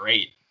 That'd be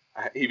great.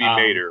 He'd be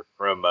Mater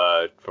from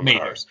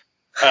Cars.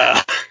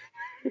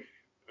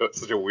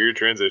 Such a weird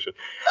transition.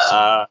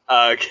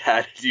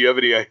 Kat, do you have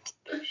any ideas?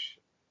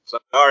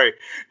 Sorry.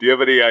 Do you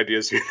have any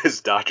ideas who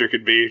this doctor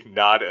could be?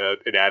 Not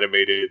an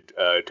animated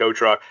tow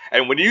truck.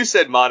 And when you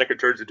said Monica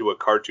turns into a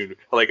cartoon,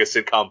 like a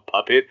sitcom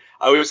puppet,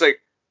 I was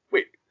like,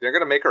 wait, they're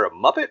going to make her a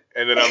Muppet?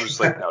 And then I was just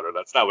like, no,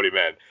 that's not what he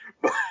meant.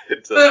 But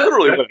it's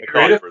literally what I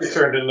thought. If they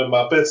turned into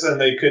Muppets, and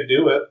they could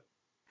do it.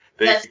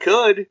 They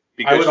could.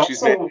 Because I would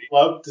also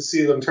love to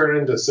see them turn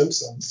into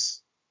Simpsons.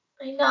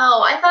 I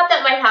know. I thought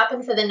that might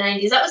happen for the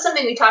 90s. That was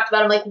something we talked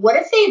about. I'm like, what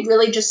if they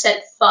really just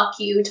said fuck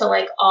you to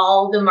like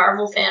all the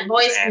Marvel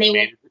fanboys and they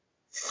went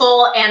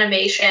full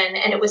animation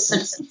and it was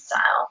Simpsons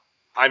style?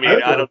 I mean,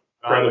 I don't know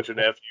how much an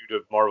F you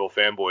to Marvel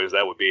fanboys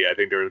that would be. I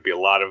think there would be a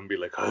lot of them be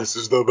like, oh, this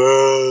is the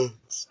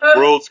best.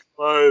 World's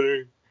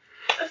colliding.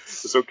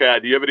 So,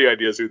 Kat, do you have any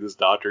ideas who this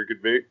doctor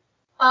could be?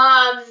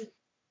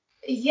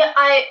 Yeah,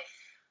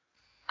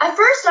 at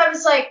first I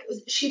was like,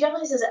 she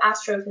definitely says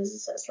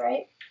astrophysicist,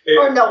 right?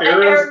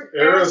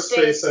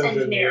 Aerospace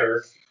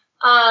engineer.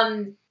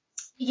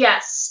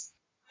 Yes.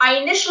 I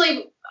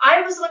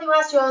was the one who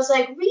asked you, I was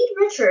like, Reed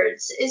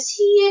Richards, is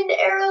he an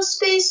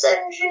aerospace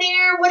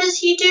engineer? What does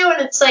he do?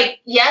 And it's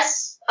like,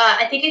 yes,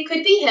 I think it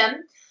could be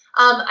him.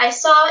 I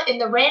saw in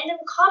the random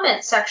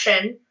comment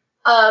section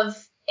of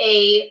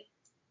a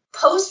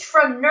post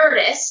from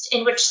Nerdist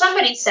in which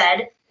somebody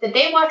said that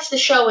they watched the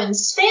show in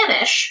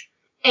Spanish,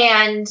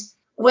 and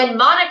when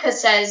Monica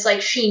says,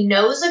 like, she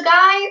knows a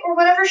guy or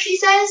whatever she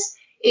says,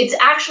 it's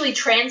actually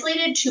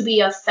translated to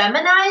be a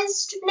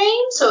feminized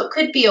name, so it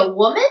could be a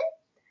woman.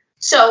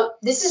 So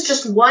this is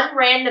just one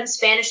random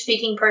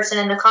Spanish-speaking person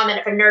in the comment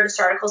of a Nerdist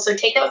article, so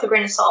take that with a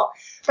grain of salt.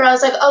 But I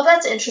was like, oh,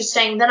 that's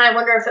interesting. Then I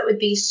wonder if it would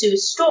be Sue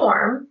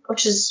Storm,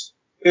 which is...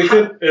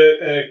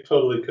 It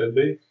totally could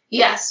be.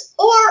 Yes.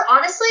 Or,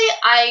 honestly,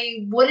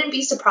 I wouldn't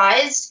be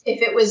surprised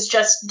if it was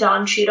just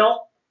Don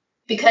Cheadle.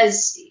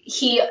 Because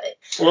he's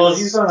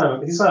not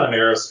an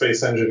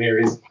aerospace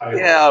engineer. He's a pilot.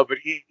 Yeah, but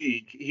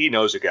he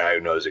knows a guy who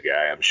knows a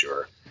guy, I'm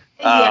sure.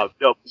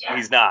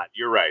 He's not.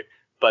 You're right.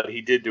 But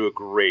he did do a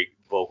great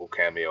vocal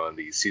cameo in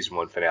the season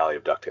 1 finale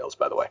of DuckTales,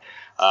 by the way.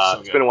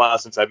 It's been a while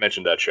since I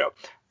mentioned that show.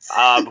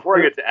 Before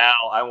I get to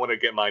Al, I want to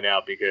get mine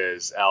out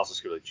because Al's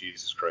just going to be like,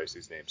 Jesus Christ,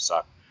 these names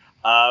suck.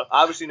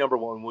 Obviously, number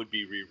 1 would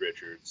be Reed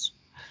Richards.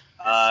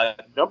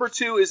 Number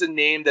 2 is a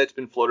name that's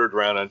been floated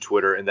around on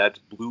Twitter, and that's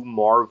Blue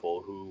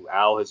Marvel, who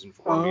Al has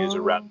informed me is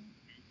a rather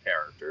new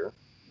character.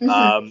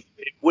 Mm-hmm.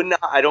 It would not.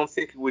 I don't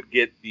think it would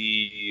get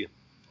the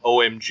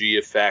OMG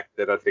effect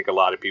that I think a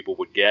lot of people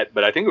would get,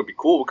 but I think it would be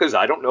cool because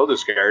I don't know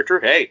this character.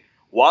 Hey,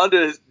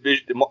 Wanda,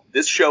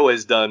 this show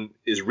is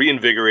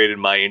reinvigorated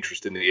my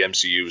interest in the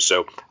MCU,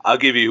 so I'll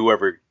give you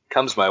whoever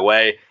comes my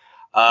way.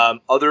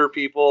 Other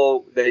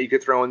people that you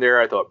could throw in there,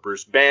 I thought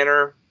Bruce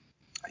Banner.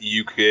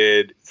 You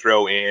could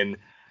throw in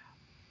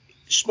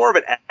she's more of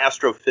an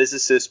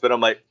astrophysicist, but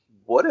I'm like,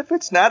 what if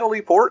it's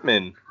Natalie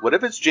Portman? What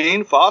if it's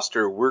Jane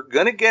Foster? We're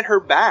gonna get her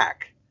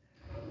back.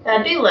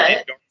 That'd be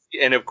lit.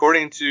 And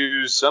according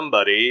to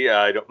somebody,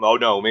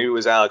 maybe it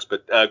was Alex,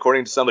 but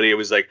according to somebody, it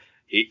was like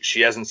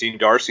she hasn't seen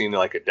Darcy in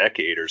like a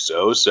decade or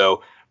so.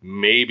 So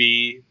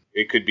maybe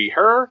it could be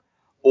her.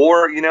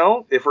 Or,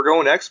 if we're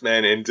going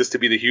X-Men and just to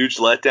be the huge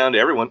letdown to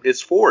everyone,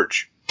 it's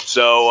Forge.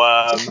 So,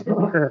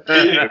 and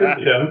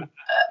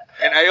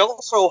I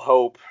also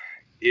hope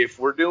if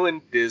we're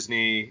doing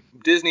Disney,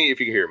 if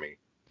you can hear me,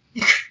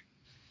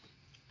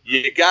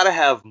 you got to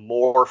have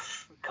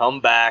Morph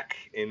come back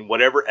in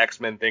whatever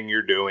X-Men thing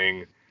you're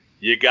doing.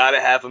 You got to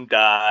have him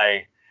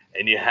die,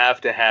 and you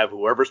have to have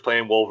whoever's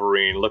playing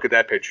Wolverine look at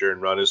that picture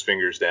and run his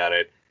fingers down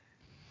it.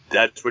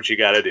 That's what you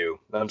got to do.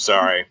 I'm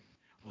sorry.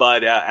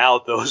 But Al,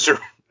 those are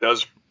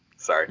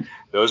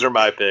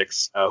my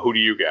picks. Who do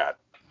you got?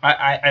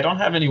 I don't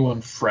have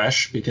anyone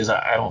fresh because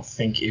I don't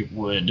think it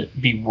would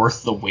be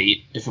worth the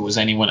wait if it was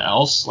anyone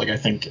else. Like I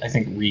think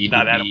Reed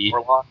Not would Adam be.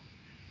 Warlock,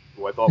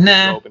 who I thought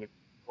was open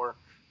before.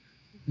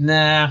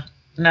 Nah.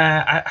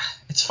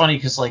 It's funny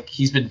because like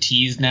he's been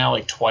teased now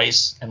like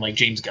twice, and like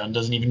James Gunn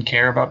doesn't even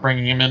care about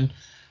bringing him in.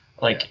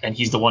 And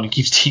he's the one who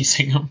keeps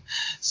teasing him.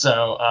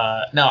 So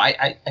no,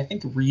 I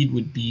think Reed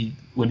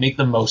would make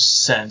the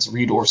most sense.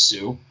 Reed or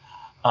Sue,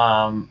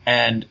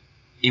 and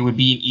it would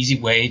be an easy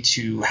way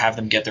to have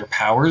them get their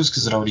powers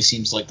because it already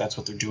seems like that's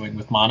what they're doing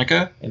with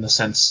Monica in the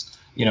sense,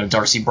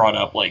 Darcy brought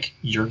up like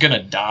you're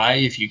gonna die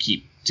if you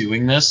keep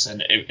doing this,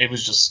 and it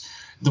was just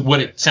what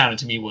it sounded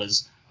to me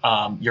was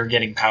you're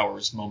getting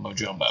powers Momo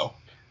Jumbo.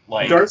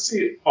 Like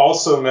Darcy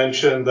also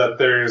mentioned that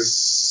there's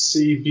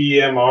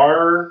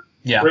CBMR.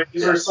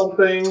 Rays or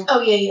something.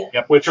 Oh yeah.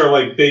 Yep. Which are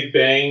like Big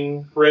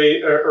Bang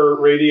or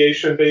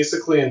radiation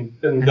basically, and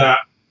that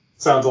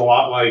sounds a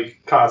lot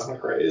like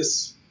cosmic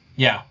rays.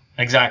 Yeah,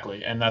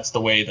 exactly, and that's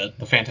the way that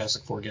the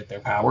Fantastic Four get their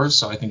powers.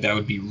 So I think that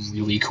would be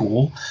really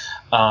cool.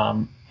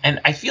 And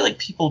I feel like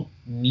people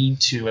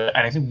need to, and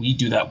I think we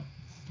do that.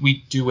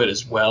 We do it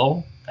as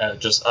well,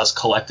 just us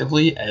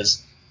collectively,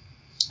 as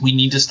we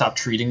need to stop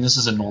treating this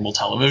as a normal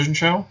television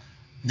show.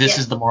 This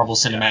is the Marvel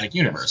Cinematic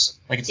Universe.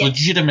 Like it's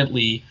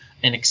legitimately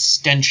an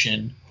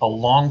extension, a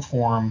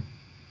long-form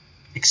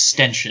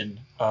extension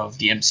of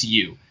the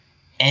MCU.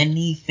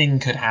 Anything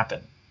could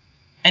happen.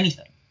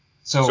 Anything.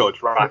 So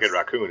it's Rocket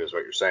Raccoon is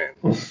what you're saying.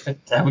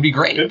 That would be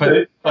great.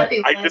 But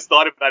I just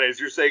thought about it as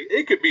you're saying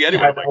it could be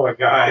anyone. I know a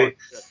guy.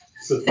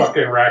 It's a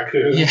fucking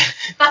raccoon. Yeah.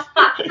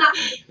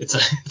 it's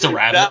a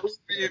rabbit. That would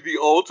be the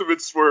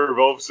ultimate swerve.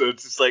 Also,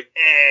 it's just like,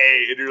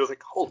 hey, and you're just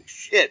like, holy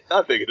shit,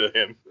 not thinking of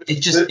him.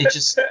 It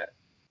just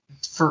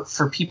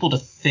for people to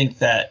think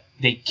that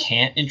they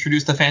can't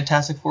introduce the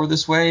Fantastic Four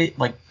this way,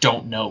 like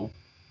don't know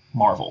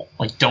Marvel,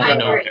 like don't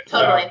know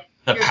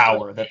the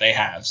power that they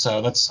have.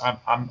 So that's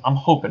I'm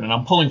hoping and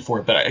I'm pulling for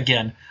it, but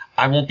again,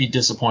 I won't be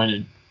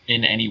disappointed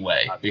in any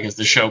way because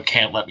the show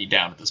can't let me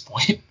down at this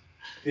point.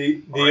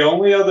 The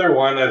only other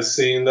one I've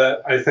seen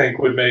that I think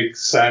would make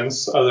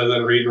sense other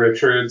than Reed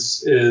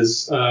Richards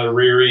is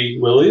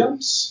Riri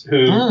Williams,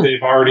 who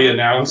they've already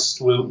announced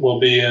will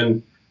be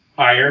in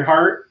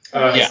Ironheart.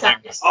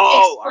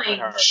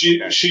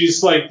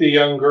 She's like the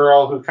young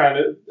girl who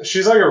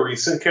she's like a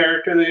recent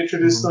character they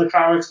introduced in the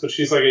comics, but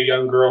she's like a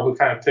young girl who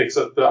kind of takes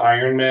up the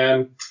Iron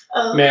Man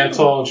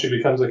mantle, and she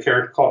becomes a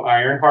character called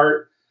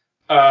Ironheart.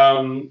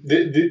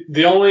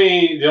 The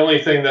only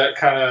thing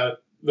that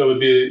would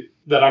be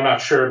that I'm not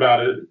sure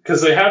about it,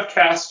 because they have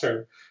cast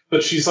her,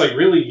 but she's like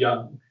really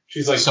young.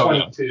 She's like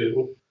 22.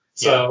 Young.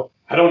 So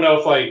I don't know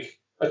if like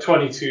a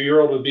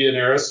 22-year-old would be an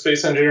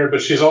aerospace engineer,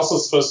 but she's also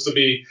supposed to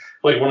be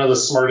like one of the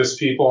smartest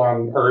people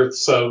on Earth,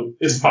 so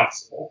it's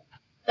possible.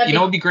 It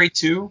would be great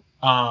too.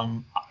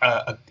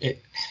 It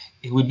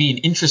would be an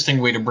interesting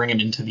way to bring him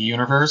into the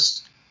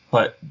universe,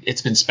 but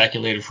it's been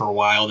speculated for a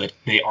while that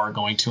they are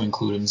going to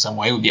include him in some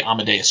way. It would be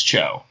Amadeus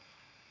Cho.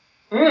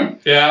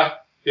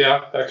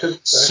 Yeah, that could.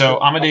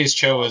 Amadeus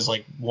Cho is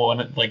like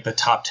the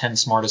top 10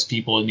 smartest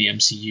people in the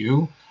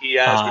MCU. He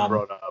has been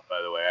brought up,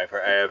 by the way. I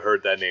have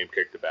heard that name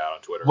kicked about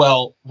on Twitter.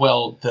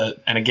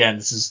 And again,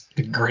 this is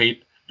the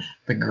great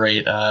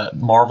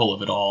Marvel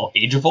of it all,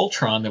 Age of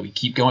Ultron that we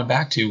keep going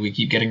back to, we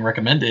keep getting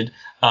recommended.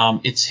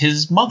 It's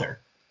his mother,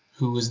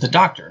 who is the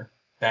doctor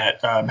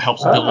that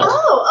helps build.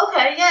 Oh,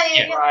 okay,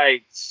 yeah.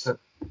 Right. So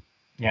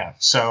you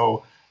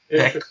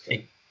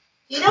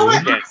know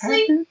what?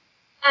 Honestly,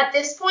 at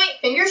this point,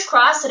 fingers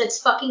crossed that it's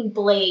fucking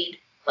Blade.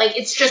 Like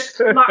it's just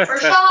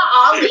Mahershala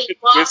Ali.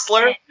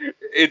 Whistler?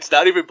 It's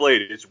not even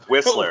Blade. It's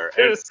Whistler.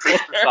 And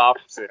Chris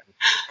Christopherson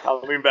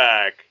coming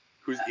back.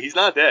 He's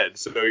not dead,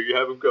 so you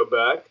have him come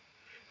back.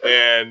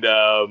 And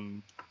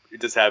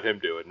just have him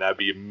do it, and that'd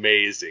be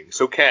amazing.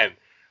 So, Ken,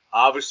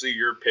 obviously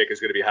your pick is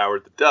going to be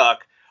Howard the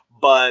Duck,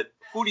 but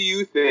who do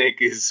you think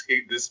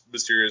this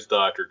mysterious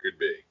doctor could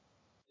be?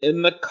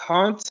 In the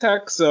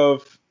context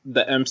of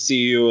the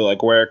MCU,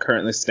 like where it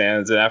currently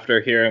stands, and after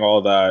hearing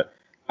all that,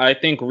 I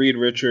think Reed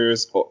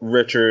Richards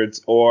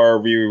or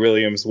Riri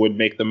Williams would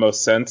make the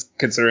most sense,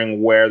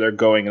 considering where they're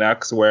going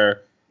next,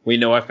 where We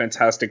know a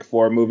Fantastic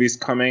Four movie's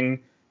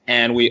coming,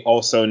 and we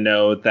also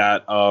know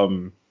that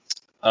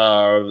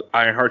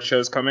Ironheart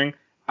show's coming.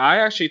 I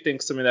actually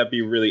think something that'd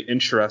be really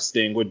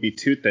interesting would be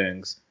two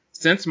things.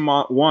 Since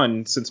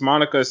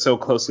Monica is so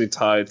closely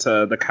tied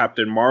to the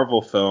Captain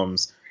Marvel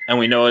films, and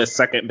we know a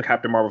second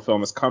Captain Marvel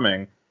film is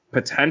coming,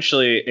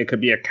 potentially it could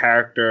be a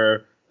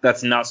character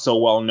that's not so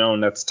well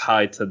known that's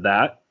tied to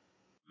that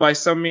by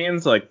some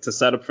means, like to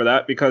set up for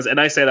that. And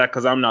I say that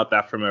because I'm not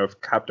that familiar with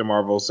Captain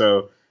Marvel,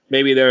 so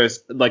maybe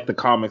there's like the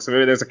comics, so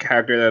maybe there's a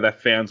character there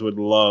that fans would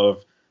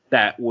love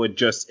that would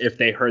just, if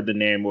they heard the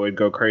name, would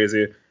go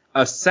crazy.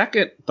 A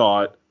second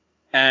thought,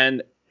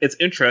 and it's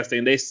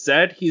interesting, they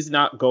said he's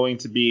not going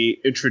to be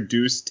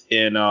introduced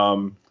in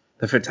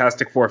the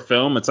Fantastic Four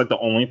film. It's like the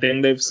only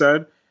thing they've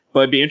said. But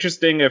it'd be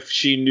interesting if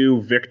she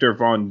knew Victor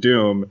Von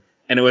Doom,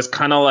 and it was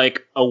kind of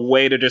like a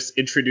way to just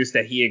introduce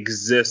that he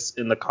exists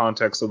in the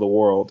context of the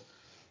world.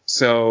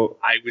 So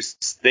I was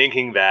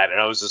thinking that, and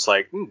I was just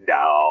like,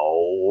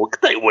 no,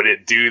 they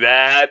wouldn't do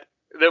that.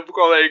 They're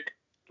like,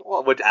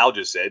 well, what Al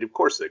just said, of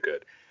course they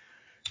could.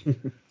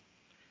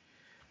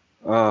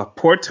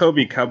 Poor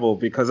Toby Kebbell,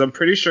 because I'm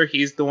pretty sure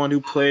he's the one who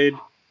played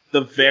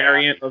the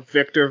variant of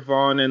Victor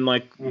Vaughn in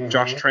like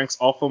Josh Trank's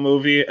awful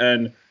movie,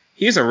 and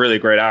he's a really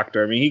great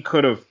actor. I mean, he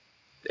could have,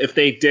 if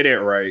they did it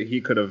right,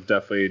 he could have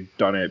definitely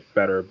done it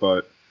better.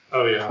 But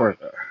I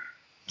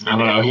don't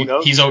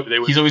know. He's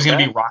always going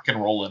to be rock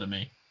and roll to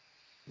me.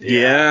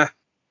 Yeah,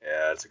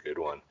 that's a good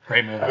one.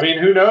 Great movie. I mean,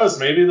 who knows?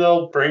 Maybe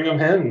they'll bring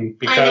him in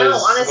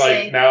because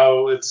like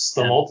now it's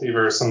the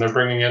multiverse, and they're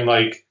bringing in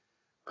like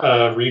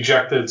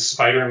rejected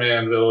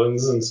Spider-Man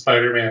villains in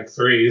Spider-Man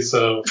 3.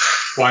 So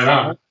why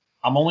not?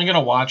 I'm only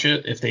gonna watch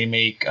it if they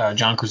make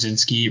John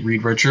Krasinski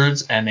Reed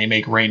Richards and they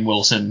make Rainn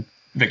Wilson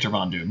Victor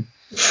Von Doom.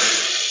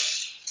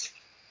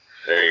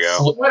 There you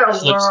go. What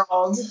a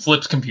world.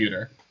 Flips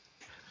computer.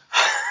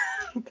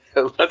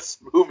 Let's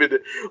move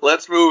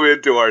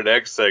into our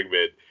next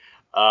segment,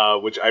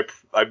 which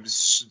I'm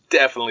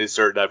definitely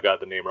certain I've got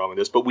the name wrong on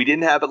this, but we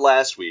didn't have it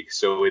last week,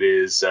 so it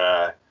is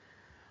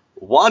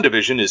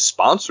WandaVision is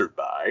sponsored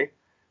by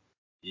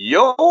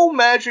Yo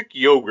Magic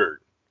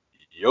Yogurt.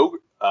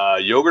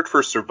 Yogurt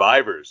for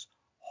survivors.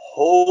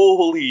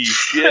 Holy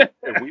shit.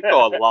 And we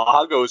thought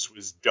Lagos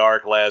was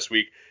dark last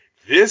week.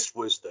 This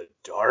was the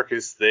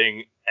darkest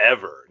thing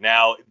ever.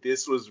 Now,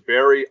 this was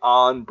very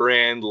on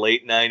brand,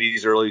 late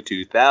 90s, early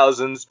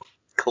 2000s.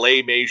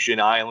 Claymation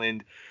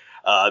Island.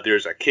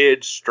 There's a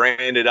kid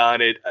stranded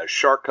on it. A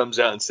shark comes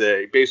out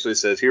and basically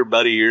says, here,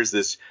 buddy, here's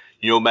this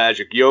Yo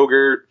Magic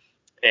Yogurt.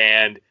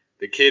 And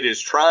the kid is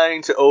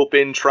trying to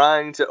open,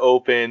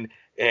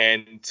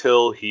 and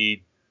until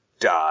he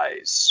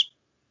dies.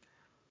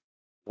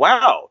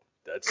 Wow.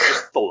 That's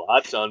just a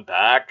lot to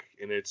unpack,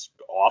 and it's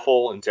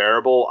awful and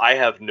terrible. I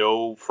have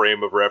no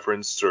frame of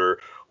reference or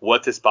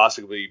what this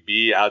possibly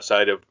be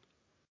outside of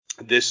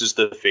this is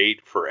the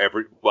fate for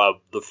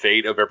the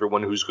fate of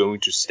everyone who's going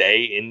to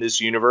stay in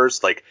this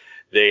universe. Like,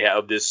 they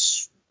have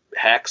this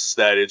hex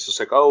that it's just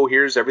like, oh,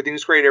 here's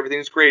everything's great,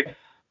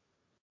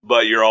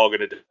 but you're all going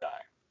to die.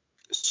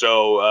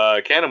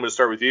 So, Ken, I'm going to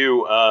start with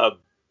you. I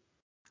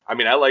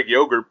mean, I like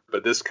yogurt,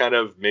 but this kind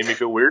of made me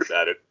feel weird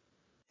about it.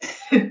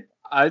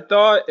 I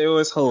thought it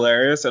was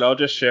hilarious, and I'll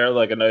just share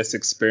like a nice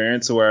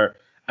experience where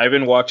I've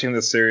been watching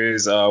the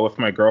series with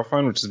my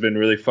girlfriend, which has been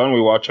really fun. We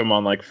watch them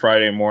on like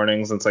Friday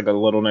mornings. And it's like a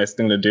little nice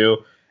thing to do.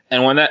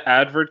 And when that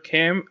advert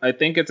came, I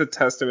think it's a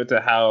testament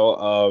to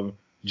how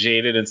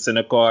jaded and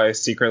cynical I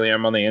secretly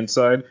am on the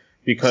inside,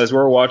 because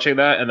we're watching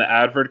that and the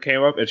advert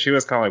came up and she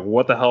was kind of like,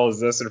 what the hell is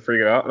this? And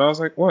freaking out. And I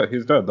was like, what?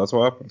 He's dead. That's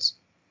what happens.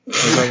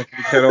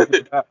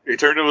 He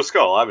turned into a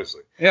skull,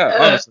 obviously. Yeah,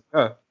 obviously.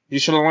 Yeah. You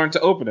should have learned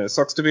to open it. It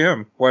sucks to be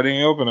him. Why didn't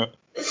you open it?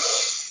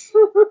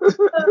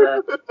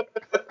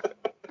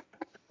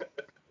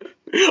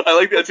 I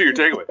like that too. Your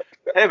takeaway.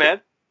 Hey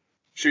man,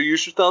 should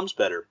use your thumbs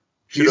better.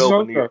 Should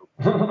open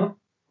the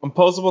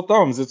Opposable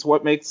thumbs. It's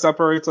what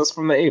separates us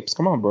from the apes.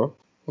 Come on, bro.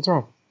 What's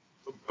wrong?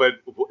 But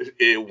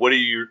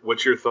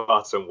what's your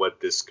thoughts on what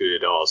this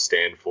could all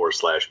stand for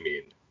 /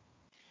 mean?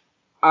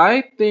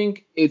 I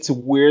think it's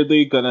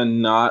weirdly gonna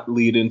not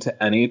lead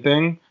into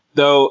anything.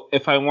 Though,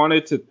 if I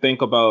wanted to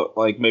think about,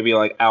 like, maybe,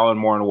 like, Alan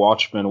Moore and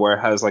Watchmen, where it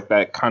has, like,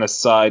 that kind of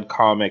side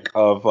comic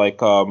of, like,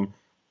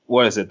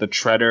 what is it, the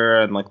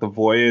Treader and, like, the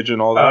Voyage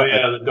and all that? Oh,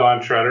 yeah, the Dawn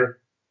Treader.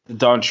 The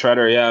Dawn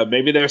Treader, yeah.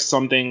 Maybe there's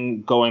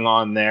something going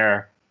on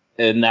there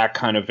in that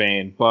kind of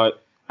vein.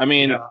 But, I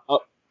mean,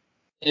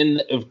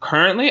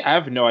 currently, I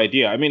have no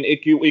idea. I mean,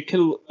 it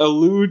can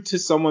allude to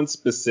someone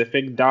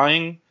specific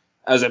dying,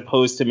 as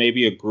opposed to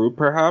maybe a group,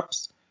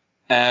 perhaps.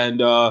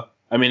 And,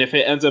 I mean, if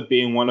it ends up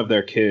being one of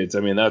their kids,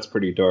 I mean, that's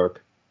pretty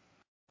dark.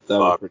 Pretty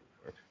dark.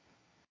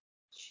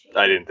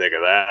 I didn't think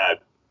of that.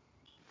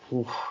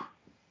 Oof.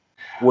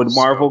 Would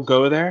Marvel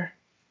go there?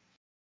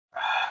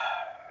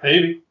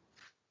 Maybe.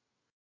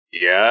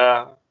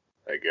 Yeah,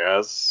 I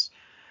guess.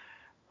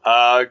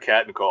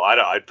 Cat and Cole.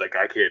 I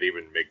can't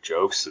even make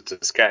jokes. It's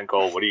just Cat and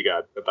Cole. What do you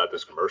got about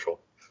this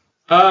commercial?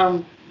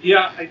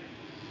 Yeah.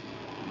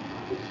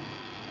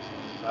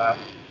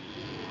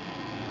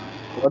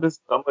 What is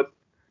someone?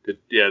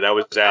 Yeah, that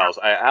was Al's.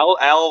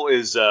 Al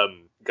is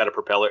got a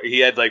propeller. He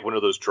had like one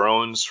of those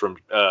drones from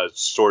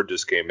Sword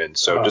just came in,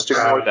 so just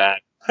ignore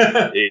that.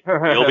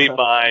 He'll be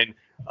fine.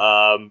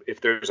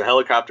 If there's a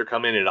helicopter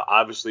coming, it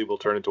obviously will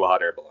turn into a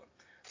hot air balloon.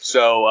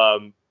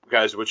 So,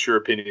 guys, what's your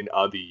opinion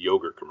on the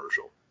yogurt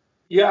commercial?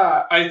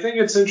 Yeah, I think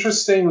it's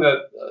interesting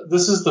that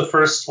this is the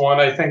first one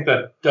I think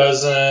that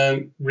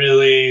doesn't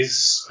really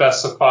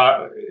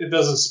specify, it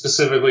doesn't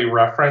specifically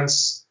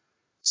reference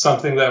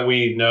something that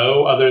we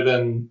know, other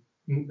than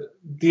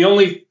the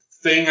only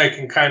thing I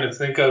can kind of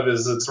think of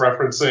is it's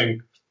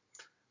referencing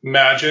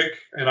magic,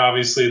 and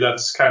obviously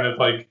that's kind of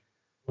like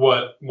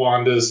what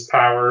Wanda's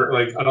power,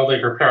 like I don't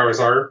think her powers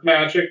are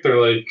magic, they're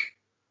like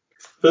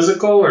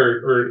physical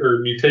or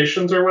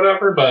mutations or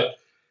whatever, but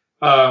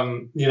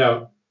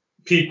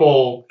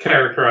people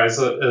characterize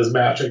it as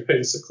magic,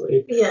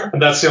 basically. Yeah.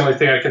 And that's the only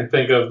thing I can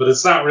think of, but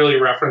it's not really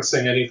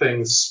referencing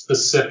anything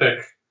specific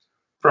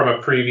from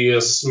a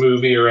previous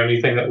movie or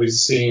anything that we've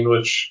seen,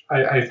 which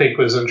I think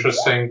was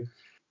interesting.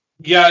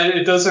 Yeah,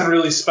 it doesn't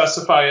really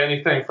specify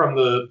anything from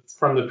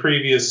the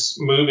previous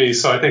movie,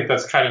 so I think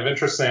that's kind of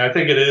interesting. I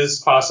think it is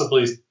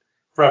possibly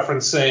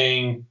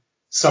referencing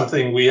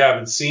something we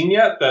haven't seen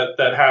yet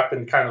that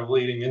happened kind of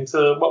leading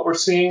into what we're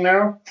seeing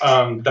now.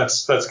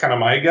 That's kind of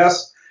my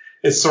guess.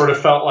 It sort of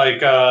felt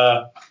like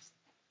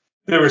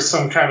there was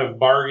some kind of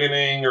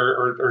bargaining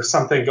or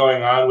something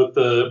going on with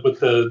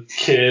the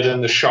kid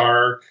and the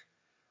shark.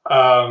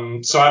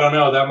 So I don't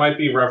know. That might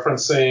be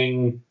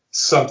referencing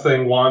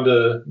something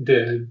Wanda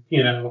did.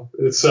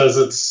 It says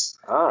it's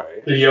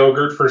the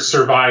yogurt for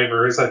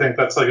survivors. I think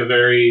that's like a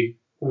very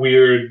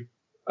weird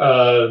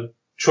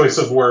choice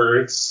of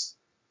words.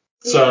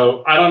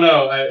 So I don't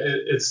know.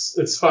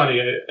 It's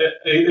funny.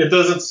 It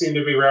doesn't seem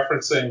to be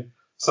referencing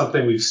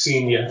something we've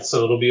seen yet.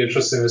 So it'll be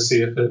interesting to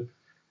see if it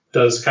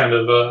does kind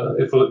of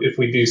if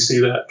we do see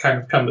that kind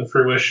of come to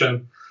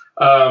fruition.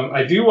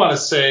 I do want to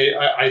say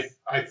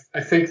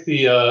I think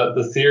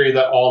the theory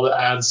that all the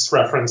ads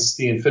reference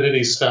the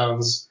Infinity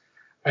Stones,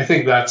 I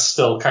think that's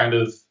still kind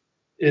of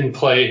in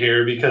play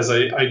here, because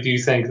I do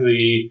think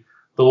the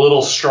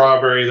little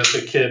strawberry that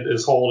the kid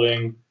is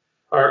holding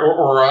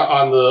or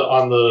on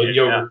the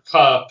yogurt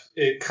cup,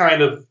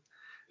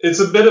 it's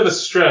a bit of a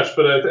stretch,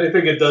 but I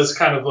think it does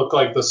kind of look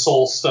like the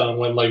Soul Stone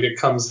when like it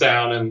comes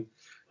down and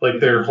like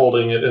they're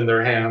holding it in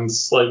their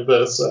hands like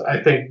this.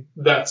 I think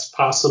that's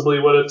possibly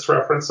what it's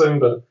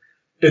referencing, but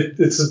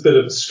it's a bit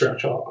of a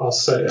stretch, I'll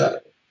say.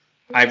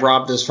 I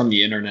robbed this from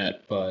the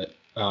internet, but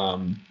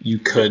you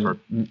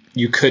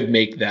could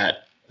make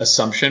that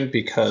assumption,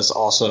 because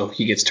also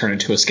he gets turned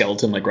into a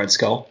skeleton like Red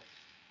Skull.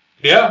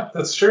 Yeah,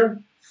 that's true.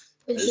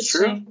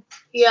 Interesting.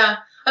 Yeah.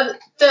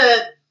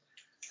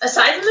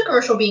 Aside from the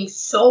commercial being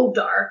so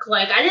dark,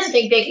 like I didn't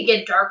think they could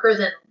get darker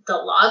than the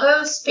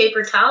Lagos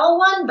paper towel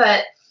one,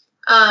 but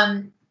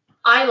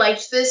I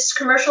liked this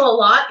commercial a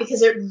lot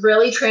because it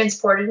really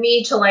transported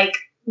me to like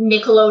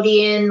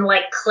Nickelodeon,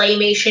 like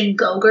claymation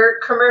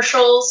Go-Gurt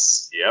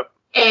commercials. Yep.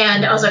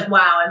 And I was like,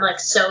 wow, I'm like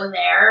so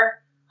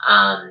there.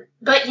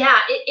 But yeah,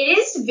 it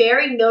is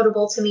very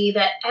notable to me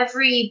that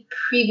every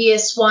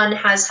previous one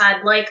has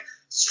had like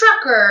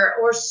Strucker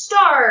or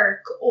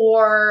Stark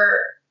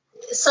or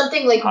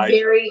something like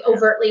very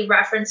overtly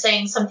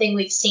referencing something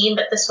we've seen,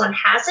 but this one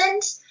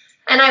hasn't.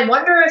 And I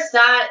wonder if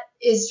that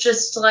is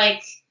just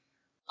like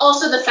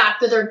also the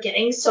fact that they're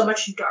getting so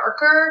much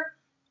darker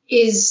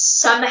is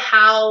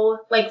somehow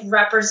like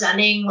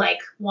representing like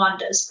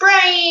Wanda's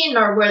brain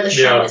or where the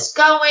show is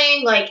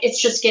going. Like it's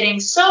just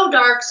getting so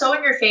dark, so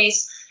in your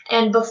face.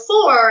 And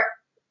before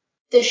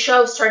the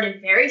show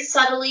started very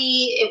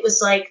subtly, it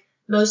was like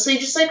mostly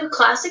just like a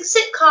classic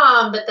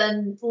sitcom, but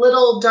then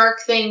little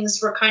dark things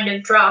were kind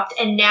of dropped.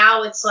 And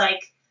now it's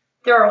like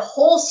there are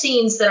whole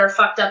scenes that are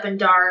fucked up and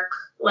dark,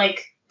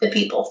 like the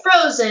people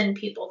frozen,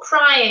 people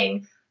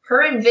crying,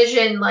 her and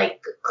Vision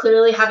like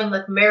clearly having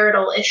like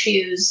marital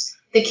issues,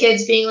 the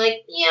kids being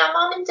like, yeah,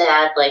 mom and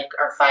dad like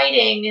are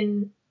fighting.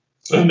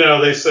 And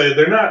no, they say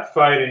they're not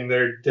fighting,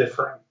 they're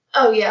different.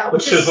 Oh yeah,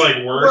 which is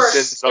like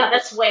worse. Yeah,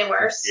 that's way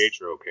worse.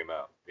 Pietro came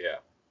out.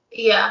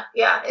 Yeah.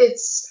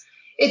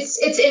 It's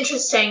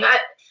interesting.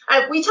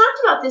 We talked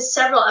about this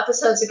several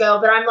episodes ago,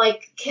 but I'm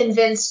like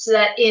convinced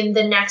that in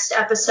the next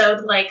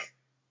episode, like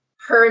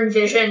her and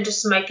Vision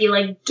just might be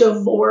like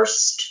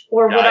divorced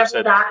or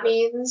whatever that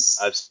means.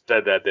 I've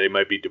said that they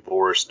might be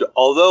divorced.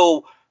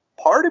 Although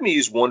part of me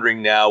is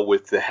wondering now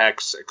with the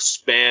Hex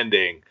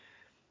expanding,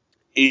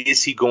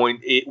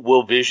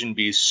 will Vision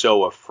be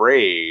so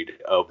afraid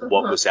of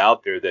what was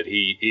out there that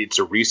it's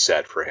a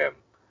reset for him?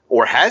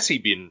 Or has he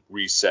been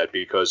reset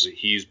because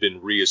he's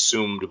been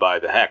reassumed by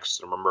the Hex?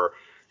 Remember,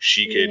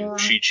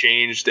 she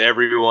changed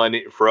everyone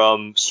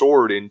from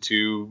Sword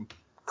into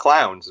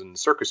clowns and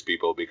circus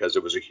people because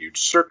it was a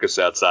huge circus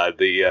outside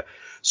the.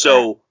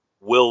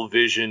 Will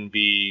Vision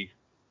be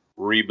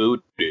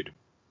rebooted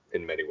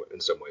in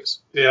some ways?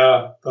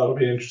 Yeah, that'll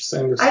be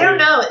interesting to see. I don't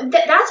know.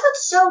 That's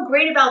what's so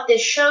great about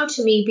this show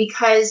to me,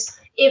 because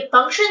it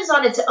functions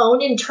on its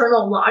own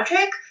internal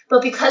logic,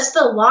 but because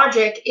the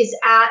logic is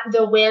at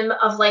the whim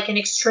of like an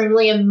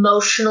extremely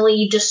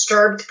emotionally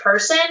disturbed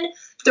person,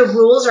 the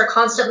rules are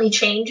constantly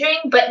changing,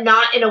 but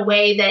not in a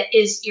way that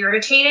is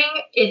irritating.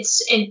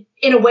 It's in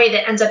a way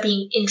that ends up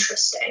being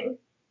interesting.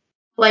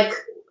 Like,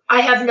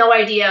 I have no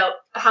idea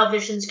how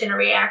Vision's going to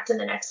react in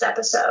the next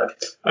episode.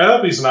 I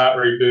hope he's not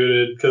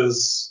rebooted,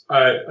 because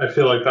I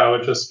feel like that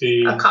would just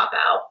be a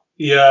cop-out.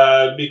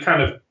 Yeah, it'd be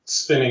kind of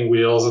spinning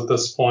wheels at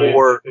this point.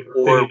 Or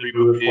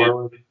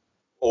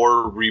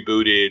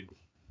rebooted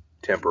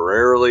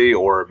temporarily,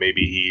 or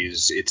maybe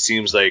it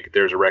seems like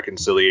there's a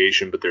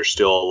reconciliation, but there's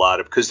still a lot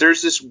of, because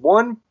there's this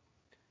one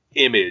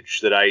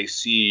image that I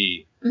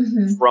see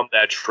from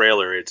that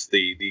trailer. It's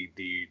the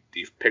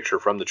picture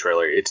from the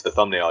trailer. It's the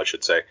thumbnail, I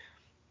should say,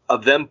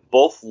 of them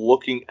both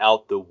looking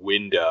out the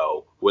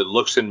window, what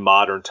looks in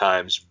modern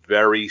times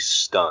very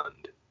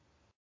stunned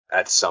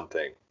at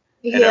something.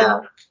 Yeah. And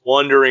I'm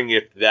wondering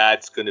if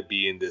that's going to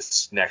be in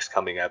this next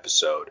coming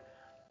episode,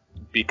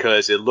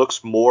 because it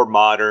looks more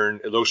modern.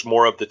 It looks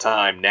more of the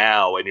time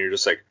now, and you're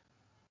just like,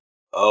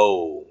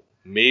 oh,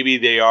 maybe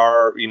they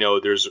are,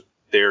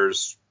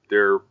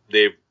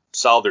 they've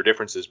solved their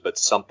differences, but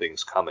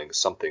something's coming,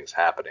 something's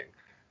happening.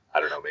 I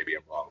don't know, maybe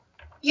I'm wrong.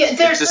 Yeah,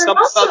 there's something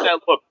about that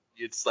look.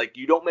 It's like,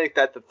 you don't make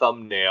that the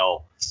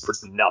thumbnail for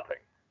nothing.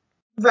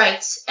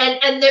 Right.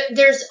 And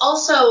there's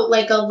also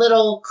like a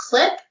little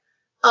clip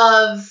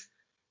of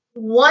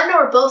one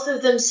or both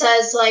of them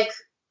says like,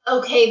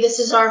 okay, this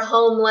is our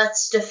home,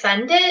 let's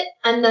defend it.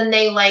 And then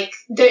they like,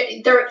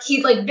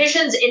 he like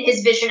Vision's in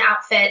his Vision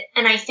outfit,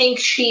 and I think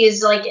she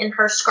is like in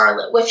her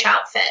Scarlet Witch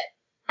outfit.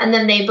 And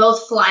then they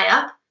both fly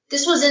up.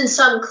 This was in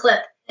some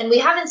clip, and we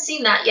haven't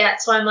seen that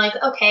yet. So I'm like,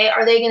 okay,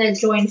 are they going to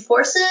join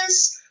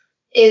forces?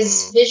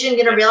 Is Vision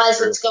going to realize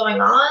what's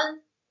going on?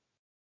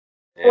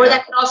 Yeah. Or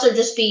that could also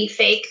just be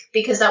fake,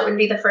 because that wouldn't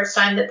be the first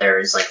time that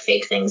there's like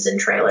fake things in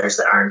trailers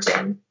that aren't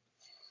in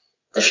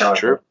the show.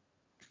 True.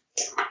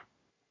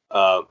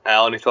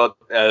 Al, any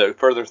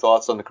further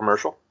thoughts on the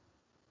commercial?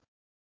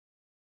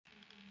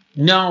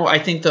 No, I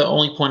think the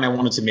only point I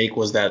wanted to make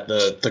was that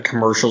the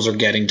commercials are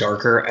getting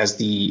darker as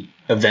the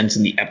events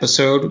in the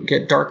episode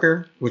get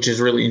darker, which is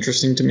really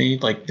interesting to me.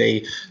 Like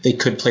they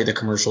could play the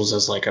commercials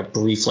as like a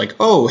brief, like,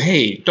 oh,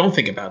 hey, don't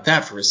think about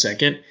that for a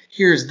second.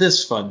 Here's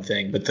this fun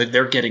thing. But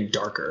they're getting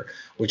darker,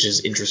 which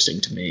is interesting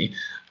to me.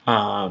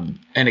 And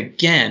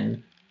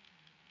again,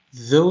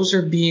 those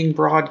are being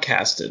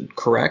broadcasted,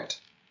 correct?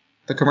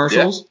 The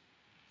commercials? Yeah.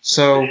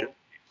 So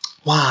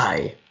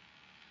why?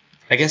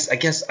 I guess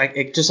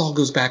it just all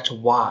goes back to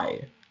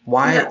why.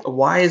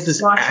 Why is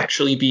this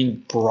actually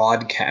being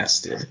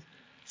broadcasted?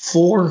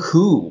 For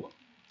who?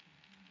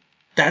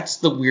 That's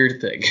the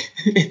weird thing.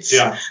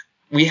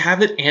 We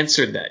haven't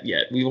answered that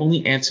yet. We've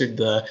only answered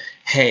the,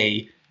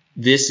 hey,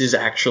 this is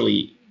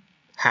actually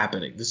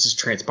happening. This is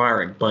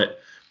transpiring. But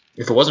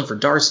if it wasn't for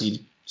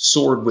Darcy,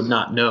 Sword would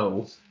not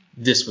know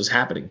this was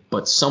happening.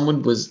 But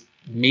someone was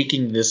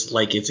making this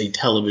like it's a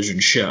television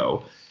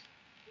show.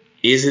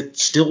 Is it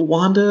still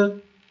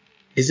Wanda?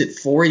 Is it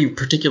for a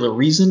particular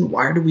reason?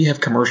 Why do we have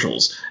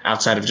commercials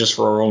outside of just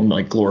for our own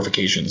like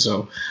glorification?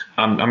 So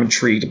I'm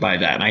intrigued by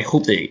that, and I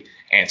hope they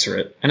answer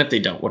it. And if they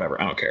don't, whatever,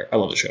 I don't care. I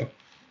love the show.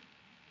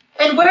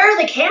 And where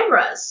are the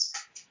cameras?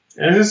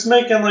 And it's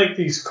making like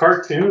these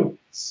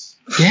cartoons.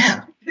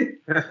 Yeah,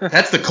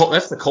 that's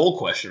the Cole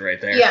question right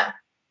there. Yeah,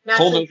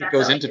 Cole knows what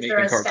goes into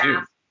making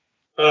cartoons.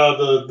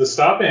 The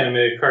stop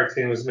animated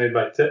cartoon was made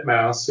by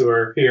Titmouse, who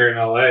are here in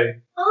LA.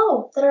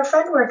 Oh, that our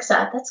friend works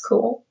at. That's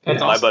cool.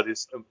 That's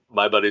awesome.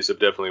 My buddies have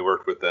definitely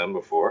worked with them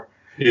before.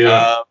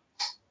 Yeah.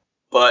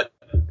 But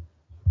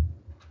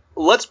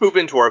let's move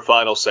into our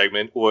final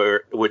segment,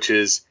 which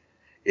is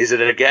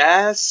it a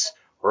gas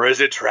or is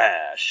it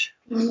trash?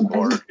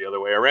 Or the other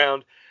way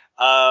around,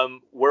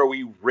 where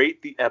we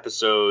rate the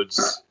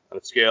episodes on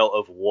a scale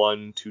of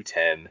 1 to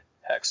 10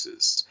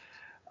 hexes.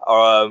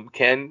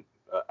 Ken,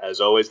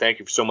 as always, thank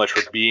you so much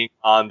for being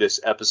on this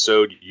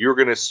episode. You're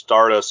going to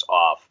start us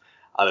off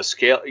on a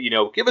scale,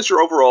 give us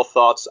your overall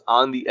thoughts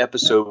on the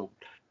episode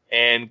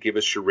and give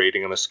us your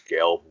rating on a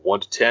scale of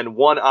 1 to 10.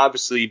 1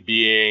 obviously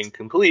being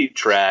complete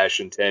trash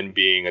and 10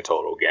 being a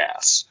total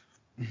gas.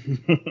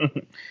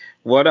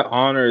 What an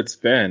honor it's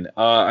been.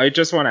 I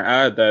just want to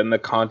add that in the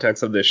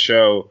context of this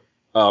show,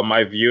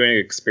 my viewing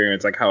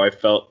experience, like how I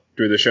felt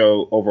through the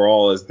show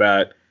overall, is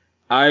that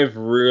I've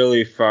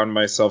really found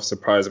myself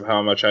surprised of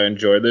how much I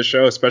enjoyed this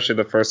show, especially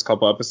the first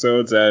couple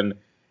episodes. And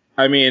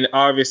I mean,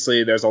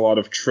 obviously there's a lot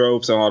of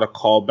tropes and a lot of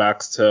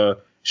callbacks to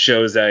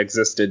shows that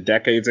existed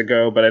decades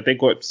ago. But I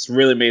think what's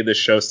really made this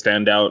show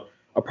stand out,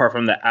 apart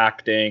from the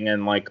acting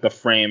and like the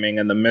framing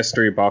and the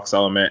mystery box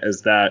element,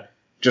 is that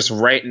just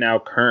right now,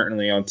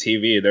 currently on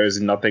TV, there's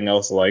nothing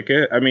else like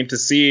it. I mean, to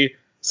see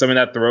something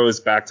that throws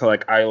back to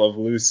like I Love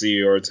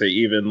Lucy or to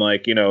even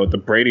like,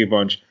 the Brady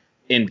Bunch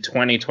in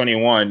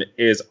 2021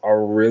 is a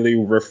really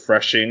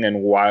refreshing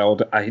and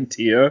wild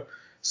idea.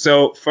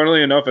 So,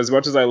 funnily enough, as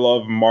much as I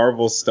love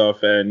Marvel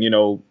stuff and,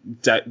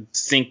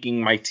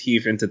 sinking my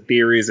teeth into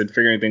theories and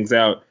figuring things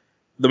out,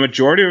 the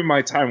majority of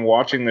my time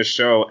watching the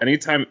show,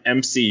 anytime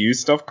MCU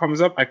stuff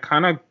comes up, I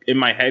kind of in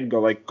my head go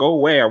like, go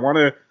away. I want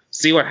to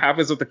see what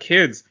happens with the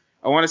kids.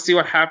 I want to see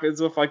what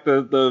happens with like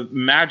the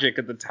magic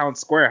at the town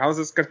square. How's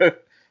this gonna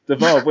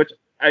develop? Which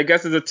I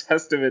guess is a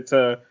testament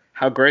to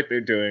how great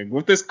they're doing.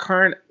 With this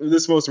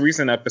most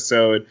recent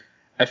episode,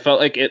 I felt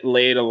like it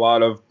laid a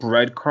lot of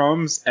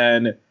breadcrumbs,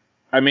 and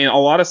I mean, a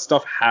lot of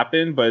stuff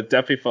happened, but it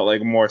definitely felt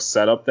like more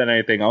setup than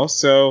anything else.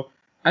 So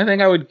I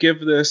think I would give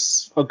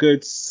this a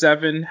good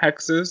 7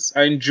 hexes.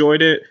 I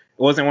enjoyed it. It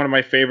wasn't one of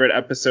my favorite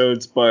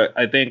episodes, but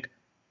I think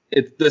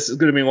this is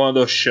going to be one of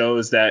those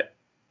shows that,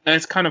 and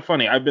it's kind of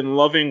funny. I've been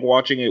loving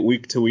watching it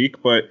week to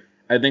week, but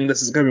I think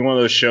this is going to be one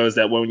of those shows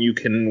that when you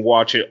can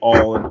watch it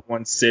all in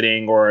one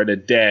sitting or in a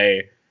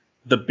day,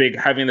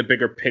 having the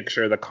bigger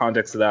picture, the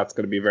context of that's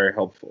going to be very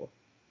helpful.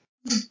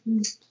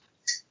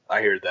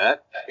 I hear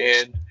that.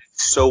 And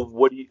so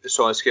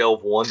so on a scale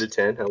of 1 to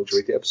 10, how would you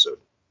rate the episode?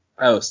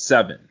 Oh,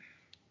 7.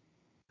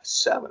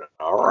 7.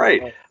 All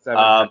right.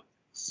 7.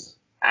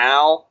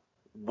 Al,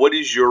 what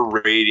is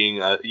your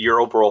rating, your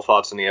overall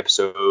thoughts on the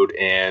episode,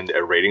 and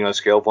a rating on a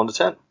scale of 1 to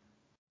 10?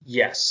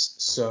 Yes.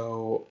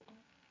 So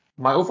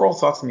my overall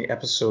thoughts on the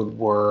episode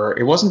were,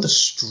 it wasn't the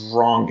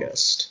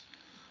strongest.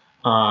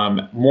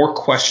 More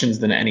questions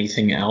than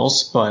anything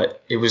else,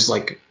 but it was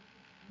like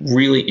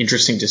really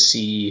interesting to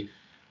see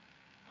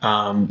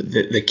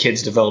the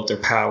kids develop their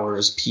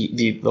powers,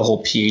 the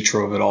whole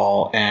Pietro of it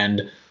all,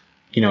 and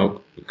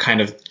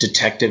kind of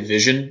detective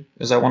vision,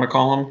 as I want to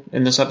call him,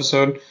 in this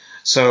episode.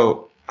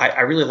 So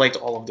I really liked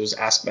all of those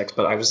aspects,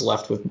 but I was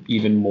left with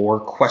even more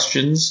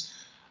questions.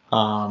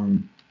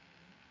 Who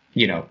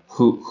are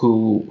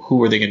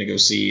they going to go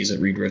see? Is it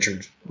Reed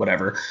Richards?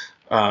 Whatever.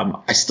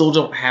 I still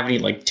don't have any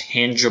like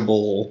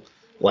tangible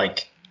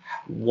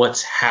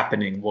what's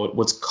happening,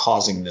 what's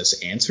causing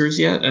this answers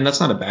yet, and that's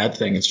not a bad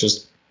thing. It's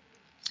just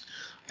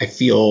I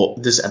feel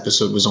this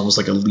episode was almost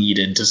like a lead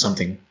into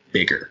something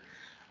bigger.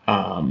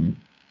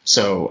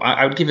 So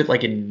I would give it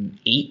like an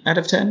 8 out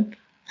of 10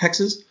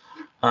 hexes.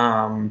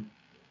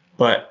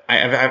 But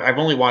I've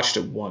only watched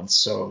it once,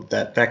 so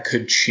that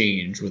could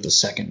change with a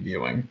second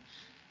viewing.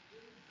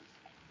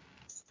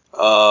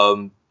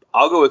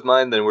 I'll go with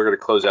mine, then we're going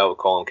to close out with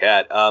Colin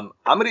Cat. I'm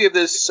going to give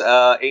this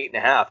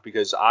 8.5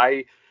 because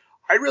I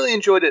really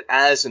enjoyed it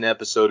as an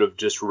episode of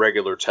just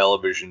regular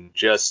television.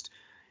 Just,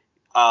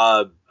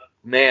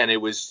 man,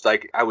 it was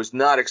like I was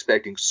not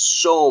expecting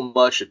so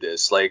much of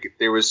this. Like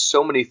there was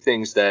so many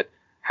things that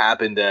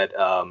happened that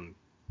I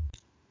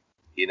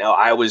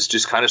was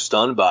just kind of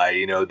stunned by.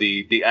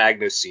 The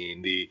Agnes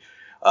scene,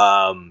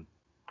 oh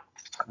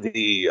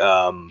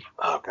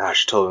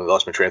gosh, totally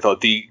lost my train of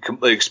thought. The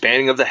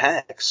expanding of the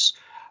hex.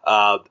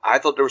 I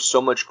thought there was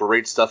so much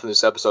great stuff in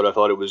this episode. I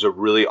thought it was a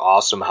really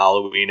awesome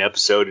Halloween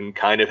episode, and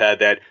kind of had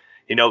that,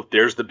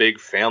 there's the big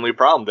family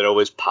problem that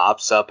always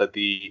pops up at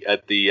the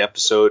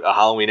episode, a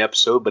Halloween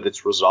episode, but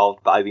it's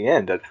resolved by the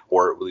end,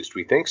 or at least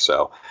we think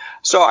so.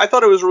 So I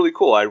thought it was really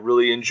cool. I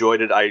really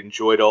enjoyed it. I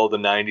enjoyed all the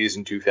 90s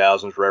and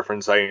 2000s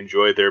reference. I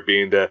enjoyed there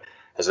being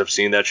as I've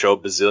seen that show a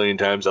bazillion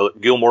times,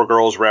 Gilmore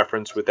Girls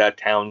reference with that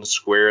town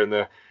square and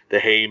the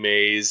hay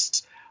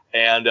maze.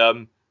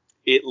 And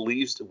it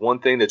leaves one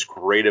thing that's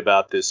great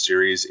about this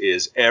series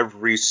is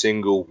every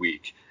single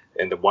week,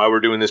 and while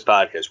we're doing this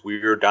podcast,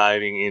 we are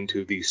diving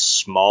into the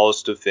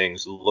smallest of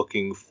things,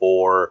 looking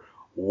for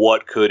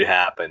what could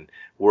happen.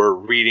 We're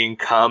reading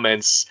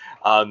comments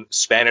on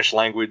Spanish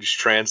language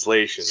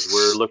translations.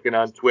 We're looking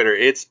on Twitter.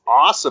 It's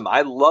awesome.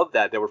 I love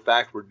that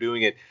we're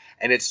doing it.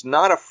 And it's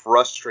not a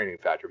frustrating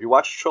factor. If you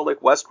watch a show like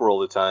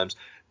Westworld at times,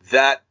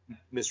 that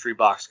mystery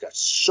box got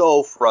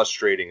so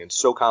frustrating and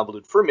so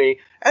convoluted for me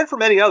and for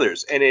many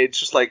others. And it's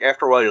just like,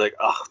 after a while, you're like,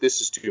 oh,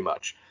 this is too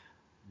much.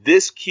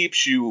 This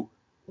keeps you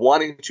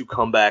wanting to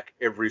come back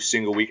every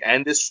single week.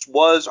 And this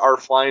was our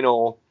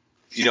final,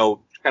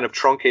 kind of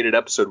truncated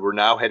episode. We're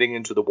now heading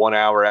into the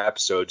 1-hour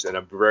episodes, and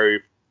I'm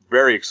very,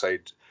 very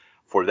excited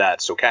for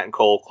that. So Cat and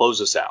Cole,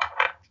 close us out.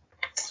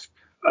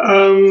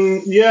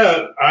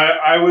 Yeah,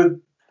 I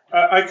would.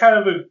 I kind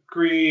of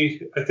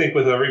agree, I think,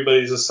 with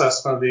everybody's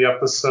assessment of the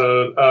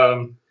episode.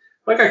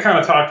 Like I kind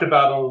of talked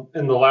about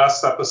in the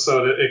last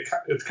episode,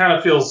 it kind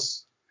of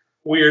feels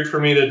weird for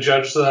me to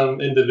judge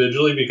them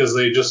individually because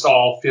they just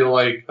all feel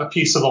like a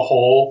piece of a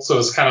whole. So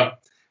it's kind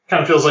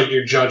of feels like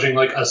you're judging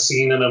like a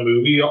scene in a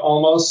movie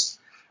almost.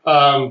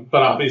 But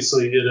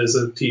obviously it is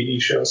a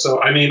TV show.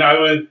 So, I mean,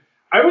 I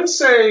would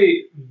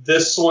say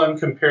this one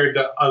compared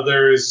to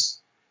others,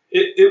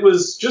 it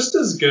was just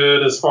as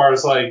good as far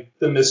as like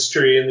the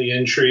mystery and the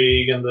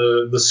intrigue and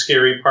the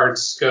scary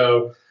parts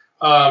go.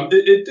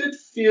 It did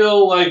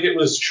feel like it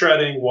was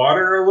treading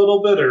water a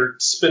little bit or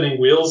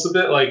spinning wheels a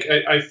bit. Like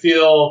I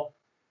feel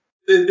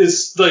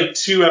it's like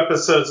 2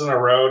 episodes in a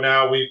row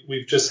now.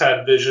 We've just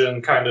had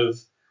Vision kind of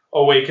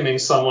awakening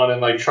someone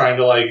and like trying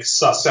to like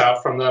suss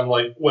out from them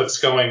like what's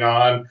going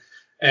on.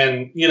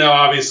 And,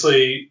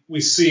 obviously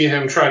we see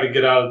him try to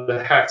get out of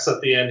the hex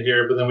at the end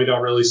here, but then we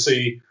don't really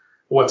see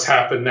what's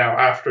happened now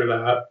after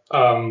that.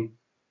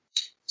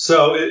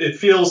 So it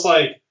feels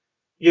like,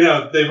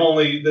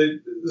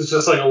 it's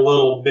just like a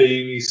little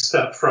baby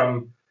step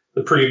from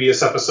the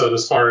previous episode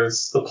as far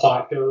as the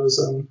plot goes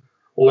and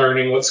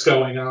learning what's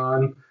going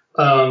on.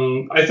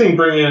 I think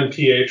bringing in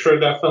Pietro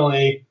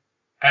definitely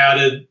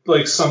added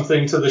like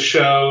something to the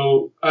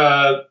show.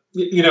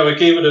 It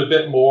gave it a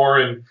bit more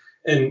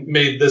and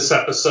made this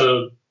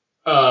episode,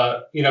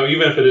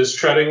 even if it is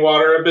treading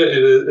water a bit,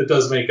 it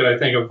does make it, I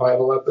think, a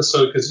vital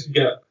episode because you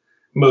get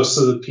most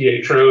of the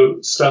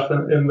Pietro stuff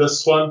in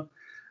this one.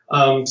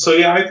 So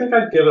yeah, I think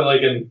I'd give it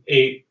like an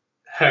 8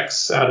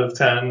 hex out of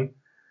 10.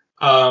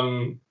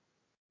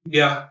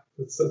 Yeah,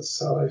 that's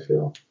how I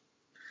feel.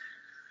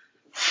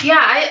 Yeah,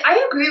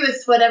 I agree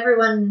with what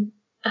everyone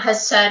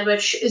has said,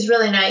 which is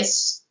really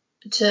nice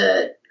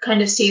to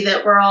kind of see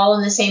that we're all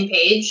on the same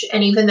page.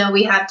 And even though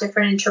we have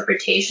different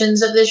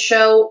interpretations of this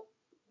show,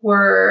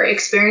 we're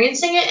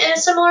experiencing it in a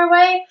similar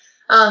way.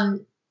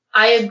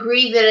 I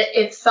agree that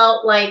it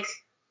felt like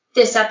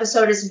this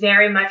episode is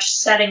very much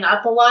setting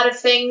up a lot of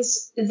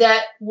things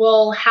that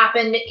will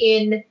happen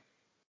in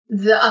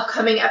the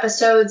upcoming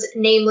episodes,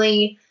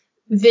 namely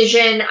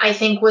Vision, I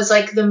think, was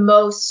like the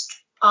most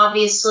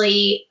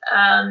obviously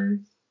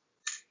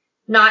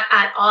not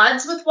at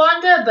odds with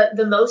Wanda, but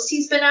the most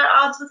he's been at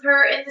odds with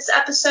her in this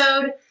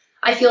episode.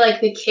 I feel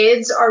like the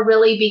kids are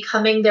really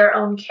becoming their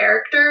own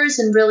characters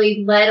and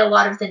really led a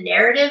lot of the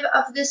narrative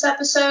of this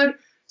episode.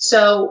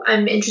 So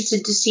I'm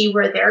interested to see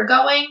where they're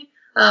going.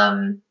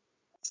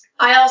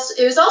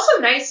 It was also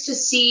nice to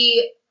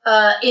see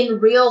in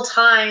real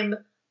time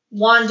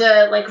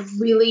Wanda like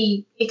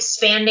really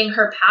expanding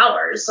her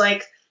powers.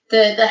 Like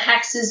the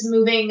hex is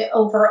moving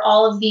over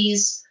all of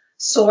these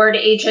sword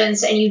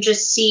agents, and you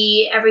just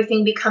see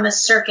everything become a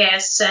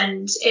circus,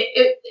 and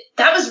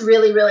that was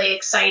really, really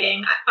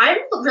exciting. I'm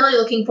really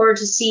looking forward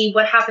to see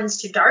what happens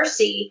to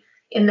Darcy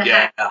in the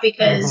hex,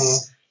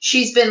 because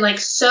she's been like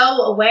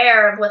so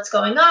aware of what's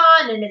going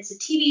on, and it's a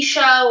TV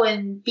show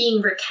and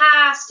being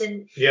recast,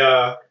 and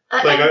I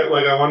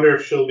wonder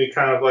if she'll be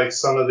kind of like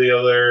some of the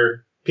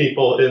other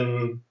people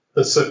in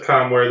the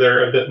sitcom where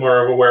they're a bit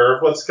more aware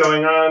of what's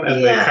going on,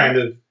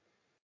 and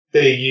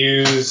they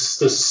use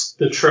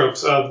the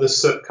tropes of the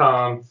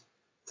sitcom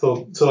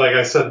to, like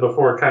I said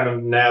before, kind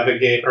of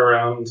navigate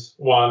around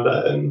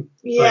Wanda and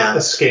like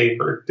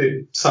escape or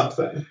do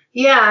something.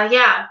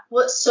 Yeah.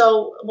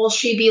 So will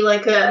she be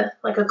like a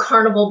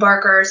carnival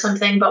barker or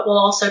something, but will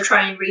also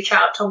try and reach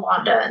out to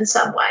Wanda in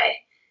some way?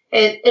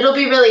 It'll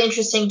be really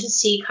interesting to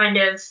see kind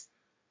of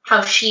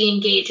how she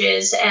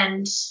engages,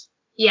 and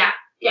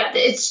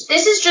this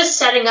is just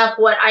setting up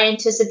what I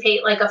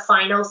anticipate like a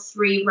final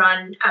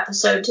 3-run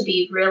episode to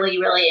be really,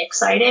 really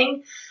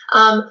exciting.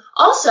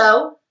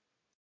 Also,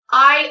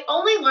 I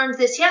only learned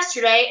this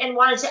yesterday and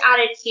wanted to add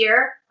it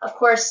here. Of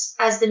course,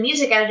 as the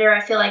music editor,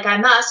 I feel like I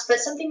must, but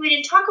something we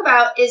didn't talk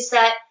about is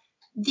that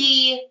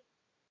the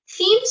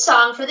theme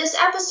song for this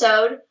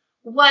episode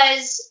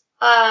was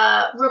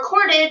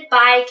recorded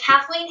by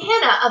Kathleen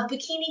Hanna of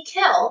Bikini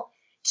Kill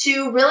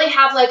to really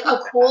have like a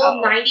cool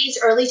 90s,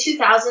 early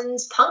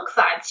 2000s punk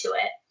vibe to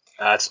it.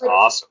 That's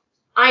awesome.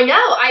 I know.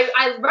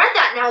 I read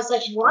that and I was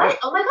like, what?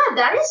 Oh my God,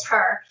 that is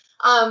her.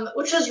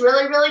 Which was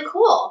really, really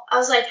cool. I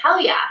was like,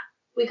 hell yeah.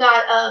 We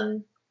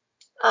got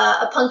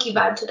a punky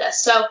vibe to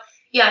this. So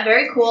yeah,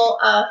 very cool.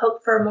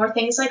 Hope for more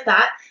things like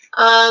that.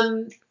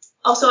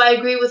 Also, I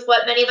agree with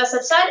what many of us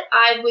have said.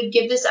 I would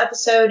give this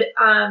episode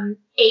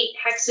 8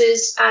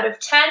 hexes out of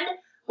 10,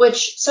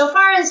 which so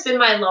far has been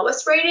my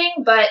lowest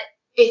rating, but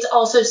it's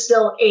also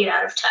still 8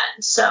 out of 10.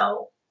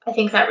 So I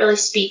think that really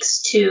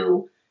speaks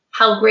to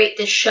how great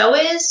this show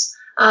is.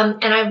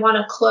 And I want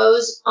to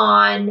close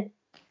on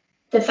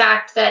the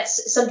fact that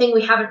something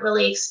we haven't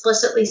really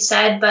explicitly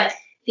said, but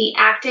the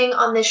acting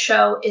on this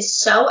show is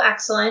so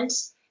excellent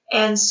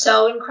and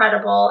so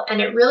incredible,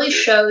 and it really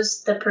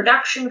shows the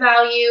production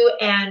value.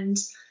 And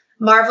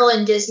Marvel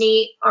and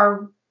Disney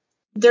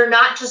they're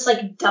not just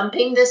like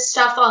dumping this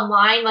stuff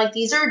online. Like,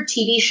 these are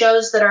TV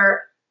shows that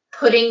are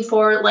putting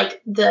for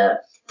like the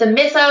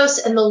mythos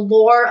and the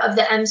lore of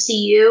the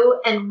MCU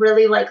and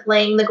really like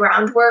laying the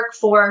groundwork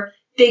for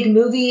big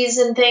movies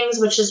and things,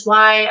 which is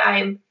why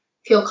I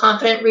feel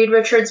confident Reed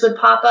Richards would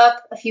pop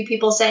up. A few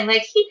people saying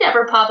like he'd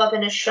never pop up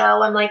in a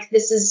show. I'm like,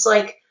 this is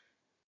like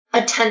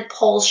a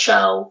tentpole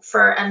show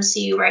for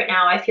MCU right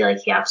now. I feel like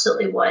he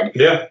absolutely would.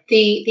 Yeah.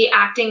 The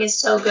acting is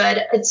so good.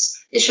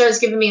 This show has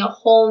given me a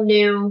whole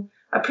new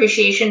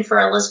appreciation for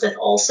Elizabeth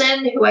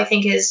Olsen, who I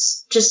think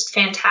is just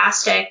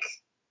fantastic.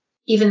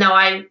 Even though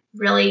I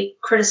really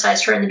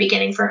criticized her in the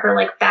beginning for her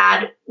like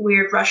bad,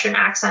 weird Russian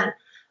accent.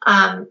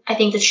 I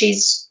think that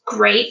she's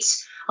great.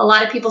 A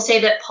lot of people say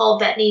that Paul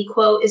Bettany,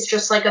 quote, is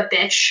just like a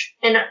bitch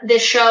in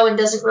this show and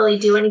doesn't really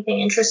do anything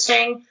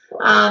interesting.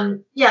 A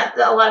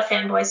lot of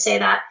fanboys say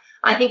that.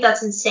 I think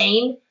that's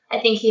insane. I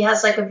think he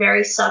has like a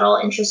very subtle,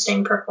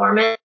 interesting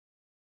performance.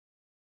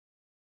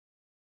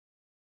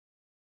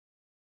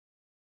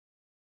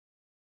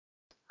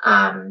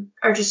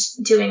 Are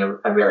just doing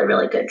a really,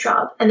 really good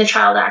job. And the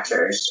child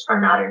actors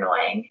are not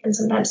annoying, and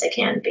sometimes they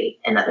can be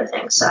in other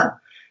things. So,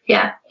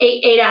 yeah,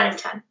 8 out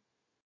of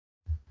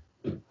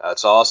 10.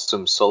 That's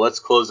awesome. So let's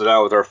close it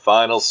out with our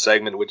final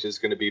segment, which is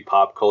going to be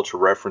pop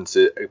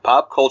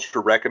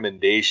culture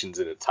recommendations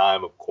in a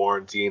time of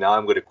quarantine.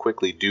 I'm going to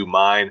quickly do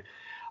mine.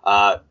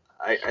 I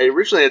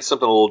originally had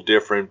something a little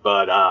different,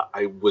 but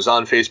I was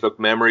on Facebook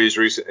Memories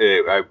recently.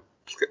 I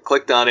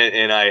clicked on it,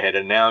 and I had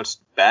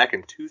announced back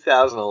in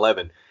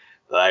 2011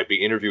 that I'd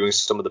be interviewing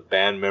some of the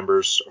band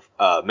members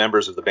of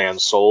the band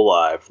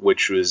Soulive,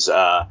 which was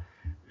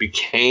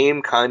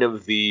became kind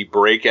of the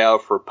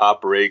breakout for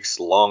Pop Break's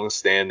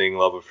long-standing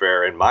love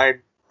affair, and my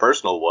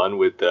personal one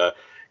with the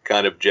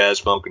kind of jazz,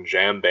 funk, and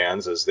jam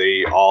bands, as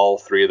all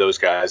three of those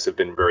guys have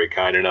been very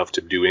kind enough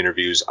to do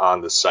interviews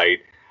on the site.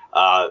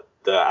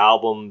 The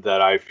album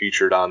that I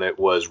featured on it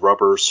was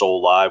Rubber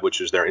Soul Live, which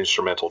is their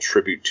instrumental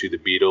tribute to the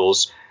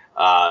Beatles.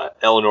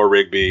 Eleanor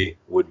Rigby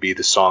would be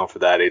the song for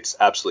that. It's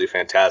absolutely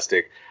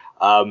fantastic.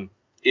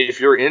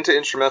 If you're into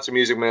instrumental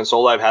music, man,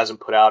 Soulive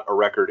hasn't put out a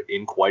record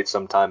in quite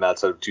some time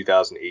outside of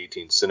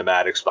 2018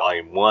 Cinematics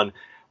Volume 1,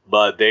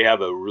 but they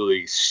have a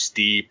really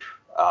steep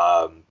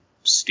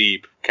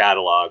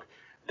catalog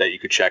that you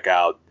could check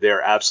out.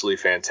 They're absolutely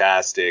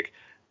fantastic.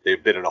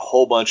 They've been in a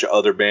whole bunch of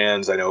other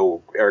bands. I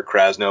know Eric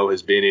Krasno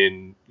has been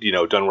in,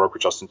 done work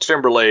with Justin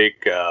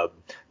Timberlake.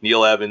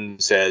 Neil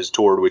Evans has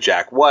toured with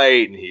Jack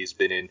White, and he's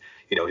been in,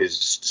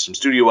 some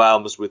studio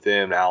albums with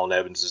him. Alan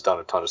Evans has done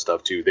a ton of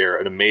stuff too. They're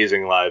an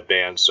amazing live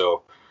band.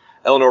 So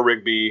Eleanor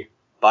Rigby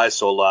by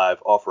Soulive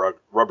off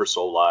Rubber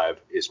Soul Live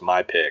is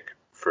my pick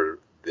for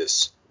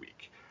this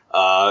week.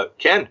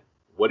 Ken,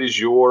 what is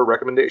your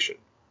recommendation?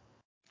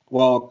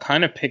 Well,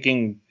 kind of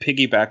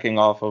piggybacking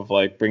off of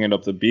bringing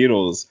up the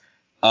Beatles,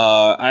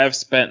 I have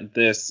spent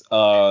this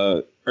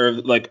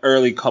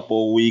early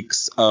couple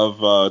weeks of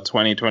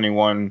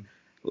 2021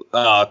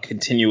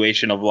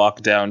 continuation of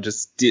lockdown,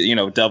 just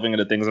delving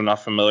into things I'm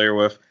not familiar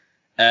with.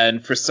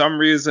 And for some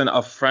reason,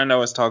 a friend I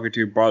was talking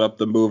to brought up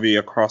the movie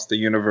Across the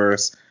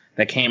Universe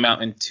that came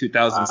out in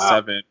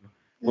 2007,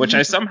 which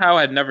I somehow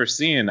had never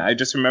seen. I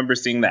just remember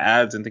seeing the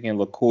ads and thinking it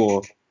looked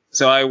cool.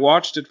 So I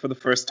watched it for the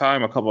first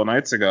time a couple of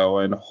nights ago,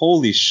 and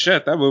holy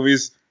shit, that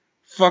movie's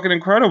fucking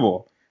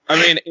incredible.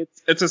 I mean,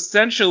 it's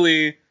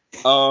essentially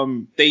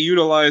they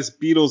utilize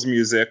Beatles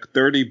music,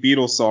 30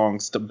 Beatles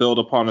songs to build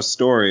upon a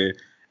story,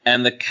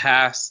 and the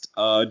cast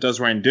does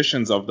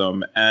renditions of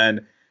them.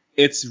 And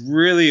it's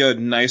really a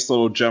nice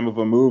little gem of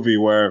a movie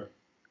where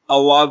a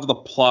lot of the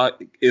plot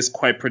is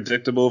quite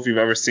predictable if you've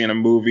ever seen a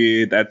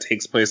movie that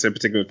takes place in a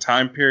particular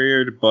time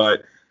period.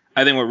 But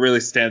I think what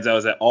really stands out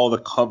is that all the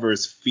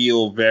covers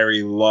feel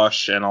very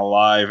lush and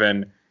alive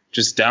and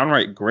just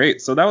downright great.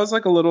 So that was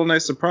a little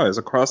nice surprise.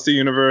 Across the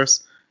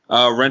Universe.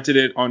 Rented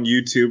it on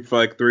YouTube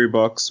for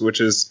 $3,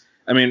 which is,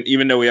 I mean,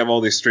 even though we have all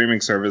these streaming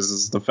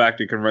services, the fact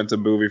you can rent a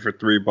movie for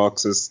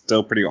 $3 is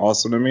still pretty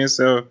awesome to me.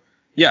 So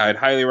yeah, I'd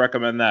highly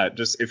recommend that.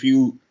 Just if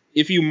you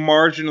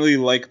marginally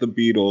like the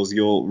Beatles,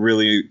 you'll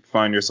really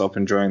find yourself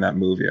enjoying that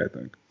movie, I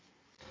think.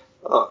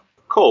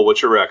 Cole,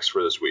 what's your Rex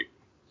for this week?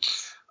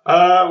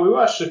 We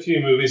watched a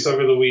few movies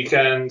over the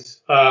weekend,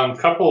 a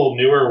couple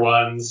newer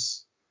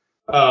ones.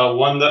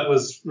 One that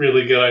was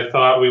really good, I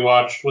thought we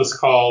watched, was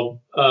called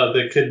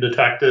The Kid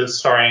Detective,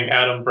 starring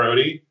Adam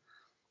Brody.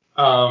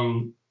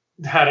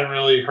 Hadn't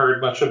really heard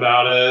much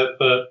about it,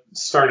 but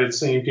started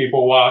seeing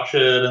people watch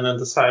it and then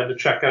decided to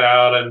check it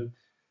out, and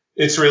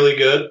it's really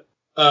good.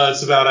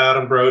 It's about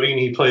Adam Brody, and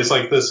he plays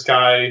this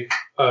guy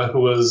who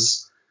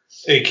was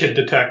a kid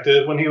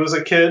detective when he was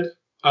a kid.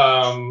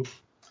 And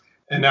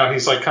now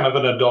he's kind of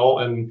an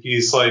adult, and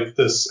he's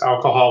this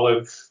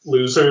alcoholic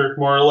loser,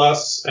 more or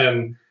less,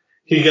 and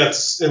he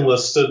gets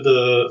enlisted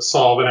to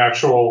solve an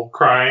actual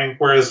crime,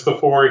 whereas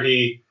before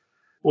he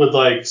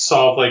would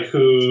solve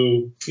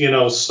who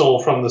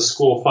stole from the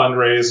school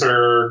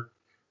fundraiser,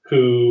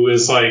 who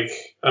is petty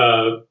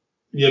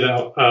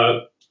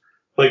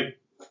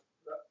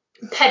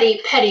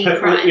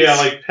crimes.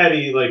 Yeah,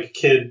 petty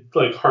kid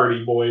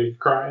Hardy Boy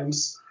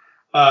crimes.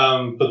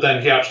 But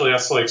then he actually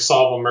has to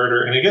solve a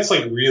murder, and it gets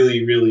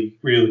really, really,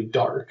 really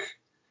dark.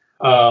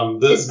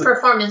 His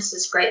performance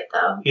is great,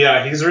 though.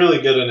 Yeah, he's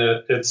really good in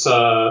it. It's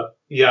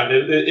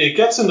it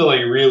gets into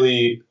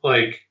really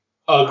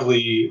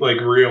ugly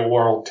real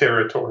world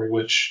territory,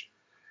 which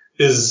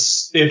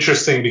is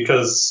interesting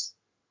because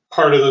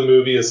part of the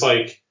movie is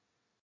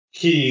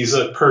he's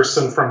a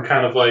person from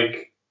kind of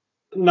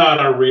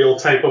not a real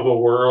type of a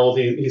world.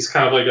 He's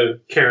kind of a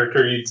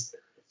character you'd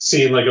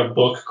see in a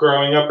book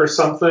growing up or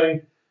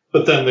something.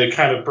 But then they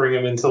kind of bring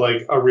him into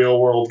a real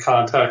world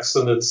context,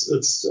 and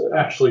it's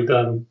actually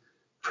done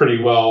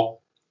pretty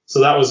well. So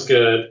that was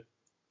good.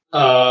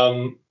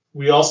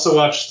 We also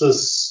watched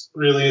this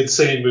really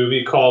insane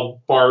movie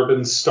called Barb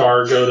and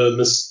Star Go to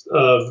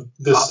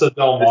Vista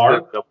Del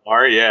Mar. Vista Del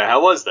Mar, yeah.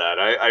 How was that?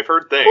 I've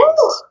heard things.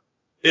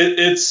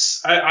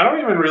 I don't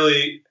even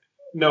really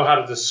know how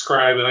to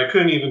describe it. I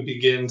couldn't even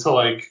begin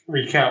to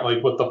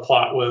recount what the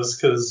plot was,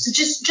 because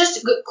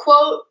just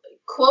quote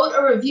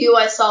a review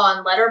I saw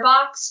on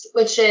Letterboxd,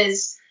 which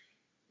is,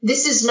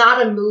 "This is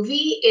not a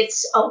movie,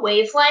 it's a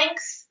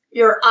wavelength."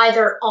 you're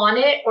either on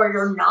it or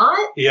you're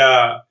not.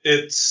 Yeah,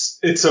 it's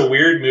a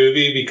weird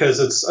movie because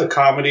it's a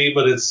comedy,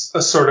 but it's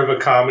a sort of a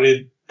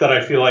comedy that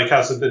I feel like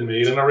hasn't been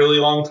made in a really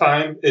long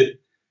time. It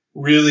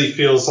really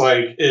feels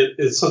like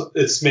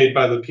it's made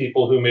by the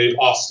people who made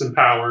Austin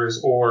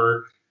Powers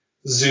or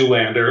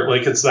Zoolander.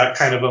 Like, it's that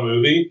kind of a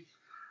movie.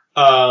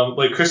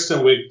 Like, Kristen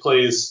Wiig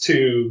plays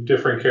two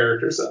different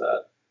characters in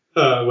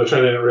it, which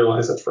I didn't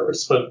realize at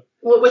first. But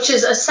which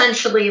is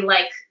essentially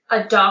like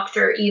a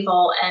Dr.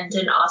 Evil and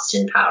an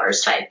Austin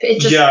Powers type.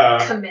 It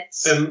just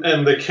commits.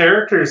 And the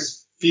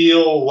characters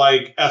feel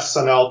like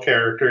SNL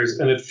characters,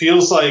 and it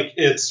feels like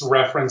it's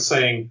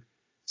referencing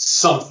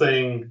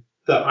something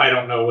that I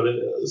don't know what it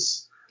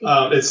is.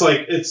 It's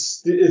like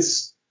it's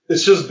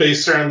just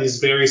based around these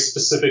very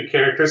specific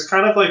characters,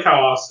 kind of like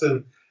how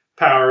Austin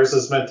Powers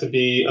is meant to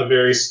be a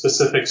very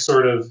specific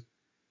sort of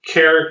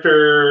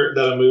character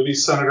that a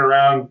movie's centered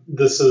around.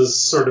 This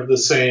is sort of the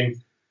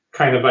same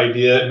kind of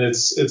idea, and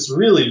it's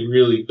really,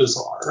 really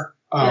bizarre.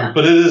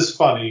 But it is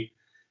funny.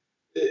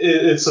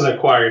 It's an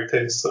acquired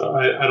taste, though.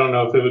 I don't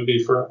know if it would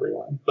be for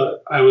everyone,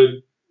 but I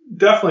would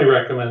definitely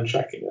recommend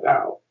checking it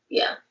out.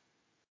 Yeah.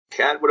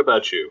 Kat, what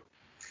about you?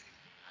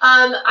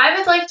 I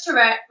would like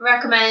to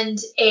recommend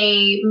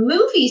a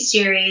movie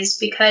series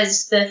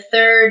because the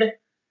third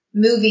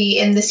movie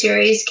in the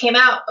series came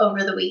out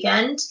over the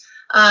weekend.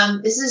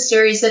 This is a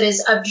series that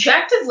is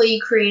objectively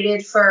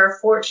created for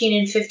 14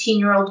 and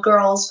 15-year-old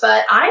girls,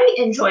 but I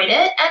enjoyed it,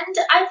 and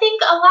I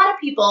think a lot of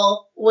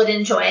people would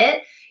enjoy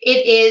it.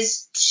 It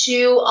is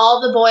To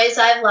All the Boys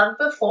I've Loved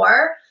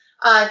Before,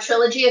 a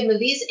trilogy of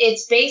movies.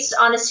 It's based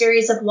on a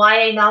series of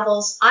YA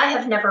novels I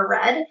have never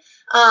read,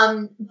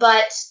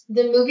 but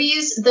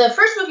the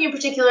first movie in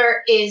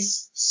particular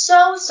is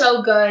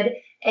so good,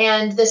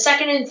 and the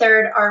second and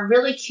third are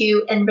really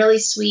cute and really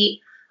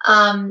sweet.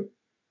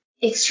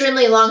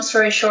 Extremely long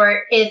story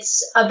short,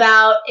 it's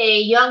about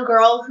a young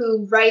girl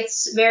who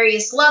writes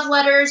various love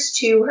letters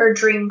to her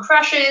dream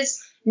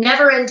crushes,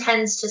 never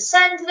intends to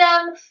send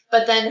them,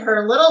 but then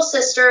her little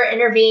sister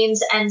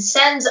intervenes and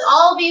sends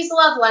all these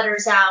love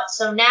letters out.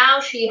 So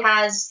now she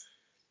has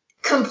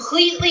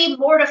completely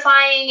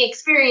mortifying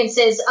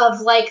experiences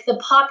of, like, the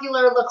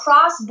popular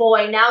lacrosse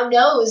boy now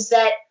knows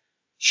that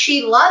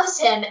she loves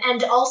him,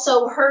 and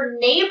also her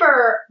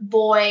neighbor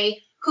boy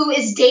who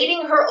is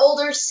dating her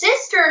older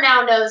sister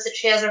now knows that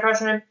she has a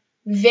crush on him.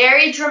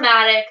 Very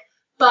dramatic,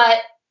 but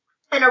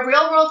in a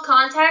real world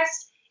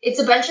context, it's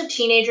a bunch of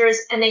teenagers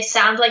and they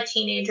sound like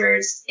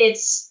teenagers.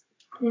 It's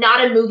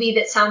not a movie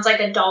that sounds like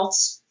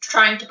adults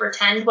trying to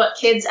pretend what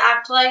kids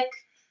act like.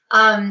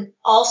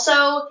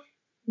 Also,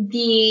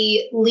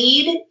 the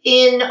lead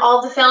in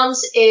all the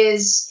films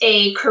is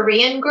a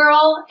Korean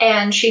girl,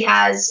 and she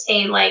has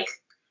a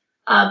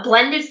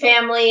blended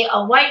family,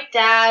 a white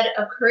dad,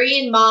 a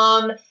Korean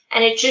mom,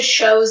 and it just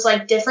shows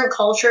like different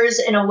cultures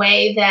in a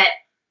way that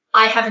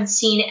I haven't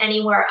seen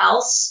anywhere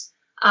else.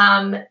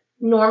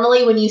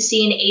 Normally when you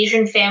see an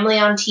Asian family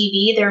on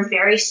TV, they're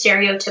very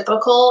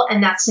stereotypical,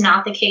 and that's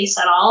not the case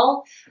at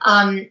all.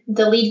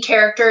 The lead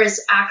character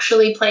is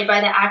actually played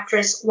by the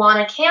actress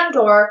Lana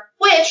Kandor,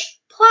 which,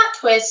 plot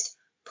twist,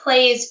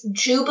 plays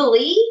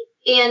Jubilee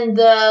in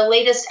the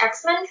latest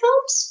X-Men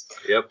films.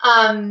 Yep.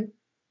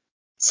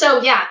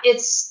 So yeah,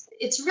 it's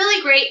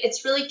really great.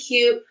 It's really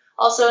cute.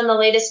 Also, in the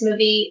latest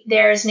movie,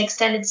 there's an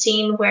extended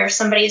scene where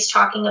somebody is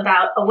talking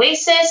about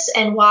Oasis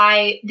and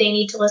why they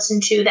need to listen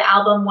to the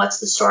album What's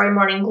the Story,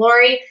 Morning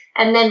Glory.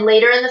 And then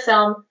later in the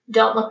film,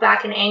 Don't Look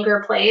Back in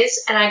Anger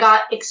plays, and I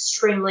got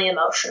extremely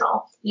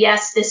emotional.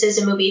 Yes, this is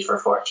a movie for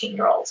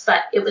 14-year-olds,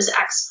 but it was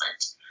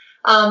excellent.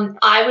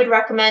 I would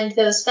recommend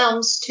those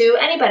films to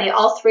anybody.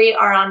 All three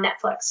are on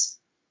Netflix.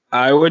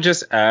 I would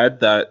just add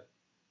that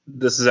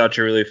this is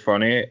actually really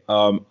funny.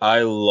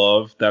 I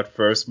love that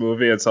first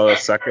movie and saw the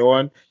second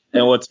one.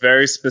 And what's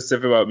very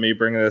specific about me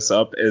bringing this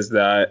up is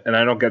that, and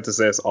I don't get to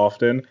say this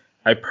often,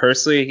 I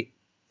personally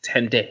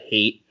tend to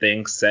hate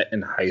things set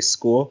in high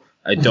school.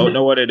 I don't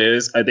know what it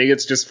is. I think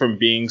it's just from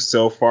being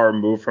so far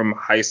removed from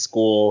high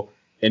school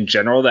in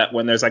general that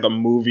when there's like a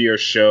movie or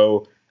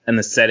show and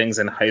the settings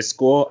in high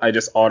school, I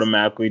just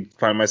automatically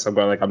find myself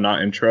going like, I'm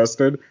not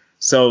interested.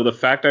 So the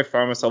fact I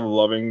found myself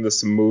loving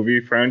this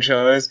movie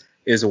franchise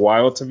is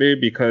wild to me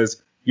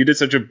because you did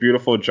such a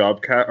beautiful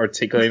job, Kat,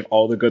 articulating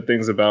all the good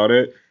things about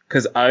it.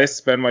 Because I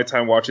spend my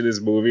time watching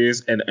these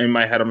movies, and in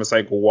my head, I'm just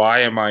like, why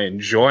am I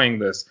enjoying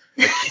this?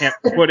 I can't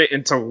put it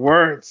into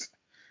words.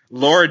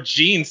 Laura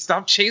Jean,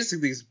 stop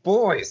chasing these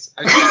boys.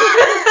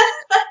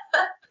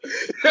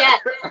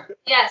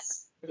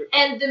 Yes.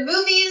 And the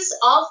movies,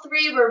 all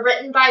three were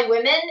written by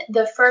women.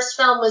 The first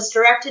film was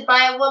directed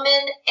by a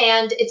woman,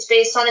 and it's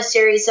based on a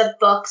series of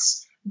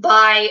books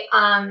by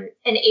an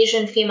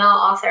Asian female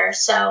author.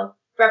 So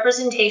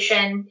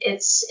representation,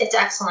 it's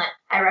excellent.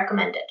 I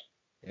recommend it.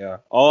 Yeah.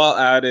 All I'll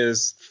add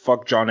is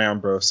fuck John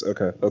Ambrose.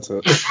 Okay, that's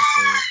it.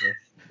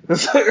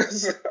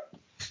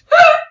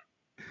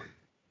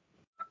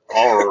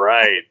 All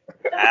right.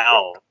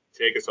 Al,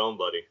 take us home,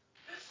 buddy.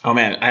 Oh,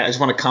 man, I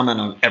just want to comment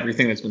on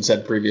everything that's been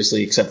said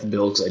previously except for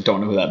Bill because I don't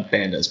know who that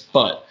band is.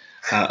 But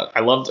I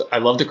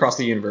loved Across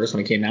the Universe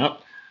when it came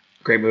out.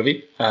 Great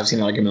movie. I've seen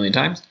it like a million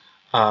times.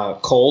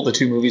 Cole, the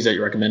two movies that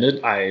you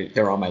recommended,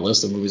 they're on my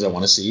list of movies I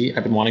want to see.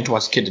 I've been wanting to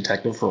watch Kid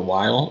Detective for a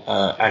while.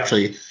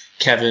 Actually,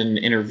 Kevin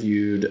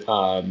interviewed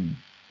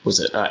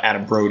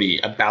Adam Brody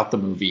about the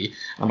movie.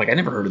 I'm like, I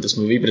never heard of this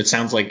movie, but it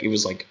sounds like it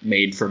was like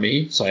made for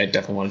me, so I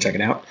definitely want to check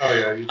it out. Oh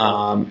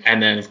yeah.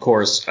 And then of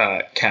course,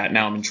 Kat.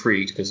 Now I'm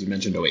intrigued because you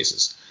mentioned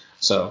Oasis,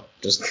 so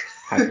just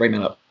have to bring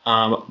that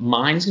up.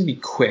 Mine's gonna be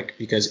quick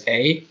because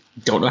A,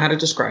 don't know how to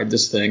describe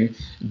this thing.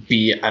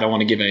 B, I don't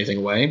want to give anything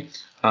away.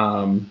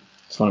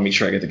 Just want to make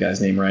sure I get the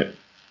guy's name right.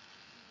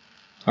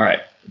 All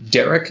right,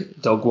 Derek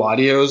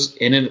Delgadio's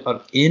In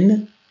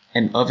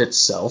and of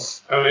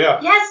Itself. Oh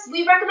yeah. Yes,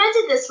 we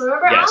recommended this.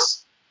 Remember?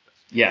 Yes.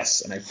 Al?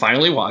 Yes, and I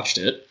finally watched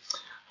it.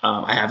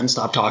 I haven't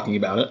stopped talking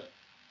about it.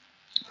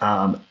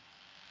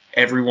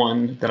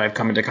 Everyone that I've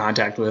come into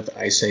contact with,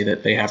 I say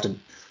that they have to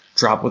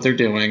drop what they're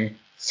doing,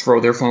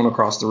 throw their phone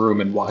across the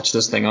room, and watch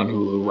this thing on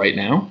Hulu right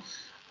now.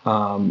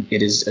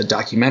 It is a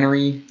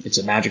documentary. It's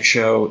a magic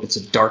show. It's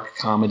a dark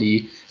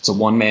comedy. It's a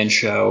one-man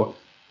show.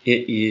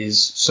 It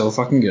is so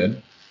fucking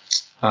good.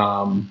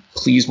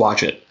 Please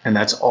watch it. And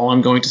that's all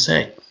I'm going to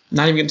say.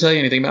 Not even going to tell you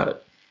anything about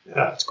it.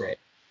 Yeah. It's great.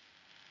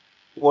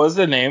 What was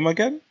the name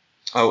again?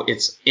 Oh,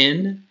 it's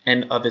In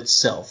and of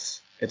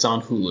Itself. It's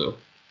on Hulu.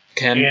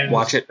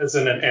 Watch it. As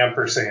in an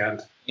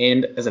ampersand.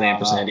 And as an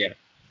ampersand, yeah.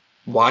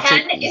 Watch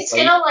Ken, it. it's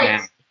gonna like.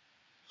 Now.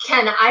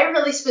 Ken, I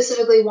really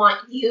specifically want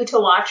you to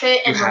watch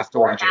it and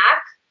report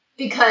back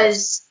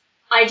because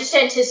I just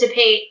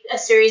anticipate a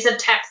series of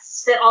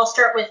texts that all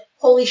start with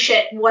 "Holy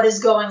shit, what is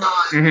going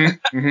on?"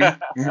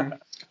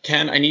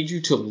 Ken, I need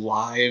you to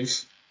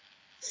live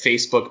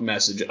Facebook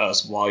message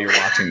us while you're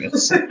watching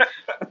this.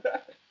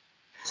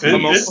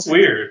 It's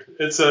weird.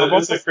 It's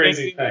a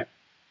crazy thing.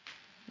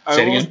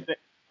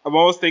 I'm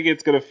almost thinking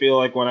it's gonna feel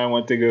like when I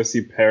went to go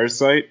see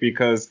Parasite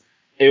because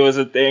it was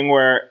a thing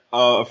where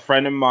a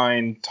friend of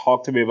mine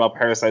talked to me about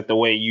Parasite the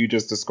way you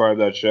just described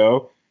that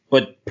show,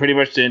 but pretty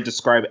much didn't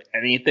describe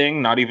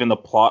anything, not even the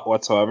plot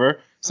whatsoever.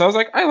 So I was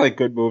like, I like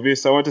good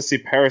movies, so I went to see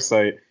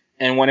Parasite.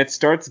 And when it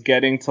starts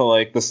getting to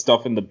like the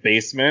stuff in the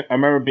basement, I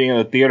remember being in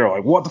the theater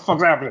like, what the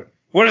fuck's happening?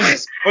 What is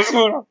this? What's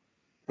going on?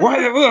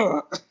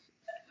 Why?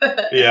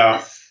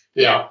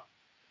 Yeah.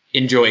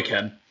 Enjoy,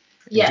 Ken.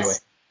 Yes. Enjoy.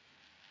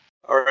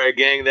 All right,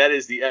 gang, that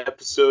is the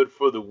episode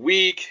for the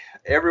week.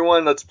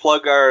 Everyone, let's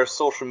plug our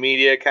social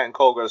media. Kat and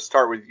Cole, I'm going to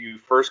start with you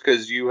first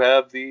because you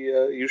have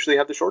usually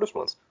have the shortest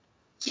ones.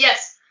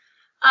 Yes.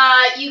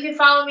 You can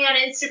follow me on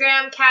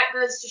Instagram, Kat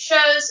Goes to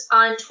Shows.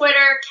 On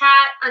Twitter,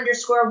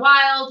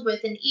 Kat_Wild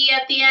with an E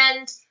at the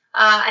end.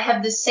 I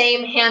have the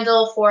same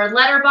handle for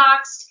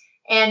Letterboxd.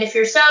 And if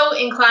you're so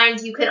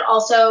inclined, you could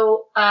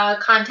also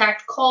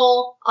contact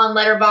Cole on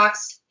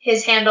Letterboxd.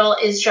 His handle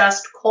is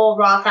just Cole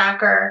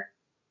Rothacker.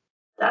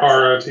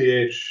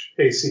 Rothacker.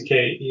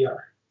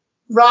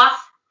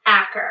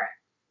 Rothacker.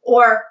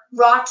 Or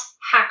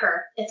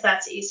Rothacker, if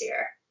that's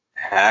easier.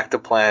 Hack the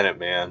planet,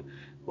 man.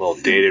 A little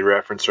dated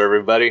reference for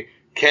everybody.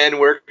 Ken,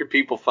 where can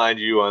people find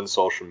you on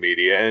social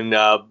media? And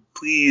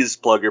please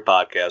plug your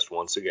podcast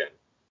once again.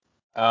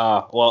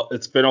 Well,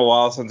 it's been a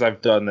while since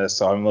I've done this,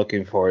 so I'm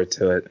looking forward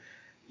to it.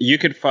 You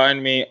can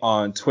find me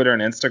on Twitter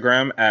and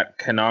Instagram at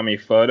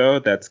Kenami Photo.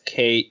 That's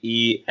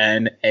Kenami,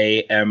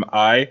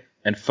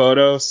 and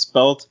photo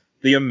spelt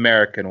the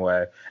American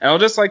way. And I'll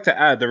just like to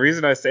add, the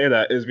reason I say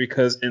that is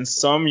because in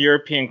some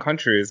European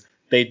countries,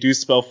 they do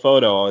spell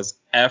photo as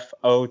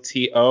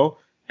F-O-T-O,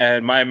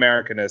 and my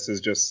Americanness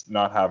is just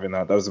not having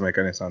that. That doesn't make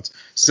any sense.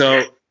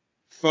 So,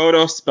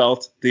 photo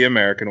spelt the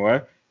American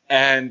way.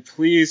 And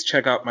please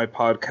check out my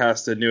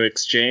podcast, The New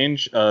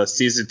Exchange.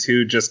 Season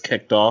 2 just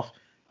kicked off,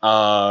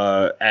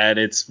 and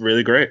it's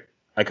really great.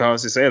 I can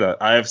honestly say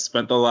that. I have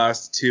spent the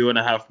last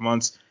 2.5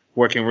 months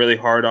working really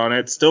hard on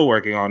it, still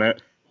working on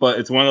it. But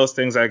it's one of those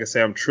things I can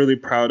say I'm truly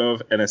proud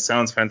of, and it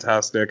sounds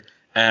fantastic.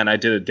 And I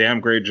did a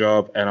damn great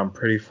job, and I'm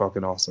pretty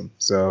fucking awesome.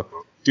 So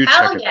do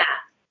check it out.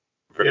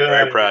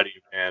 Very proud of you,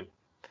 man.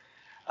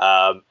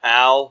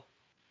 Al,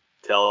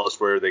 tell us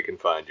where they can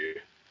find you.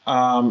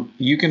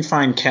 You can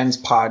find Ken's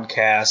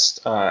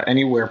podcast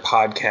anywhere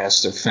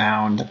podcasts are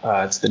found.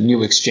 It's The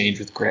New Exchange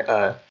with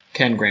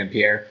Ken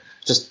Grandpierre.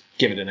 Just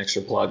give it an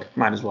extra plug.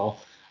 Might as well.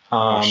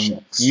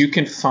 You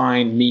can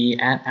find me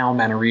at Al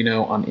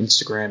Manarino on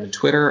Instagram and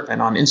Twitter. And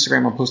on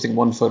Instagram, I'm posting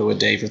one photo a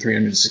day for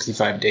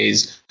 365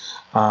 days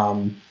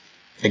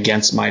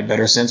against my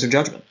better sense of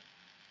judgment.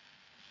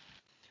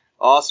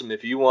 Awesome.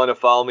 If you want to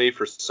follow me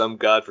for some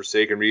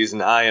godforsaken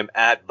reason, I am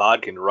at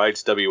Bodkin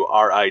Writes,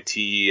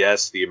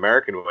 W-R-I-T-E-S, the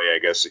American way, I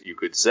guess you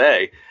could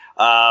say.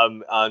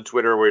 On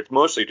Twitter, where it's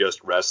mostly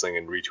just wrestling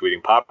and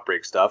retweeting Pop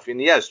Break stuff.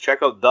 And yes,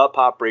 check out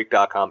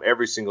thepopbreak.com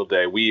every single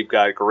day. We've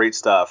got great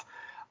stuff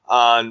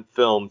on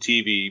film,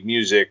 TV,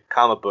 music,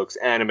 comic books,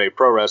 anime,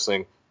 pro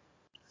wrestling,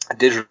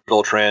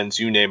 digital trends,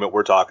 you name it,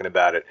 we're talking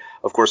about it.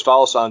 Of course,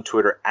 follow us on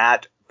Twitter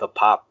at The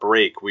Pop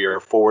Break. We are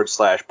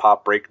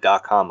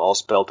 /popbreak.com, all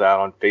spelled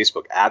out on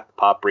Facebook, at The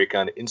Pop Break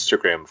on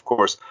Instagram. Of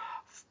course,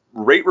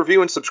 rate,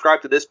 review, and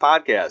subscribe to this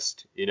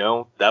podcast.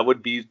 That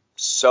would be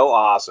so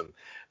awesome.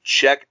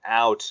 Check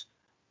out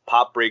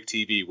Pop Break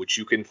TV, which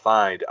you can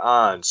find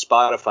on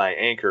Spotify,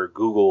 Anchor,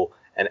 Google,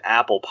 and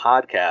Apple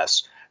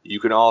Podcasts. You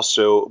can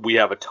also, we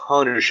have a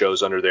ton of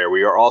shows under there.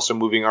 We are also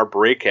moving our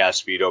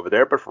Breakcast feed over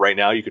there, but for right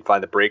now, you can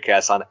find the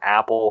Breakcast on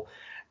Apple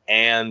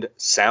and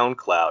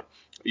SoundCloud.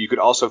 You could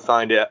also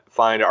find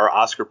our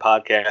Oscar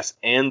podcast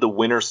and The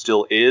Winner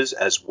Still Is,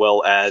 as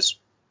well as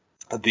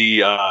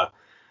the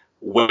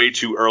Way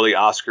Too Early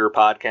Oscar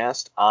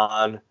podcast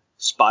on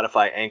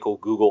Spotify, Anchor,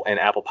 Google, and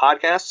Apple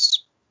Podcasts.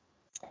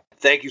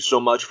 Thank you so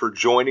much for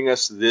joining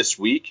us this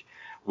week.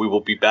 We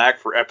will be back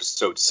for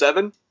episode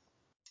 7.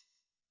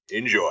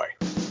 Enjoy.